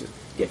medical student, he says,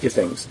 get your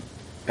things,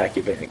 pack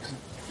your bags,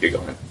 you're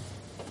going.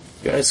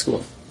 You're out of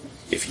school.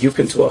 If you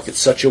can talk in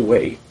such a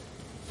way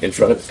in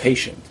front of a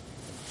patient,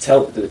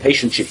 tell the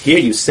patient should hear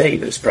you say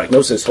that his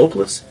prognosis is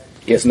hopeless,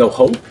 he has no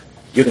hope,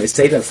 you're going to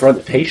say that in front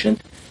of the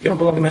patient, you don't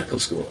belong in medical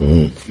school.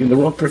 You're in the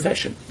wrong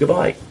profession.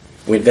 Goodbye.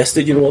 We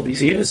invested in you all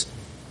these years.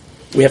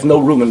 We have no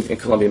room in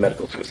Columbia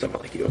Medical for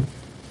someone like you.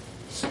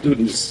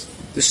 Student is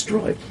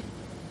destroyed.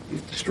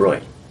 He's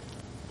destroyed.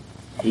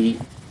 He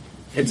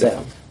heads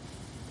out.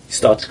 He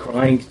starts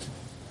crying.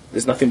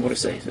 There's nothing more to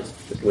say. He says,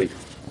 just leave.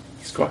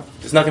 He's crying.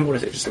 There's nothing more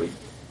to say. Just leave.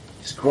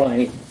 He's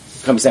crying.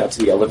 Comes out to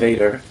the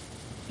elevator.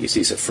 He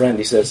sees a friend.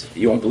 He says,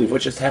 you won't believe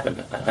what just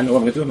happened. I know what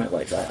I'm going to do in my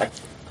life.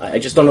 I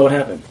just don't know what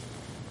happened.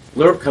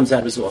 Lerb comes out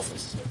of his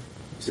office.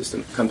 He says to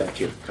him, come back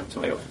here. Come to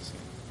my office.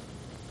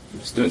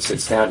 The student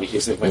sits down. He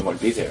doesn't even want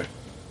to be there.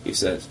 He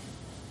says,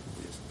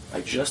 I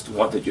just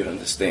wanted you to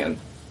understand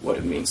what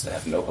it means to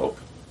have no hope.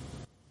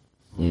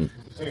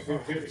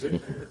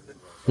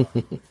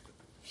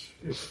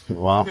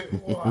 Wow.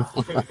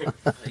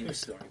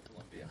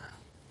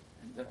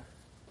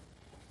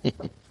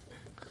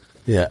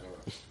 Yeah.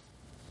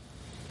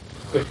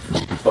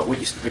 But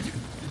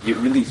you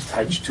really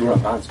touched two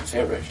Rambans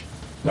beferish.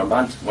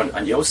 Ramban,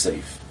 on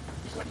Yosef,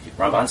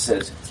 Ramban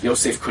says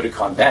Yosef could have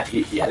gone back.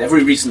 He had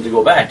every reason to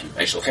go back. He had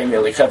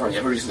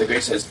every reason to go.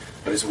 He says,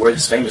 but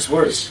his famous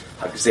words,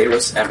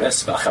 Hagzeros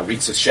emes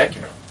v'acharitzas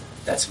sheker.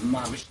 That's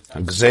mamish.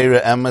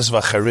 Hagzera emes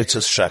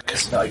v'acharitzas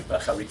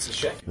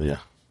sheker. Yeah,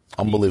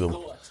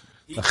 unbelievable.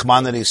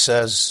 Nachmanides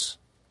says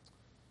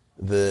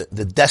the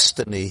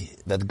destiny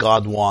that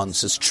God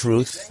wants is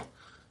truth,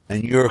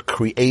 and your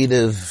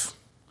creative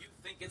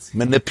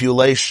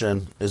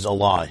manipulation is a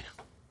lie.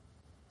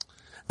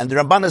 And the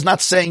Ramban is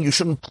not saying you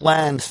shouldn't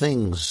plan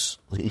things.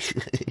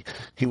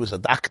 He was a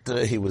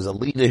doctor, he was a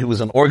leader, he was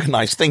an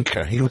organized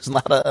thinker. He was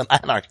not an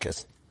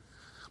anarchist.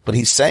 But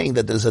he's saying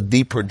that there's a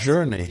deeper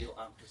journey.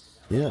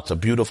 Yeah, it's a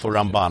beautiful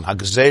Ramban.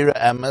 Hagzeira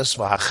emes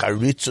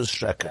v'hacharitzus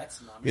sheker.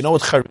 You know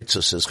what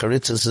charitzus is?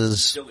 Charitzus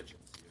is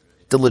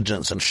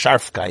diligence and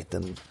sharfkeit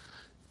and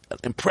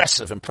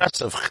impressive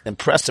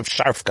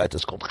sharfkeit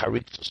is called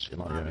charitzus. You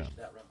know,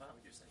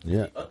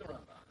 yeah.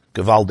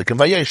 Gewaldig and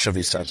Vayeshev,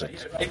 he says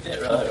it. Right there,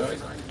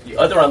 the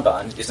other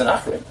Ramban is an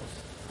Achrim,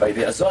 by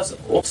the Azazel,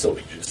 also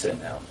we just said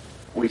now,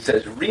 where he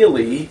says,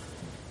 really,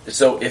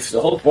 so if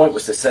the whole point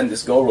was to send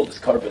this Gorel, this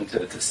carbon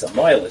to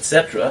Samael,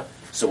 etc.,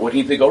 so what do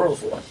you need the Gorel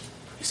for?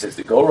 He says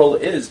the Gorel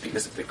is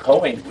because if the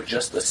Kohen would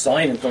just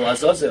assign him to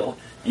Azazel,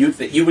 you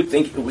would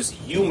think it was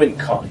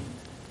humankind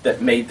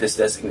that made this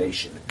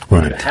designation.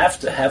 Right. You have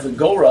to have a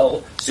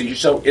Gorel, so you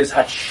show is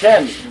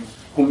Hashem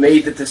who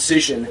made the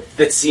decision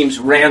that seems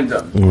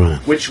random, right.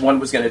 Which one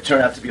was going to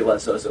turn out to be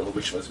Lazazel,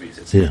 which was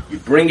Jesus. Yeah. You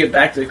bring it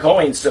back to the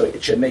Kohen, so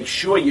it should make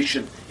sure it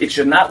should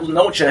have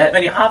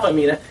any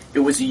Havamina. It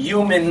was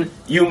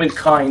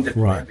humankind that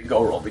made the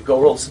Gorel. The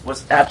Gorel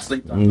was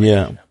absolutely done.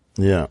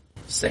 Yeah.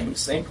 Same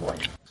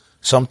point.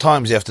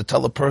 Sometimes you have to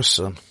tell a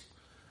person,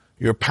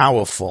 you're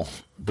powerful,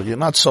 but you're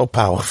not so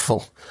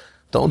powerful.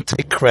 Don't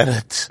take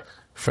credit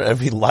for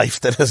every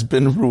life that has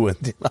been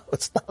ruined. You know,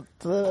 it's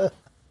not...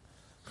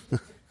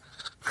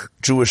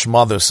 Jewish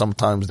mothers,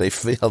 sometimes they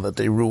feel that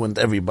they ruined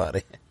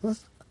everybody.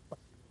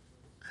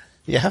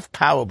 You have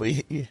power, but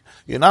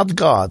you're not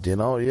God, you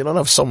know. You don't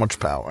have so much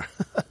power.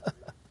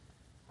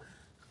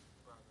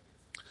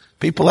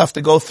 People have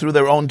to go through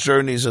their own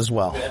journeys as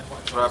well.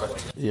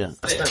 Yeah.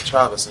 I spent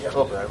Travis in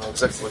October. I know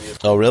exactly what he is.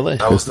 Oh, really?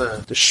 I was there.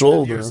 The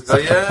shul. Yeah.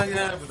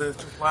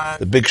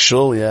 The big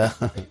shul, yeah.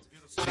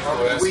 So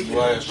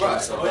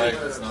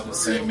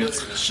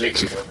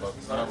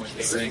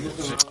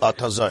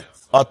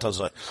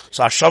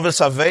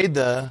Hashavas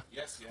Aveda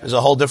is a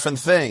whole different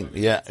thing.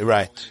 Yeah,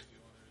 right.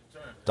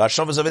 The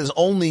Hashavas Aveda is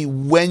only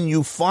when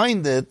you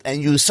find it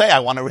and you say, I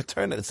want to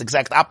return it. It's the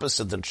exact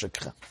opposite than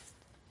Shikha.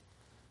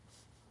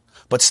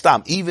 But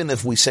Stam, even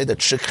if we say that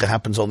Shikha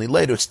happens only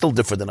later, it's still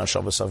different than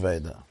Hashavas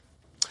Aveda.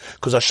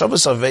 Because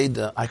Hashavas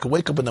Aveda, I could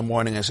wake up in the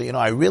morning and say,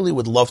 I really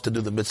would love to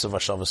do the mitzvah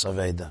of Hashavas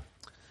Aveda.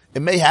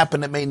 It may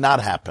happen, it may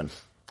not happen.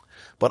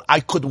 But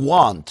I could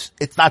want,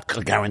 it's not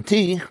a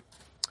guarantee.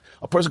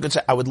 A person could say,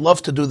 I would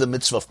love to do the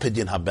mitzvah of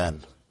Pidyon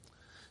Haben.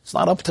 It's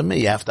not up to me.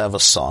 You have to have a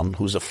son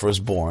who's a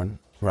firstborn,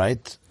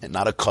 right? And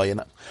not a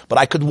kohen. But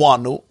I could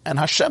want to, and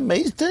Hashem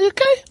may say,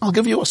 okay, I'll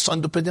give you a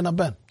son to Pidyon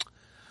Haben.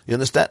 You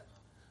understand?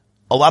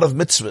 A lot of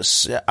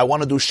mitzvahs. Yeah? I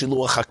want to do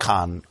Shiluach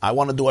HaKan. I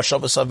want to do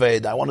Hashavas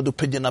Aved. I want to do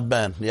Pidyon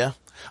Haben. Yeah?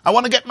 I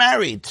want to get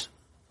married.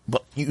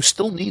 But you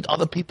still need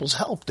other people's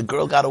help. The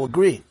girl got to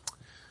agree.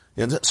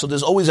 So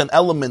there's always an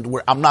element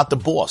where I'm not the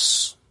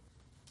boss.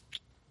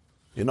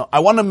 I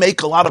want to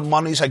make a lot of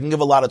money so I can give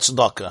a lot of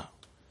tzedakah.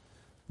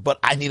 But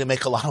I need to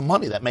make a lot of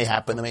money. That may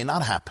happen, it may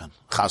not happen.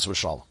 Chas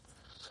v'shalom.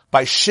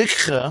 By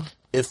shikha,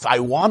 if I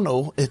want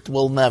to, it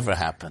will never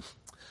happen.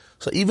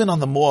 So even on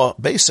the more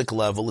basic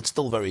level, it's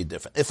still very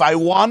different. If I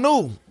want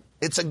to,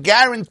 it's a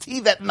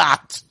guarantee that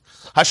not.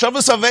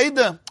 Hashavas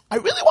Aveda, I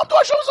really want to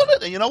Hashavas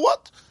Aveda. You know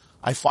what?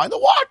 I find a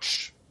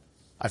watch.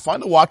 I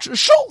find a watch in a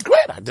show.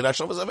 Great. I did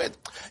Hashavas Aveda.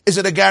 Is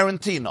it a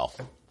guarantee? No.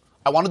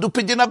 I want to do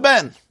Pidyon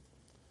Ben.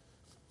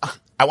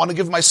 I want to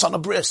give my son a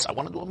bris. I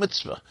want to do a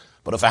mitzvah.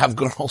 But if I have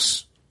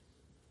girls,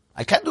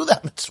 I can't do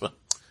that mitzvah.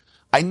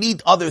 I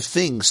need other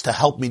things to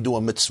help me do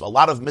a mitzvah. A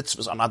lot of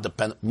mitzvahs are not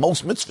dependent.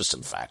 Most mitzvahs,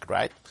 in fact,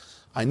 right?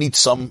 I need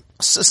some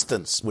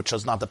assistance, which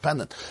is not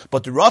dependent.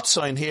 But the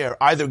Ratzah in here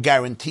either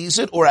guarantees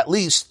it or at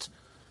least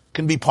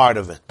can be part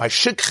of it. By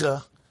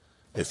shikha,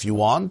 if you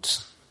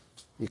want,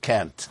 you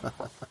can't.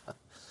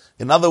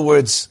 In other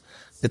words,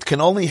 it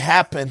can only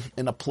happen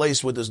in a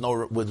place where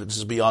where this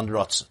is beyond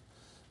Ratzah.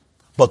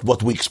 But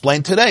what we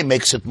explained today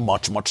makes it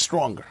much, much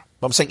stronger.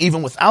 But I'm saying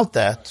even without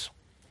that,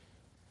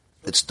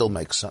 it still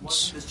makes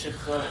sense. Wasn't this chick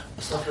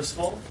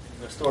successful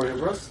in the story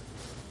of Ruth?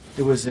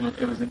 It was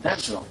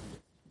intentional.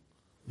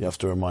 You have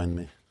to remind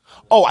me.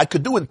 Oh, I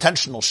could do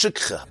intentional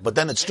shikha, but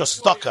then it's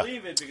just stucca.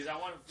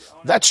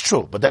 That's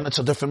true, but then it's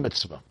a different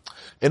mitzvah.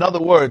 In other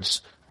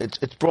words,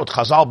 it's brought,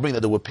 Chazal bring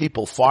that there were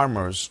people,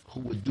 farmers, who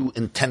would do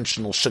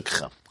intentional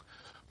shikha.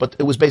 But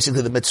it was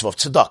basically the mitzvah of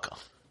tzedakah.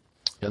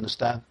 You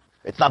understand?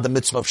 It's not the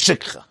mitzvah of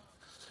shikha.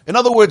 In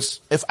other words,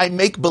 if I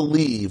make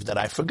believe that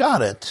I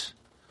forgot it,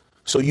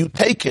 so you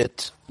take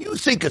it, you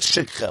think it's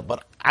shikha,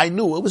 but I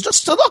knew it was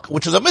just tzedakah,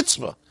 which is a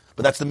mitzvah.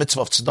 But that's the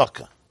mitzvah of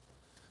tzedakah.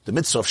 The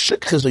mitzvah of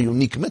shikha is a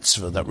unique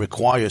mitzvah that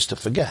requires to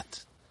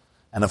forget.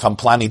 And if I'm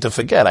planning to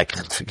forget, I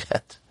can't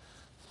forget.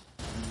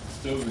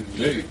 He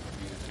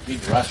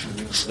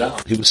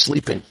was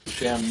sleeping.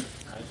 Hashem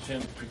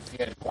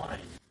prepared wine.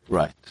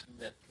 Right.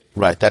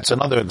 Right. That's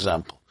another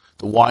example.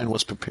 The wine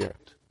was prepared.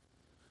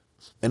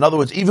 In other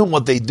words, even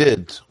what they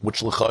did,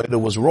 which l'chayda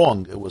was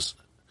wrong, it was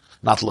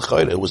not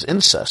l'chayda, it was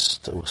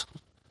incest. It was.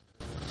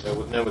 I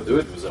would never do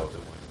it without the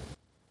wine.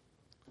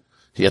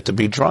 He had to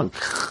be drunk.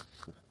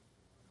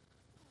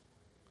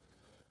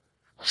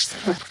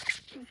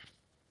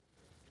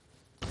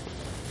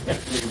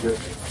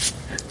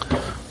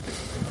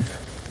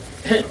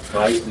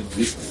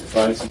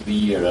 Twice a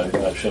year I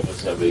have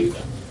Shabbos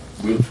Haveda,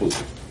 willful.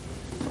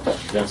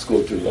 Let's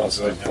go to the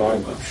outside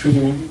farm, but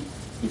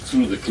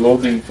through the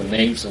clothing for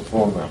names and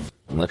pronouns.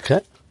 Okay.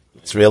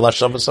 It's real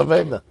Shabbos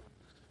Aveda.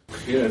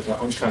 Here is the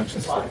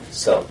unconscious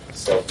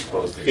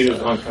Self-imposed. Here is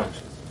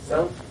unconscious.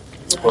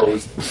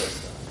 Self-imposed.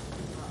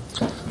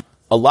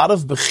 A lot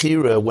of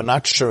Bechira, we're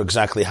not sure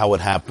exactly how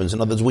it happens. In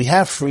other words, we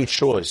have free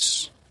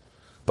choice.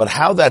 But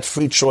how that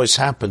free choice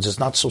happens is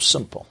not so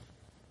simple.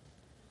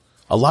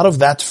 A lot of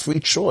that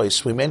free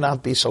choice we may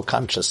not be so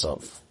conscious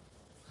of.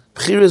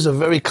 Bechira is a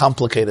very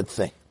complicated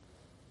thing.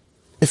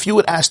 If you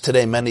would ask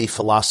today many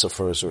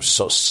philosophers or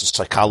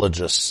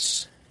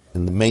psychologists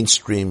in the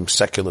mainstream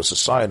secular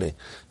society,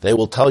 they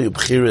will tell you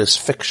Bechira is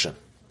fiction.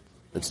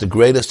 It's the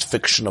greatest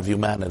fiction of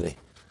humanity.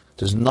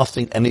 There's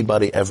nothing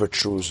anybody ever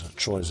chooses.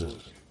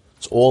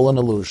 It's all an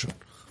illusion.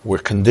 We're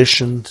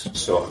conditioned.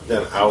 So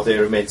then how they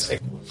remain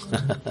secular?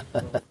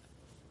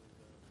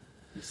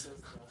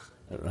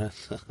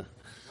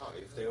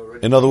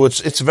 In other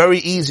words, it's very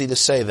easy to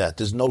say that.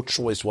 There's no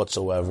choice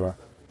whatsoever.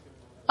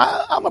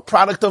 I'm a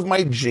product of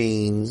my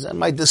genes and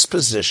my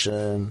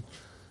disposition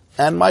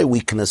and my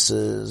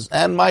weaknesses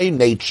and my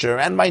nature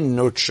and my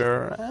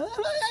nurture.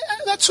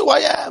 That's who I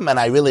am, and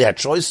I really had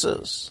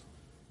choices.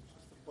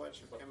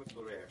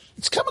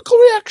 It's chemical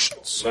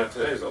reactions.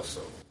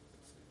 Also.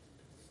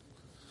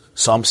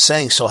 So I'm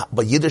saying,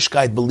 but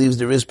Yiddishkeit believes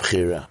there is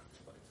Bechira.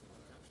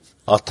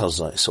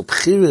 Atazai. So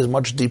Bechira is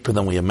much deeper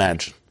than we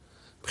imagine.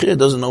 Bechira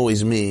doesn't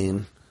always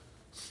mean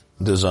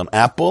there's an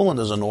apple and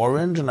there's an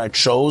orange and I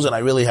chose and I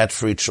really had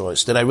free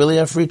choice. Did I really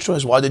have free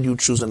choice? Why did you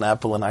choose an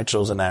apple and I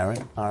chose an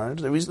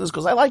orange? The reason is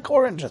because I like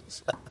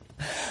oranges.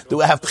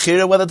 Do I have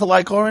Bechira whether to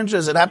like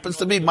oranges? It happens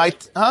to be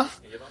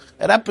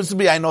It happens to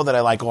be, I know that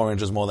I like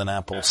oranges more than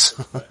apples.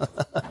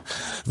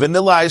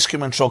 Vanilla ice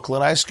cream and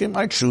chocolate ice cream,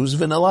 I choose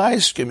vanilla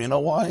ice cream. You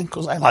know why?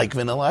 Because I like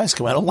vanilla ice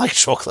cream. I don't like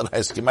chocolate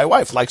ice cream. My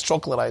wife likes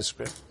chocolate ice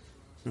cream.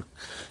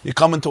 You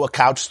come into a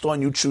couch store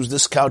and you choose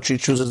this couch, she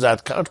chooses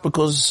that couch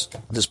because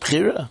there's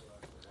Bechira.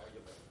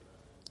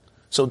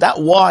 So that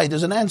why,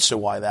 there's an answer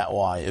why that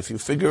why, if you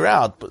figure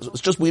out, but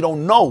it's just we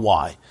don't know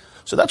why.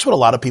 So that's what a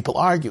lot of people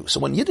argue. So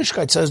when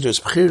Yiddishkeit says there's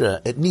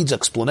Bechira, it needs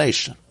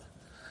explanation.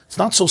 It's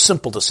not so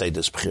simple to say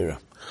this Bechira.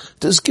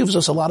 This gives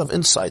us a lot of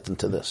insight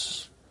into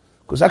this.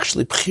 Because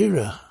actually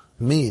Bechira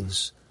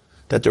means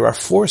that there are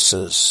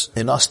forces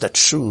in us that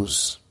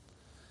choose.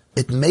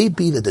 It may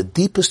be that the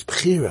deepest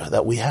Bechira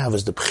that we have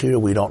is the Bechira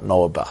we don't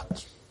know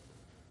about.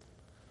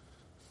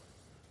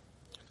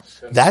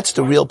 That's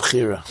the real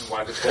Bechira.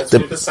 That's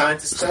what the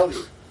scientists tell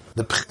you.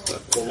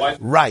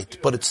 Right,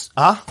 but it's,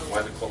 Why they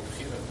call it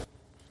Bechira?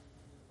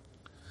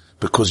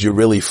 because you're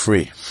really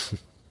free.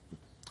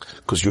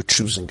 Because you're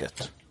choosing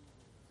it.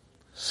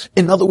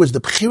 In other words,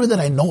 the Bechira that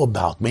I know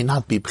about may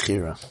not be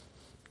Bechira.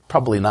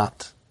 Probably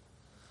not.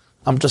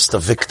 I'm just a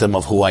victim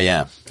of who I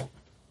am.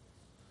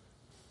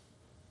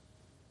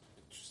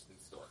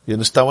 You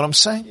understand what I'm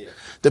saying? Yeah.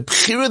 The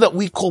Bechira that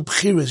we call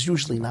Bechira is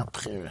usually not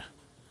Bechira.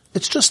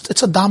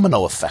 It's a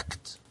domino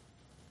effect.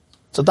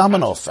 It's a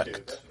domino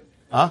effect.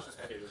 Huh?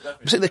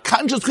 See, the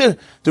conscious Bechira,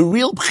 the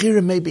real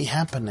Bechira may be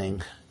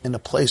happening in a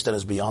place that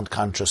is beyond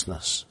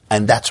consciousness.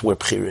 And that's where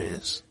Bechira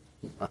is.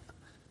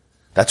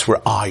 That's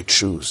where I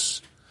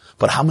choose.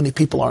 But how many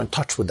people are in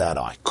touch with that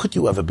I? Could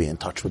you ever be in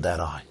touch with that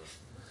I?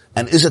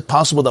 And is it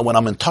possible that when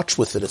I'm in touch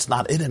with it, it's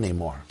not it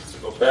anymore?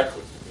 Go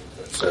backwards.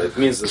 So it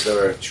means that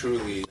there are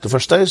truly, The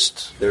first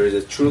taste? there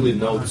is truly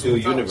no two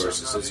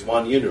universes. It's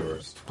one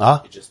universe.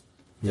 Huh?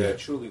 There are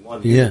truly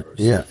one Yeah, universe.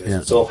 yeah, Because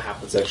yeah. It all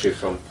happens actually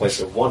from a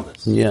place of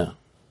oneness. Yeah.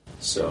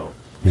 So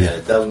Yeah.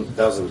 it doesn't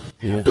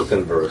have to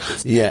converge.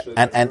 It's Yeah,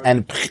 actually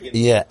and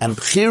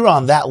Bechira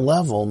on that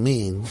level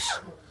means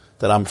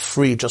that I'm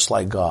free just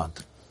like God.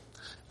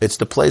 It's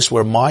the place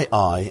where my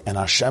I and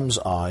Hashem's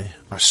I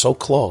are so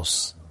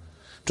close.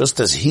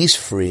 Just as He's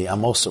free,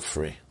 I'm also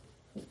free.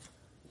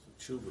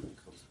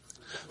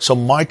 So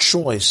my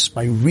choice,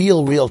 my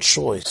real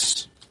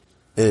choice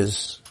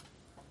is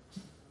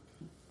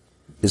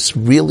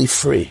really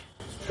free.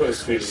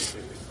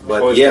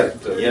 But yet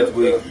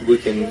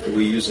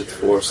we use it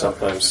for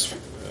sometimes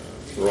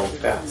wrong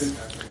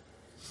path.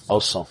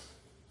 Also.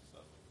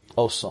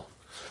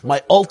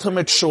 My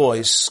ultimate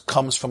choice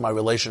comes from my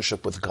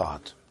relationship with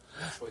God.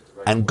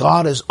 And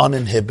God is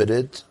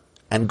uninhibited,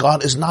 and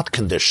God is not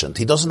conditioned.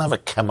 He doesn't have a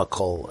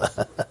chemical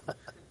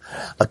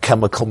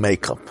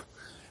makeup.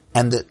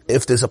 And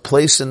if there's a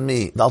place in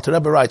me, the Alter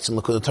Rebbe writes in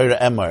Likkutei Torah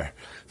Emor,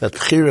 that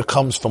Bechira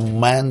comes from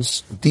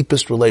man's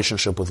deepest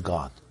relationship with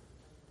God.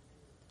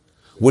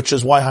 Which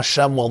is why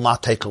Hashem will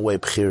not take away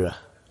Bechira,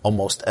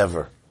 almost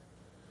ever.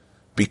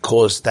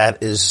 Because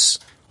that is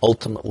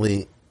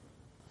ultimately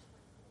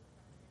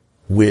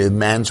where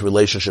man's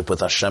relationship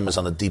with Hashem is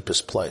on the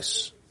deepest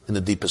place. In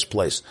the deepest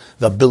place.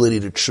 The ability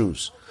to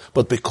choose.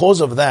 But because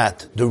of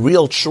that, the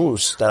real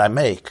choice that I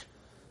make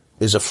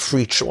is a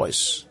free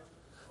choice.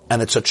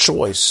 And it's a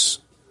choice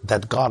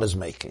that God is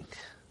making.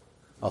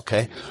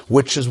 Okay?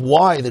 Which is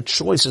why the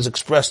choice is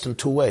expressed in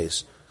two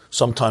ways.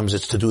 Sometimes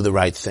it's to do the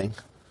right thing.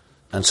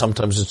 And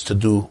sometimes it's to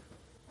do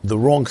the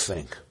wrong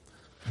thing.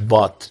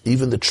 But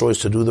even the choice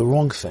to do the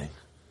wrong thing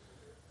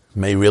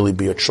may really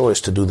be a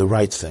choice to do the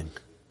right thing.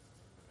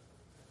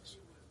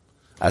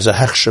 As a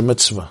hechsher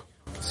mitzvah.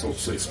 So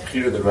it's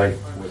clear the right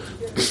way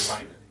to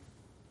define it.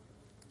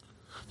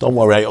 Don't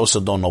worry, I also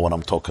don't know what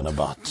I'm talking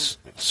about.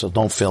 So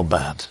don't feel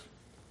bad.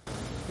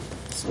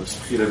 So it's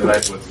clear the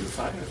right way to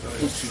define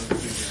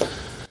it.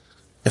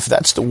 If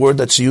that's the word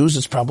that's used,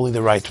 it's probably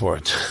the right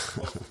word.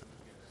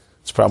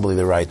 It's probably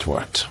the right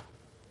word.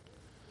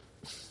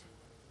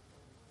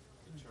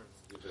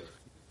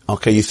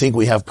 Okay, you think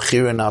we have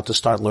Bechira now to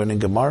start learning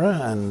Gemara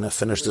and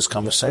finish this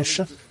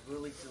conversation?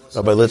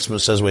 Rabbi Litzman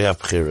says we have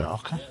Bechira.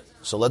 Okay,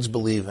 so let's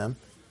believe him.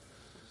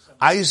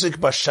 Isaac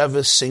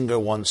Bashevis Singer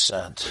once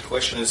said. The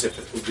question is if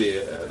it would be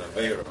an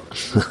Aveira.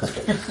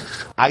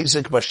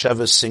 Isaac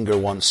Bashevis Singer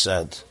once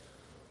said,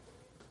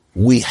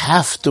 we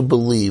have to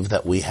believe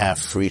that we have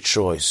free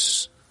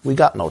choice. We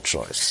got no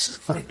choice.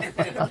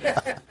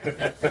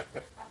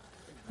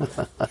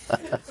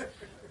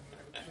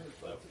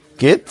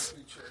 Get?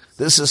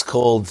 This is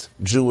called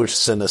Jewish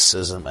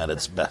cynicism at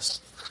its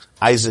best.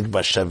 Isaac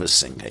Bashevis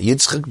Singer.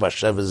 Yitzchak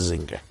Bashevis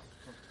Singer.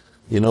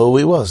 You know who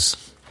he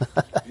was?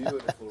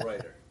 Beautiful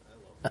writer.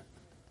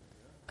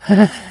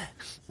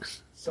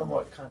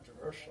 Somewhat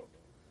controversial.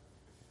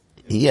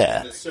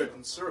 Yeah. In a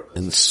certain circle.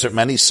 In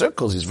many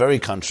circles, he's very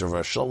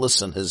controversial.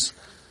 Listen, his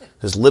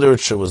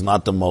literature was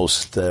not the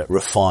most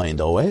refined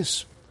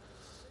always.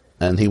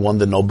 And he won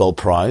the Nobel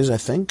Prize, I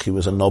think. He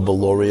was a Nobel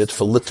laureate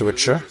for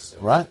literature,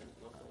 right?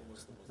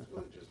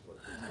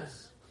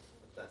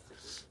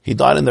 He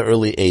died in the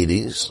early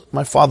 80s.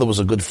 My father was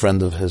a good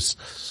friend of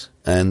his.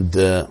 And,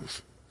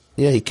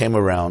 he came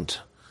around.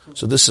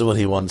 So this is what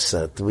he once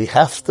said. We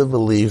have to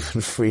believe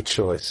in free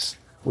choice.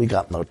 We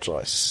got no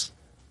choice.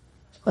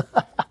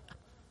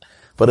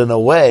 But in a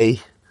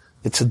way,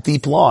 it's a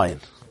deep line.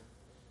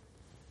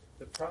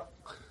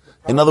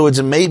 In other words,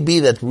 it may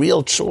be that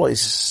real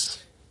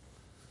choice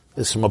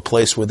is from a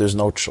place where there's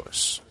no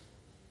choice.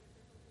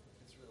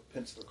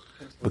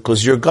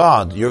 Because you're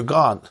God. You're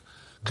God.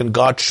 Can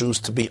God choose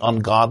to be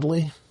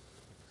ungodly?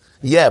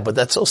 Yeah, but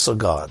that's also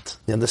God.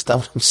 You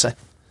understand what I'm saying?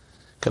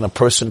 Can a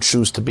person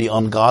choose to be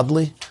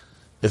ungodly?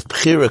 If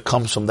Bechira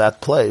comes from that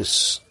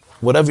place,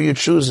 whatever you're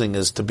choosing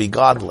is to be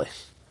godly.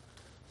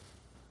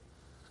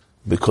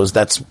 Because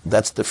that's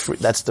the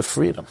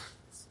freedom.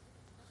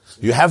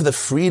 You have the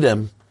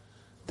freedom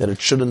that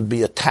it shouldn't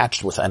be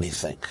attached with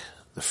anything.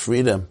 The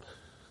freedom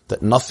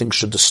that nothing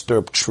should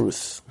disturb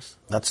truth.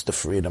 That's the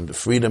freedom. The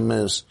freedom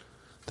is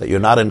that you're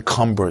not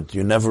encumbered,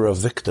 you're never a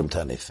victim to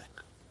anything.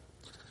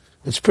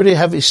 It's pretty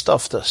heavy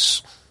stuff,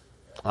 this.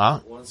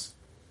 Huh? Once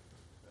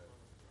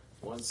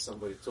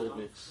somebody told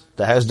me.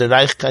 Da has the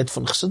Reichkeit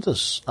von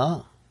Chassidus.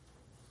 Huh?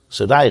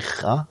 So Reich,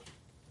 huh?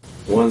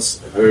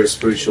 Once a very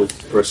spiritual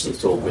person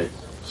told me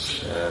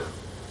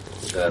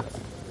that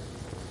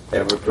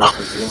every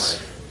person's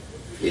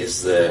life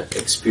is the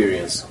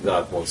experience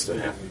God wants to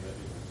have.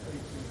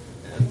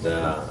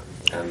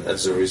 And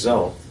as a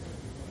result,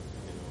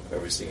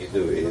 everything you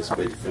do is,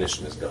 by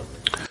definition, is God.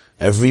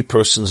 Every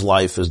person's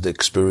life is the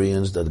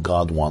experience that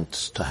God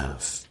wants to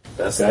have.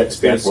 That's the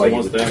experience why he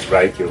wants you to have.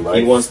 write your life.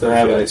 He wants to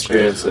have an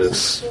experience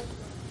as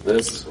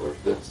this or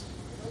this.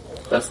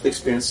 That's the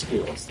experience he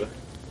wants to have.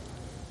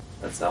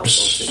 That's how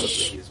ultimately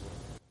he's.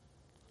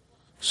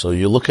 So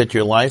you look at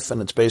your life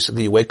and it's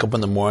basically you wake up in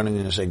the morning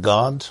and you say,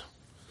 God,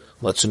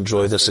 let's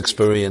enjoy this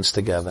experience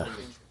together.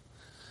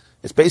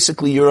 It's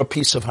basically you're a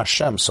piece of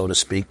Hashem, so to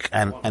speak,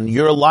 and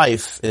your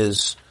life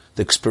is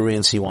the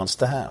experience He wants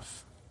to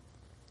have.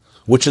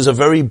 Which is a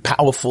very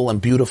powerful and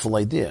beautiful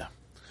idea,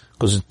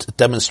 because it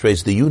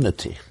demonstrates the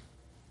unity.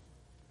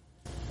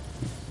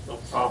 No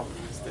problem.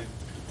 It's the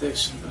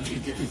addiction that you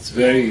get. It's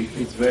very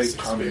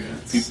common.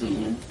 People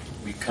who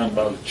become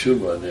Baal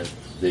Tshuva, that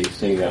they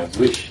say, I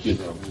wish,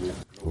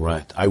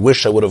 Right. I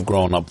wish I would have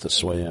grown up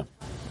this way, yeah.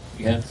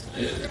 Yes,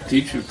 a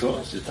teacher taught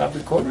us, the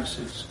Tabakor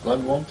says,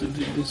 God wanted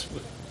it this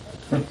way.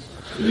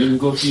 You didn't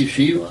go to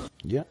yeshiva.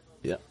 Yeah.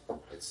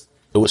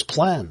 It was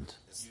planned.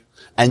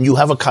 And you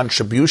have a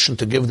contribution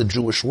to give the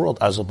Jewish world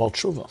as a Baal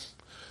Tshuva.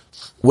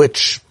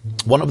 Which,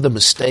 one of the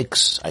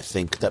mistakes, I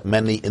think, that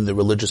many in the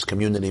religious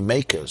community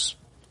make is,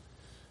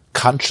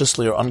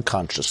 consciously or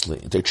unconsciously,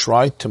 they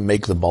try to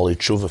make the Baal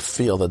Tshuva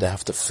feel that they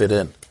have to fit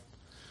in.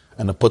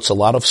 And it puts a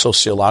lot of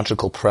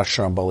sociological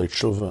pressure on Baal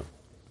Tshuva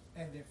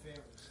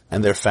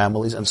and their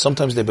families, and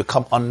sometimes they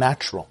become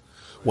unnatural.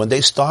 When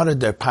they started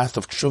their path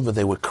of Tshuva,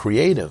 they were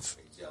creative.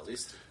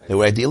 They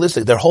were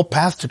idealistic. Their whole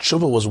path to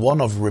Tshuva was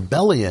one of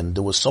rebellion.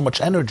 There was so much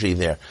energy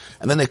there.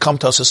 And then they come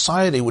to a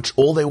society which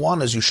all they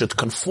want is you should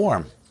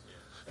conform.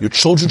 Your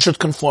children should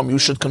conform. You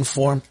should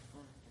conform.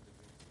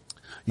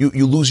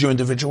 You lose your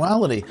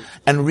individuality.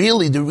 And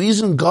really, the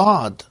reason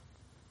God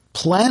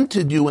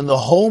planted you in the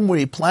home where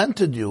He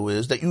planted you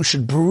is that you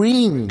should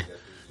bring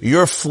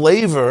your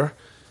flavor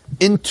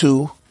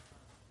into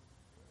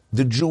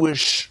the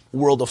Jewish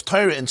world of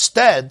Torah.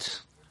 Instead,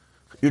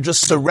 you're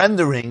just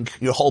surrendering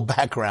your whole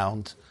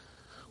background,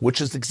 which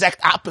is the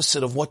exact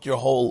opposite of what your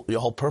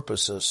whole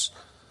purpose is.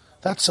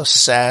 That's a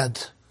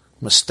sad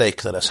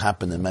mistake that has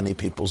happened in many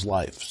people's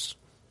lives.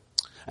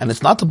 And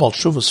it's not the Baal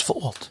Tshuva's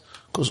fault,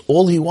 because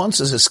all he wants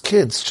is his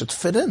kids should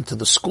fit into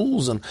the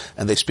schools, and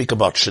they speak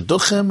about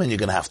shidduchim, and you're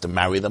going to have to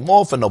marry them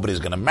off, and nobody's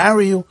going to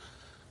marry you.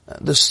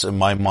 And this, in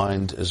my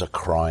mind, is a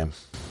crime.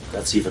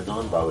 That's even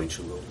non-Baal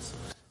Tshuva.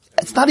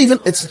 It's not even,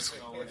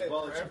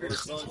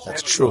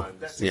 that's true.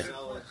 Yeah.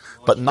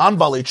 But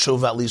non-Baal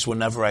Tshuva, at least, were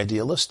never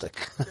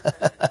idealistic.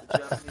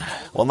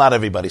 Well, not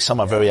everybody. Some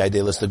are very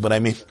idealistic, but I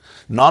mean,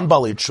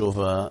 non-Baal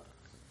Tshuva,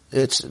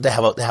 they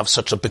have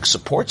such a big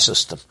support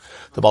system.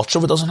 The Baal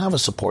Tshuva doesn't have a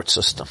support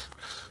system.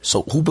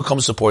 So who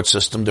becomes support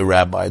system? The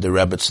rabbi, the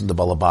rebbetz, and the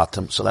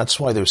balabatim. So that's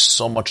why there's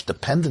so much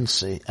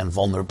dependency and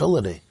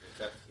vulnerability.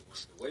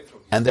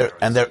 And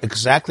they're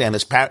exactly, and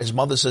his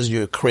mother says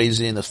you're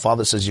crazy, and his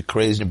father says you're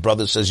crazy, and your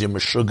brother says you're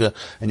meshuga,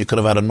 and you could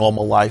have had a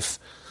normal life.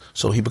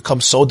 So he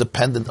becomes so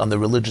dependent on the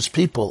religious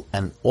people,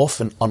 and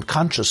often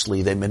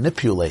unconsciously they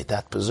manipulate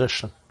that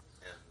position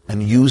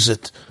and use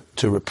it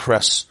to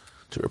repress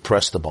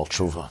the Baal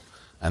Tshuva.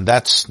 And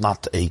that's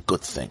not a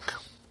good thing.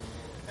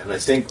 And I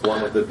think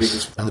one of the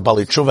biggest... And the Baal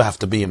Tshuva have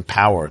to be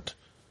empowered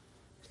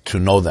to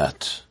know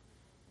that.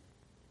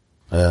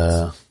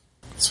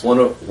 It's one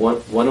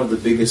of the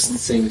biggest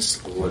things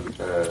when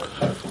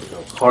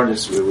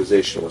hardest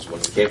realization was when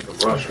we came from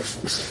Russia.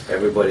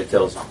 Everybody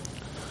tells me,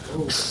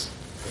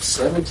 for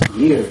 70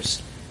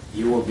 years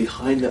you were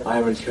behind the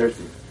Iron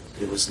Curtain.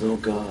 There was no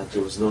God,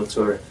 there was no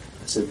Torah.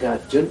 I said,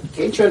 God,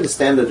 can't you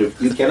understand that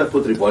you cannot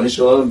put Ribbon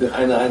Shalom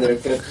behind the Iron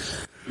Curtain?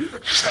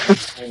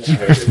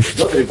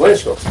 Not Ribbon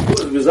Shalom. He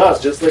was with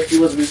us, just like He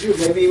was with you.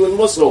 Maybe even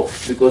more so,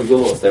 because we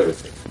lost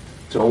everything.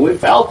 So we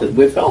felt it.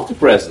 We felt the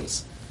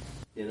presence.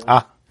 You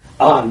know?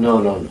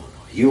 No.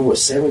 You were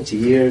 70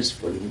 years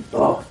for...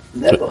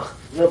 never.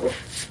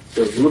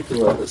 So look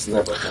to us,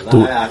 never. And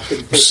I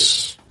couldn't take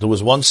it. There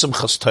was one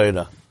Simchas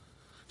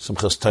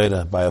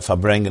Torah by a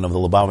Farbrengen of the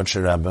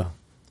Lubavitcher Rebbe,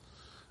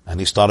 and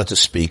he started to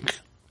speak,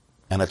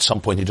 and at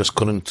some point he just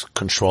couldn't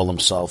control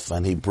himself,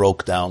 and he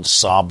broke down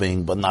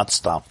sobbing, but not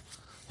stop.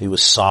 He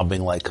was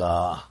sobbing like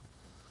a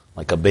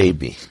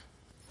baby.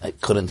 He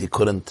couldn't.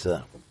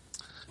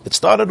 It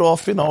started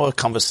off, a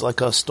conversation,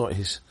 like a story.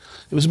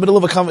 It was middle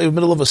of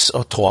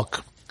a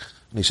talk,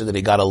 and he said that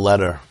he got a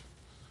letter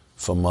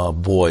from a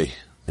boy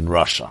in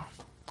Russia,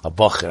 a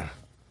bacher.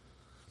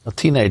 A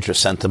teenager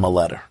sent him a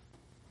letter.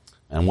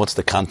 And what's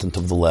the content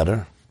of the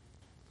letter?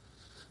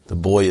 The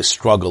boy is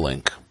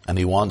struggling, and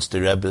he wants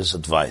the Rebbe's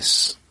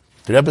advice.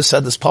 The Rebbe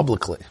said this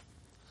publicly.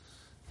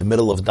 In the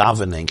middle of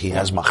davening, he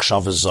has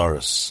machshavas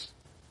zaras.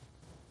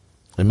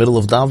 In the middle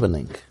of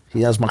davening,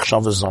 he has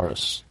machshavas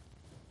zaras.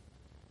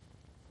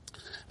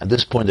 At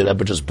this point, the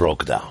Rebbe just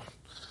broke down.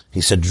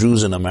 He said,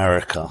 Jews in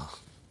America,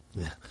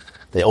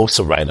 they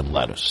also write him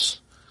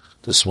letters.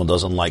 This one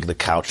doesn't like the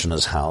couch in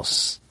his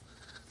house.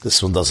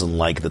 This one doesn't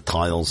like the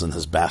tiles in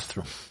his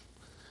bathroom.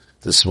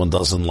 This one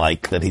doesn't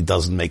like that he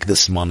doesn't make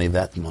this money,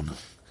 that money.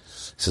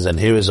 He says, and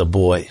here is a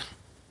boy.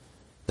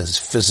 His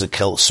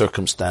physical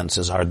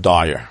circumstances are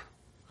dire.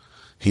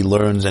 He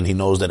learns and he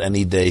knows that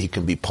any day he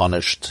can be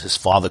punished. His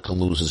father can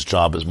lose his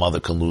job. His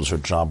mother can lose her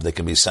job. They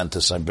can be sent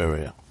to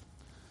Siberia.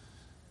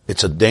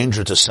 It's a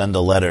danger to send a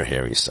letter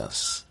here, he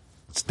says.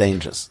 It's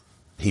dangerous.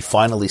 He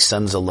finally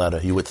sends a letter.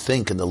 You would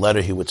think in the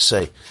letter he would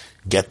say,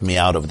 get me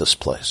out of this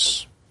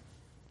place.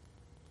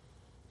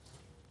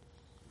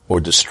 Or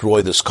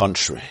destroy this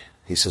country.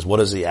 He says, what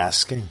is he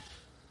asking?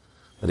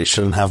 That he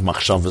shouldn't have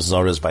machshavas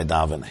zaras by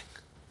davening.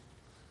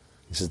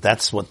 He says,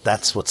 that's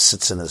what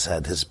sits in his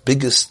head. His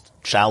biggest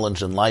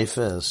challenge in life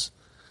is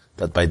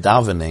that by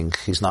davening,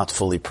 he's not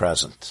fully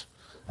present.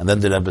 And then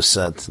the Rebbe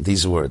said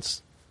these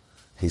words.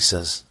 He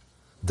says,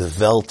 the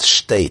Welt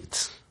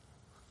steht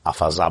auf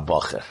hazeh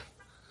bocher.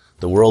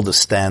 The world is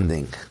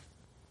standing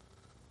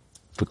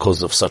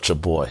because of such a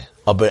boy.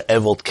 Aber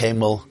wird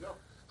keinmal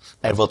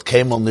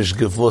nicht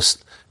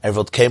gewusst,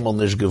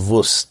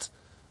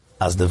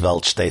 as the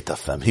Welt steht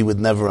auf him. He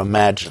would never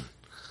imagine.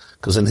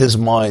 Because in his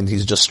mind,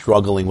 he's just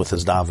struggling with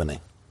his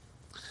davening.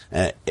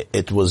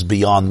 It was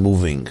beyond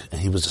moving.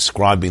 He was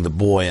describing the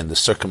boy and the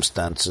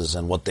circumstances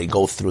and what they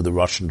go through, the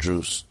Russian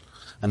Jews.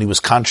 And he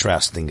was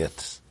contrasting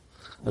it.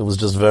 It was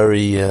just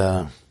very,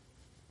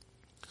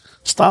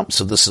 stop.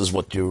 So this is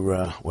what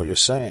you're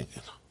saying.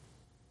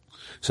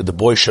 So the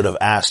boy should have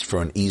asked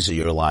for an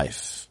easier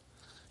life.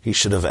 He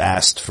should have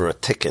asked for a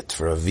ticket,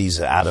 for a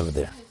visa out of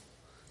there.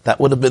 That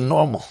would have been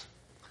normal.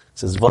 He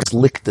says, what's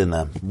licked in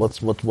him?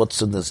 What's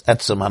in this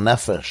etzem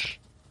hanefesh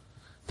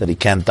that he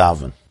can't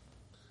daven?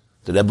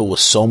 The Rebbe was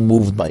so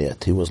moved by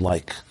it. He was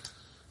like,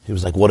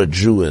 what a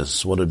Jew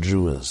is, what a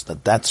Jew is.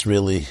 That's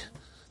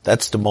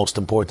the most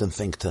important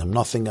thing to him,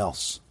 nothing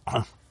else.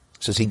 He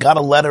says, he got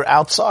a letter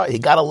outside. He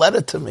got a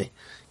letter to me. He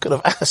could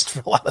have asked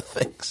for a lot of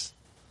things.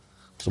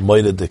 So,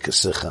 moide de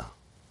kesicha.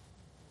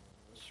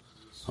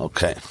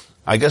 Okay.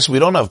 I guess we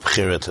don't have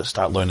bechira to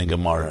start learning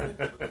Gemara.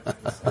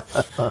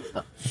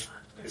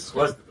 This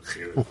was the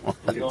bechira.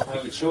 You don't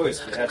have a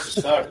choice. You have to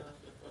start.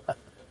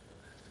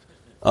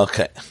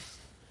 Okay.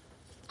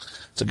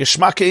 It's a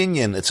geschmack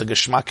inyan.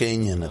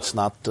 It's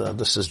not,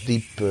 this is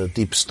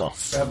deep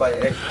stuff.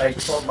 Rabbi, I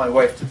told my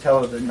wife to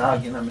tell her the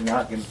Nagin, I'm a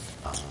Nagin.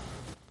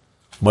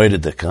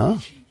 Moededik, huh?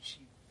 She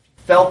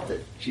felt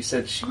it. She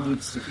said she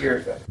needs to hear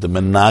that. The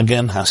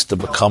menagin has to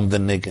become the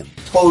niggin.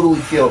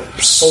 Totally feel it.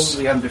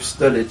 Totally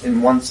understood it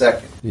in 1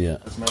 second. Yeah.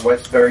 Because my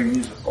wife's very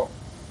musical.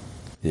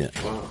 Yeah.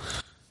 Wow.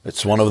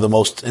 It's one of the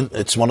most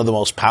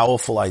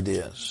powerful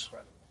ideas.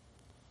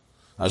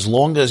 As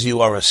long as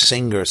you are a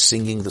singer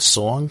singing the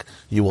song,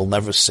 you will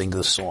never sing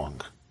the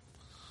song.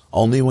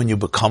 Only when you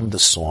become the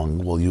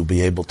song will you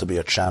be able to be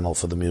a channel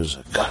for the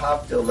music.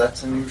 Zahav,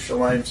 that's in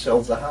Yerushalayim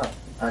Shel Zahav.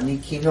 Ani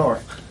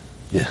Kinor.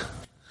 Yeah.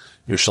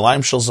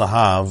 Yerushalayim Shel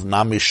Zahav,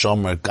 Nami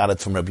Shomer got it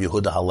from Rabbi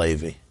Yehuda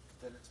Halevi.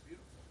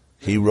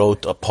 He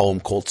wrote a poem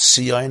called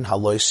Siyain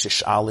Halois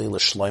Yish'ali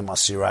L'Shloim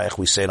Asirayach.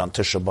 We say it on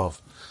Tisha B'Av.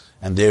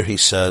 And there he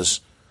says,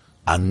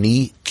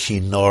 Ani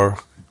Kinor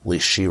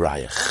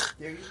L'Shirayach.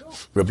 There you go.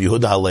 Rabbi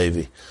Yehuda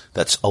Halevi.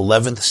 That's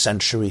 11th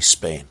century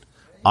Spain.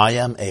 I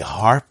am a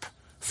harp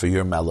for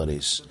your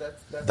melodies. So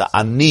that's the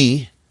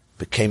Ani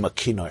became a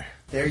kinor.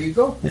 There you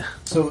go. Yeah.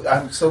 So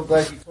I'm so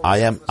glad you told me.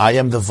 I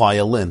am the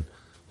violin.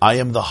 I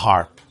am the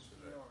harp.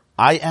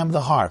 I am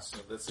the harp.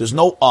 There's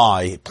no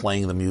I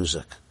playing the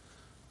music.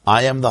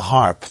 I am the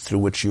harp through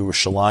which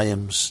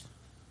Yerushalayim's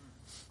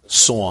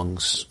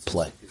songs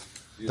play.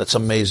 That's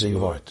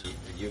amazing art.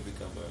 You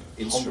become an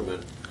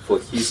instrument for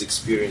his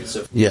experience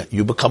of... Yeah,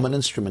 you become an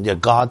instrument. Yeah,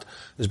 God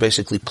is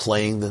basically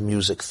playing the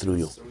music through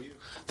you.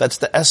 That's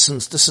the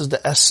essence. This is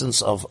the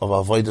essence of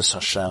Avodas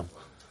Hashem,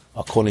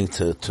 according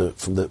to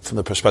from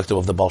the perspective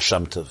of the Baal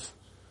Shem Tov,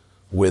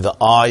 where the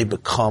I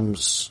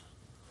becomes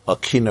a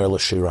kiner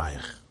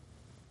l'shirayach.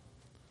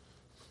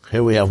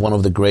 Here we have one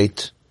of the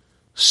great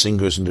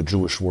singers in the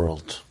Jewish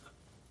world.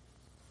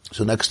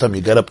 So next time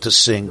you get up to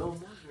sing,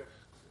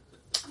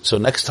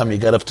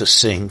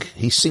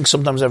 he sings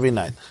sometimes every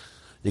night.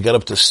 You get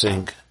up to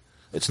sing.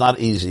 It's not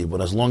easy,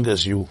 but as long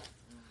as you're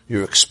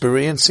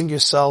experiencing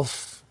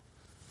yourself,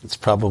 it's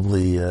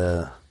probably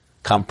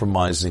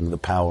compromising the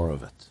power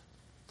of it.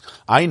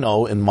 I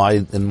know in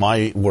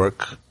my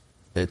work,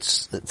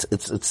 it's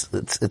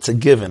a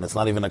given. It's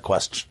not even a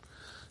question.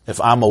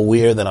 If I'm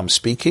aware that I'm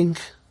speaking,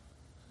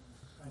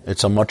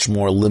 it's a much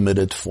more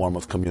limited form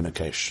of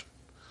communication.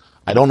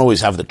 I don't always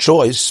have the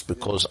choice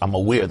because I'm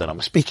aware that I'm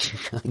speaking.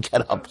 I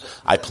get up,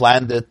 I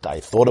planned it, I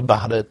thought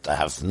about it, I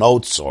have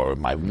notes or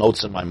my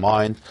notes in my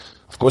mind.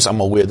 Of course I'm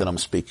aware that I'm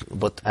speaking.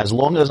 But as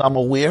long as I'm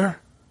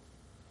aware,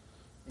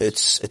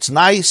 it's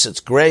nice, it's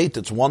great,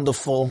 it's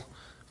wonderful,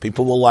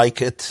 People will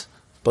like it,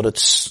 but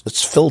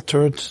it's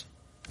filtered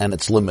and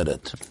it's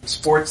limited.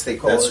 Sports, they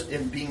call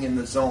it being in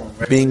the zone.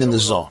 Right? Being in the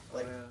zone.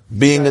 Like,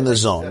 Being in the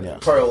zone, yeah.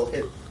 Pearl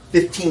hit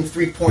 15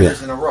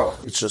 3-pointers in a row.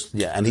 It's just,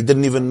 and he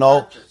didn't even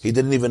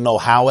know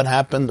how it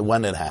happened,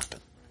 when it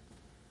happened.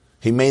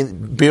 He may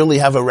barely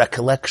have a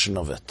recollection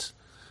of it,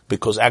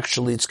 because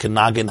actually it's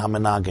kenagin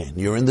hamenagin.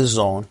 You're in the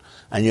zone,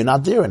 and you're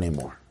not there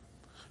anymore.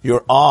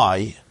 Your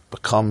eye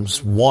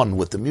becomes one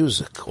with the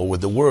music, or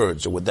with the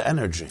words, or with the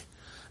energy.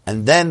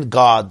 And then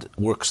God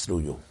works through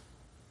you.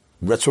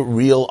 That's what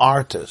real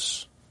art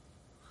is.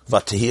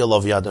 Vatihil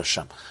of Yad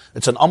Hashem.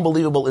 It's an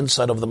unbelievable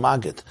insight of the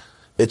Maggid.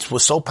 It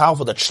was so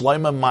powerful that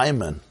Shlomo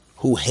Maimon,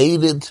 who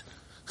hated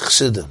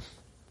Chassidim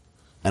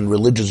and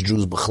religious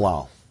Jews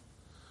b'chlal,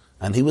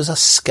 and he was a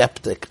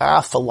skeptic,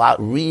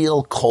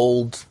 real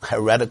cold,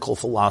 heretical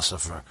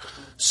philosopher,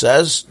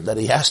 says that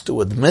he has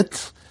to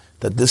admit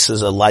that this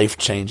is a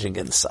life-changing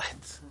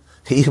insight.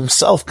 He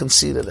himself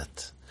conceded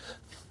it.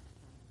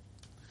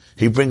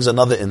 He brings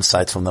another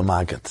insight from the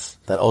Maggid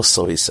that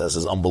also, he says,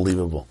 is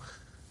unbelievable.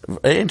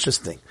 Very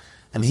interesting.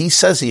 And he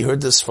says he heard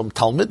this from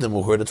Talmidim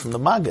who heard it from the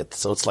Maggid.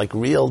 So it's like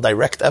real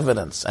direct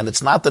evidence. And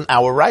it's not in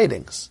our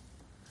writings.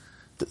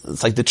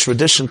 It's like the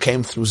tradition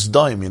came through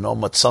Zdoim,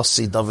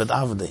 Matzasi David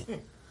Avdi.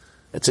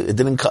 It's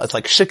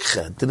like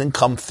Shikha. It didn't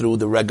come through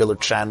the regular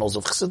channels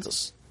of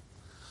Chassidus.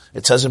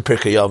 It says in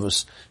Pirkei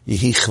Avos,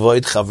 Yehi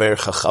chvoid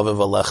chavercha chavev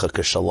alecha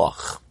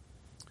keshalach.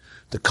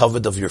 The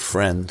kavod of your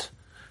friend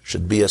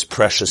should be as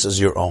precious as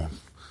your own.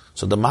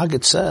 So the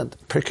Maggid said,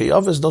 Pirkei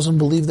Avos doesn't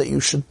believe that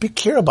you should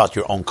care about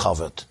your own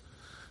kavod.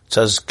 It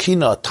says,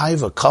 Kina,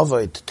 Taiva,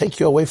 kavod, take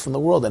you away from the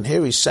world. And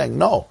here he's saying,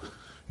 no,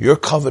 your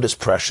kavod is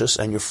precious,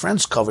 and your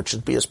friend's kavod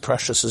should be as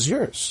precious as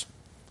yours.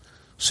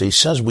 So he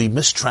says, we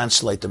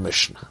mistranslate the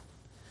Mishnah.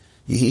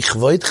 Yehi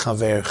chvoid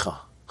chavercha.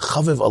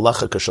 Chavev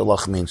alecha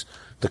keshalach means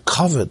the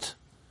kavod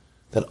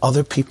that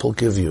other people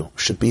give you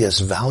should be as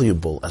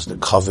valuable as the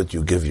kavod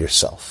you give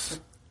yourself.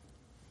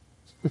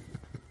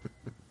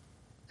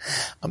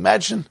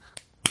 Imagine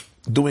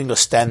doing a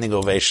standing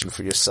ovation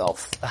for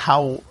yourself.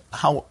 How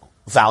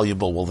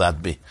valuable will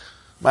that be?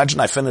 Imagine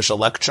I finish a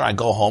lecture, I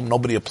go home,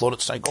 nobody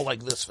applauded, so I go like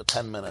this for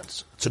 10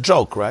 minutes. It's a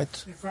joke,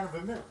 right? In front of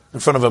a mirror.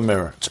 In front of a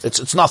mirror.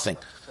 It's nothing.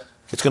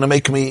 It's going to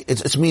make me,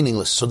 it's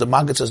meaningless. So the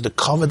Maggid says the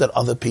kavod that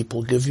other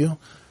people give you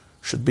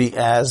should be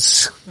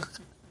as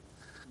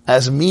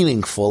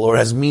meaningful or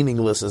as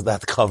meaningless as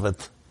that kavod.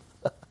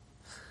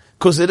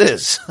 Because it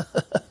is.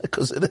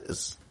 Because it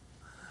is.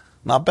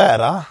 Not bad,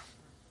 huh?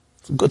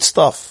 Some good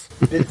stuff.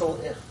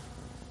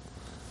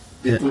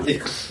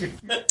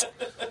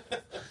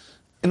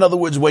 In other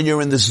words, when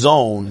you're in this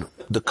zone,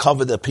 the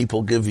kavod that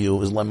people give you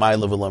is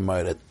l'mayla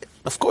v'l'mayret.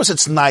 Of course,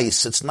 it's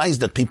nice. It's nice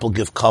that people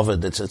give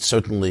kavod. It's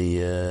certainly,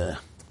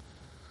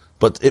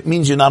 but it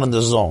means you're not in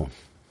the zone.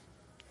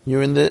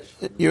 You're in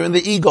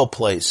the ego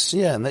place.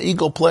 Yeah, in the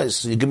ego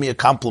place. You give me a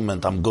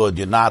compliment, I'm good.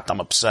 You're not,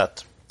 I'm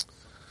upset.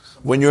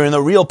 When you're in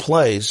a real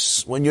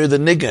place, when you're the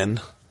niggin,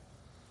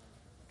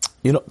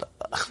 you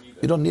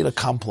don't need a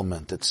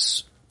compliment.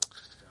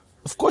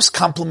 Of course,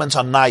 compliments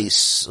are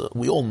nice.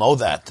 We all know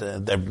that.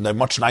 They're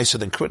much nicer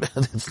than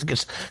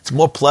it's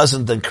more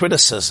pleasant than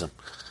criticism.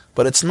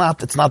 But it's not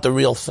the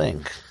real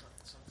thing.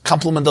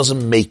 Compliment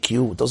doesn't make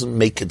you, it doesn't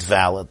make it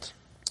valid.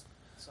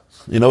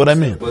 You know what I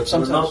mean? But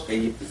sometimes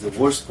the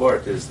worst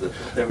part is that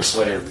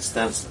everybody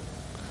understands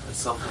that.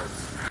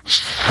 Sometimes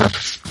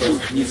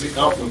he's a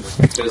compliment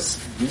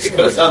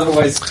because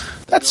otherwise.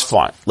 That's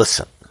fine.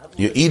 Listen,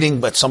 you're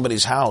eating at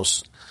somebody's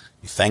house.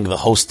 You thank the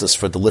hostess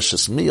for a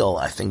delicious meal.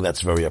 I think that's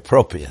very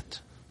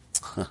appropriate.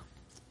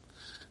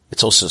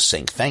 It's also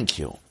saying thank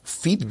you.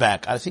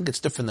 Feedback, I think it's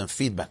different than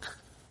feedback.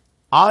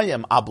 I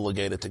am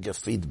obligated to give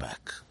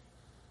feedback.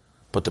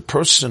 But the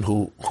person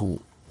who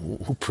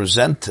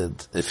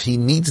presented, if he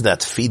needs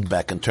that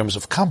feedback in terms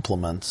of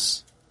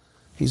compliments,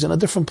 he's in a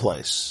different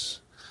place.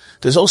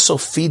 There's also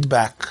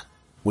feedback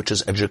which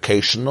is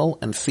educational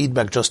and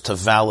feedback just to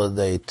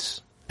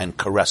validate and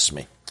caress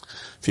me.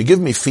 If you give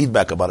me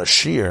feedback about a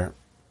shiur,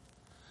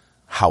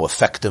 how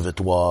effective it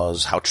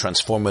was, how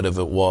transformative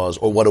it was,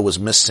 or what it was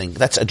missing,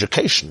 that's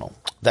educational.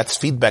 That's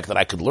feedback that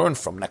I could learn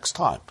from next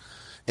time.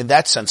 In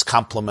that sense,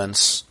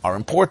 compliments are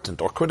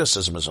important, or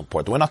criticism is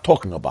important. We're not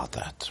talking about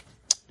that.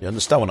 You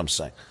understand what I'm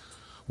saying?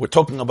 We're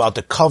talking about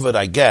the kavod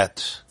I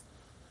get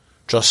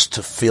just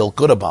to feel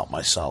good about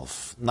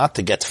myself, not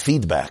to get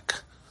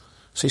feedback.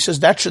 So he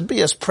says that should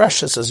be as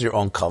precious as your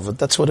own kavod.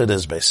 That's what it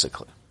is,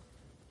 basically.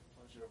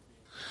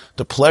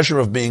 The pleasure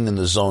of being in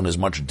the zone is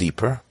much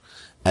deeper,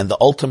 and the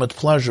ultimate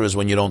pleasure is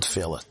when you don't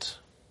feel it.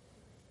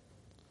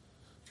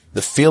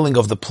 The feeling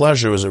of the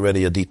pleasure is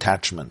already a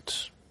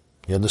detachment.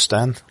 You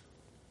understand?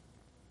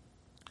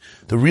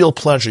 The real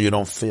pleasure you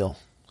don't feel.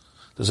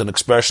 There's an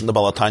expression the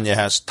Baal HaTanya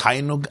has,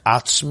 Tainug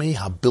atzmi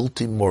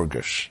habilti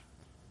murgish.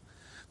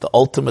 The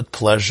ultimate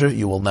pleasure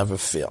you will never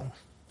feel.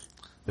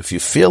 If you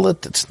feel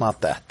it, it's not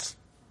that.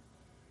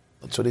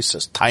 That's what he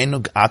says.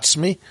 Tainug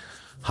atzmi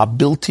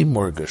habilti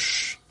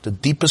murgish. The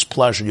deepest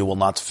pleasure you will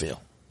not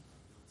feel.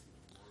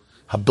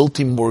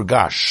 Habilti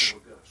murgash.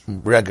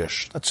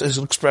 Regesh. That's his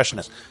expression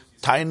is.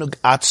 Tainug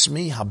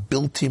atzmi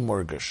habilti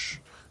murgesh.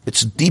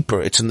 It's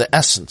deeper, it's in the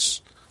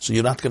essence. So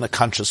you're not going to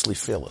consciously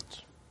feel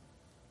it.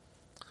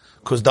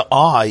 Because the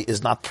I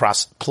is not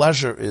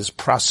pleasure is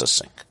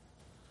processing.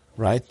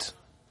 Right?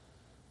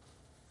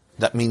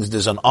 That means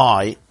there's an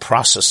I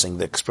processing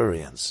the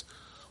experience.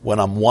 When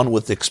I'm one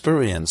with the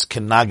experience,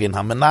 kinagin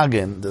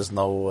hamenagin, there's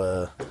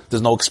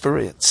no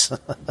experience.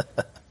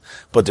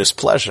 But there's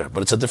pleasure,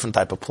 but it's a different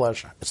type of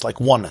pleasure. It's like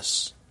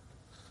oneness.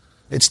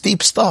 It's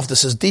deep stuff.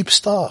 This is deep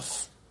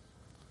stuff.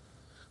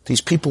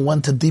 These people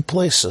went to deep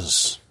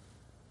places.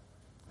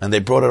 And they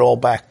brought it all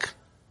back.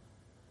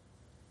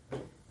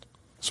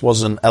 This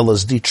wasn't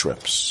LSD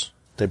trips.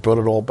 They brought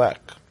it all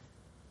back.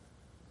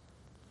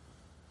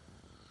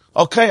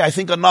 Okay, I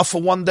think enough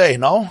for one day,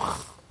 no?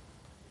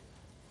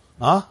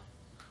 Huh?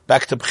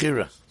 Back to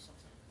Bechira.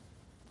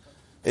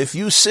 If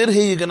you sit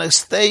here, you're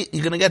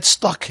gonna get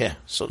stuck here.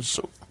 So.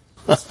 Too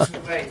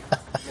late.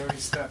 You're already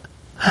stuck.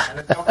 And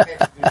it's okay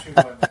to do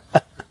tshuva.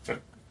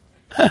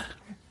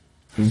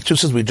 The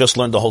truth is, we just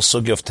learned the whole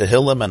sugya of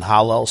Tehillim and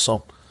Hallel,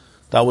 so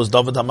that was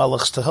David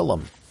HaMelech's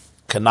Tehillim.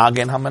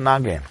 Kenagen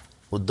HaMenagen.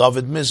 With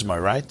David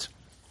Mizmar, right?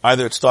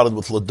 Either it started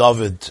with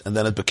LeDavid and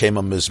then it became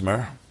a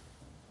Mizmar.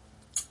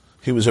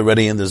 He was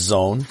already in the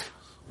zone,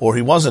 or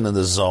he wasn't in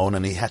the zone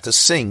and he had to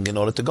sing in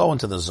order to go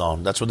into the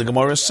zone. That's what the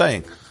Gemara is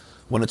saying.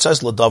 When it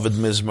says LeDavid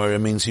Mizmar, it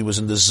means he was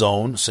in the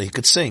zone so he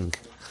could sing.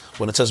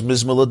 When it says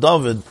Mizmar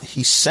LeDavid,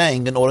 he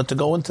sang in order to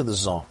go into the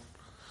zone.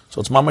 So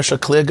it's mamash a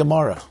clear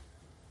Gemara.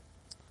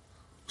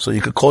 So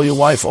you could call your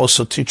wife,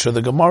 also teach her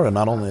the Gemara,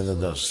 not only the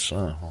das.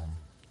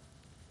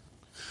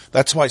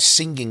 That's why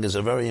singing is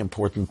a very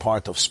important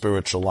part of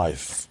spiritual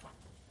life.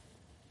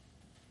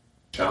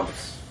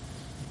 Shabbos.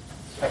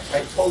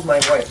 I told my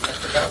wife, I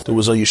forgot. There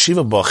was a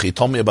yeshiva bach, he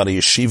told me about a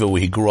yeshiva where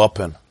he grew up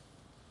in.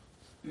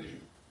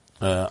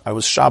 I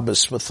was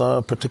Shabbos with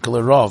a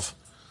particular Rav.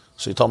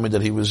 So he told me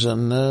that he was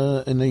in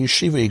a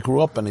yeshiva he grew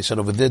up in. He said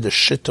over there the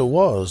shitta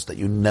was that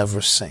you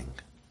never sing.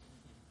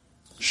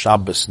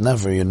 Shabbos,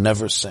 you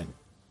never sing.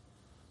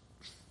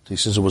 He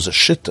says it was a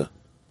shitta.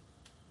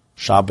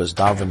 Shabbos,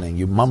 davening,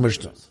 you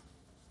mamash.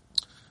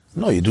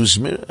 No, you do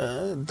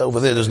zmir. Over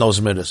there, there's no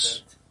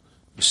zmiris.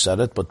 You said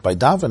it, but by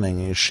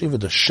davening in yeshiva,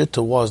 the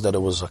shitta was that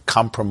it was a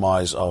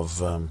compromise of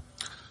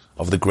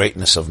the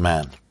greatness of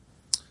man,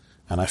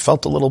 and I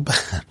felt a little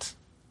bad.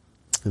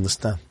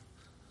 Understand?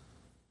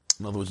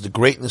 In other words, the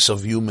greatness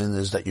of human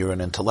is that you're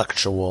an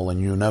intellectual and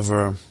you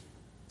never,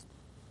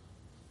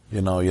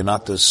 you're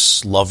not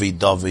this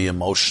lovey-dovey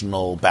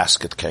emotional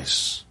basket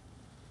case.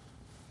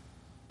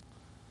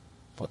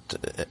 But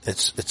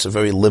it's a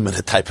very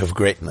limited type of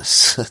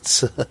greatness.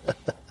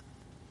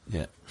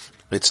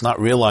 It's not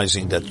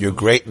realizing that you're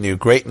great, and your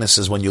greatness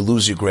is when you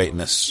lose your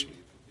greatness.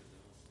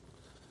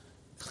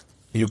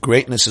 Your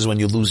greatness is when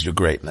you lose your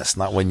greatness,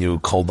 not when you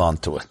hold on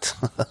to it.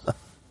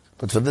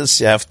 But for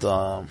this, you have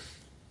to,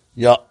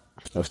 you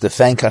have to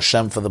thank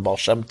Hashem for the Baal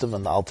Shem Tov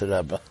and the Alter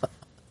Rebbe.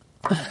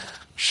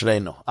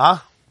 Shreinu.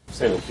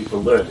 Say when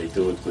people learn, they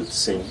do it with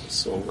sing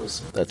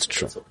songs. That's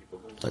true.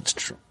 That's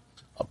true.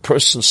 A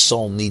person's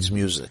soul needs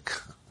music.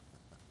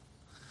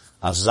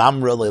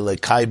 Azamra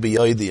le'lekai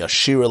b'yoidi,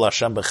 ashira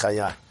l'Hashem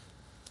b'chayai.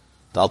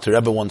 The Alter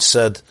Rebbe once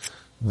said,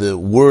 the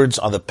words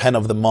are the pen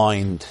of the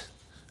mind,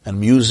 and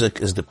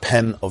music is the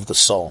pen of the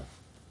soul.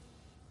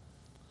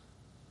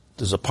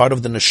 There's a part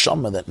of the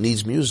neshama that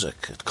needs music.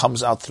 It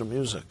comes out through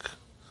music.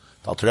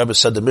 The Alter Rebbe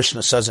said, the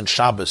Mishnah says in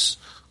Shabbos,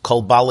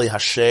 Kol bali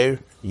hasher,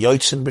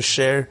 yoitzin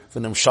b'sher,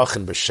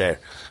 v'nimshachin b'sher.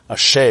 A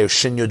sher,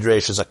 shin yud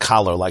resh, is a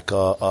collar, like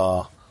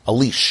a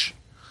leash.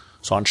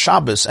 So on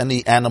Shabbos,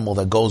 any animal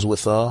that goes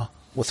with a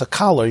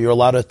collar, you're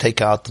allowed to take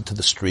out into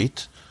the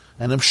street.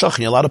 And in Shachin,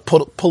 you're allowed to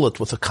pull it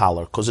with a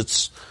collar, because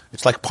it's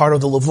like part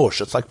of the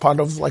levush. It's like part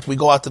of, like we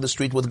go out to the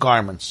street with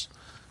garments.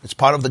 It's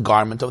part of the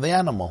garment of the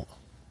animal.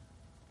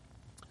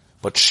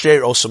 But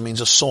sher also means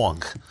a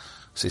song.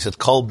 So he said,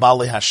 Kol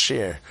bali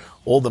hasher,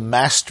 all the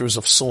masters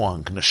of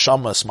song,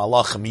 neshamas,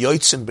 malachim,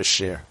 yoitzin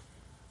b'sher.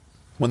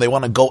 When they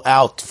want to go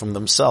out from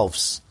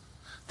themselves,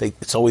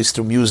 it's always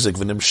through music,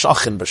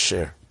 v'nimshachin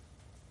b'sher.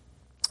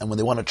 And when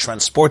they want to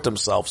transport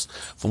themselves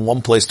from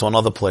one place to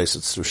another place,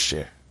 it's through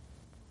shir.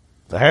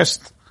 The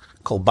rest,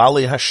 Kol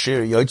bali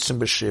hashir yoitzim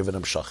b'shir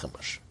v'nimshachin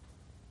b'shir.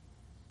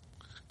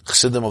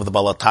 Chassidim of the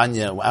Baal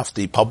Tanya, after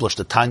he published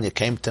the Tanya,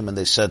 came to him and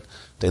they said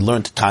they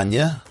learned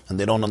Tanya and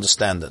they don't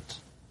understand it.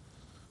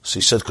 So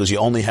he said, because you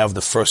only have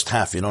the first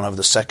half, you don't have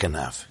the second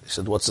half. He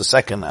said, what's the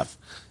second half?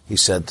 He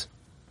said,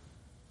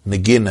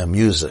 Negina,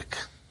 music.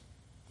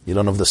 You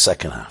don't have the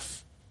second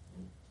half.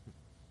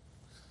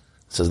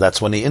 So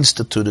that's when he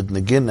instituted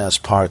Nigin as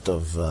part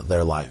of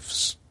their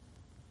lives.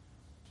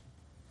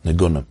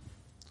 Nigunim.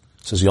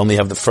 Says you only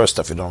have the first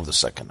half, you don't have the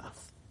second half.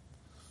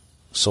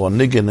 So a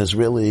Nigin is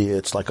really,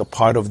 it's like a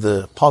part of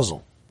the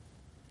puzzle.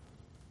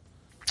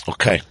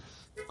 Okay.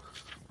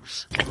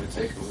 Can we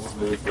take a 1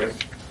 minute break?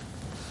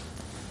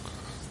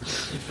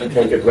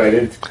 Take it right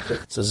in.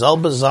 It's a Zel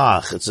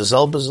Bezach. It's a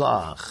Zel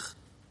Bezach.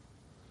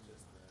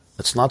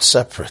 It's not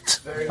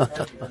separate.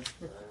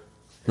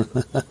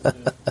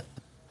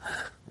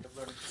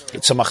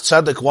 It's a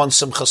Tzaddik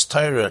once Simchas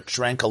Torah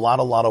drank a lot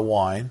of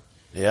wine,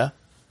 yeah?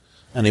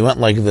 And he went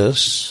like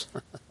this.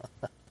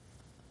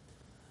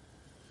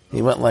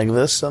 He went like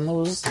this, and it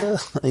was,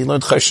 he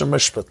learned Choshen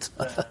Mishpat.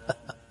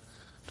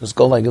 Just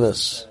go like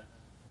this.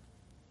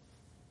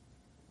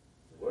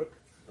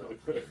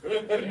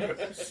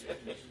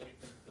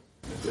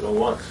 You don't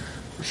want.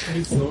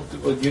 He thought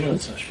about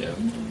Yiras Hashem,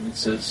 and it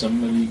says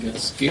somebody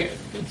gets scared,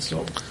 gets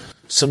so.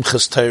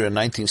 Simchas Torah,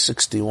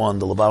 1961,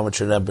 the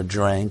Lubavitcher Rebbe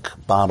drank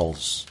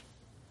bottles.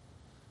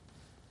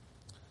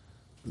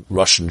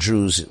 Russian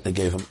Jews, they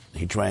gave him,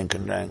 he drank,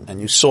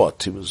 and you saw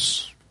it. He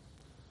was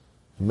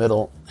in the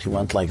middle, he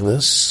went like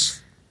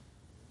this.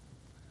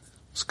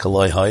 It's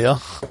Kaloi Haya.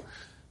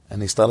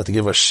 And he started to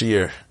give a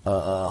shir,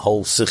 a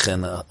whole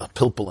sichin, a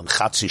pilpul and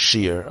chatzi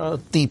shir, a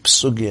deep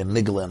sugi and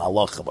nigla and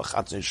halacha, a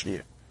chatzi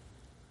shir.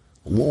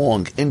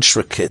 Long,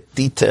 intricate,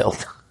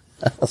 detailed.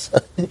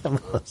 It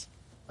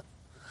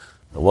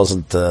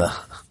wasn't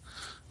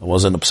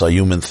a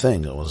human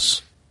thing. It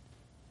was.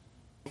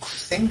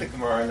 Sing the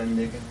Gemara and then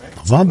Niggin, right?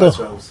 Vanda. That's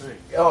what I was saying.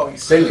 Oh, you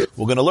sing it.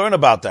 We're going to learn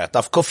about that.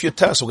 Daf Kuf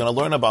Yotes. We're going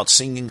to learn about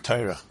singing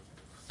Torah,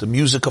 the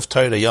music of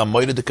Torah. Yeah,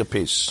 moide de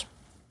kapis.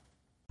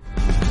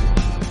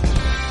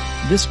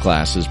 This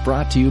class is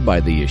brought to you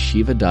by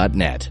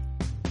theyeshiva.net.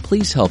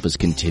 Please help us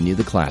continue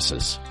the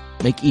classes.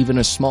 Make even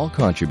a small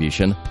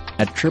contribution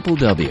at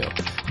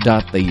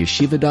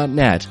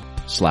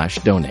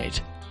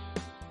www.theyeshiva.net/donate.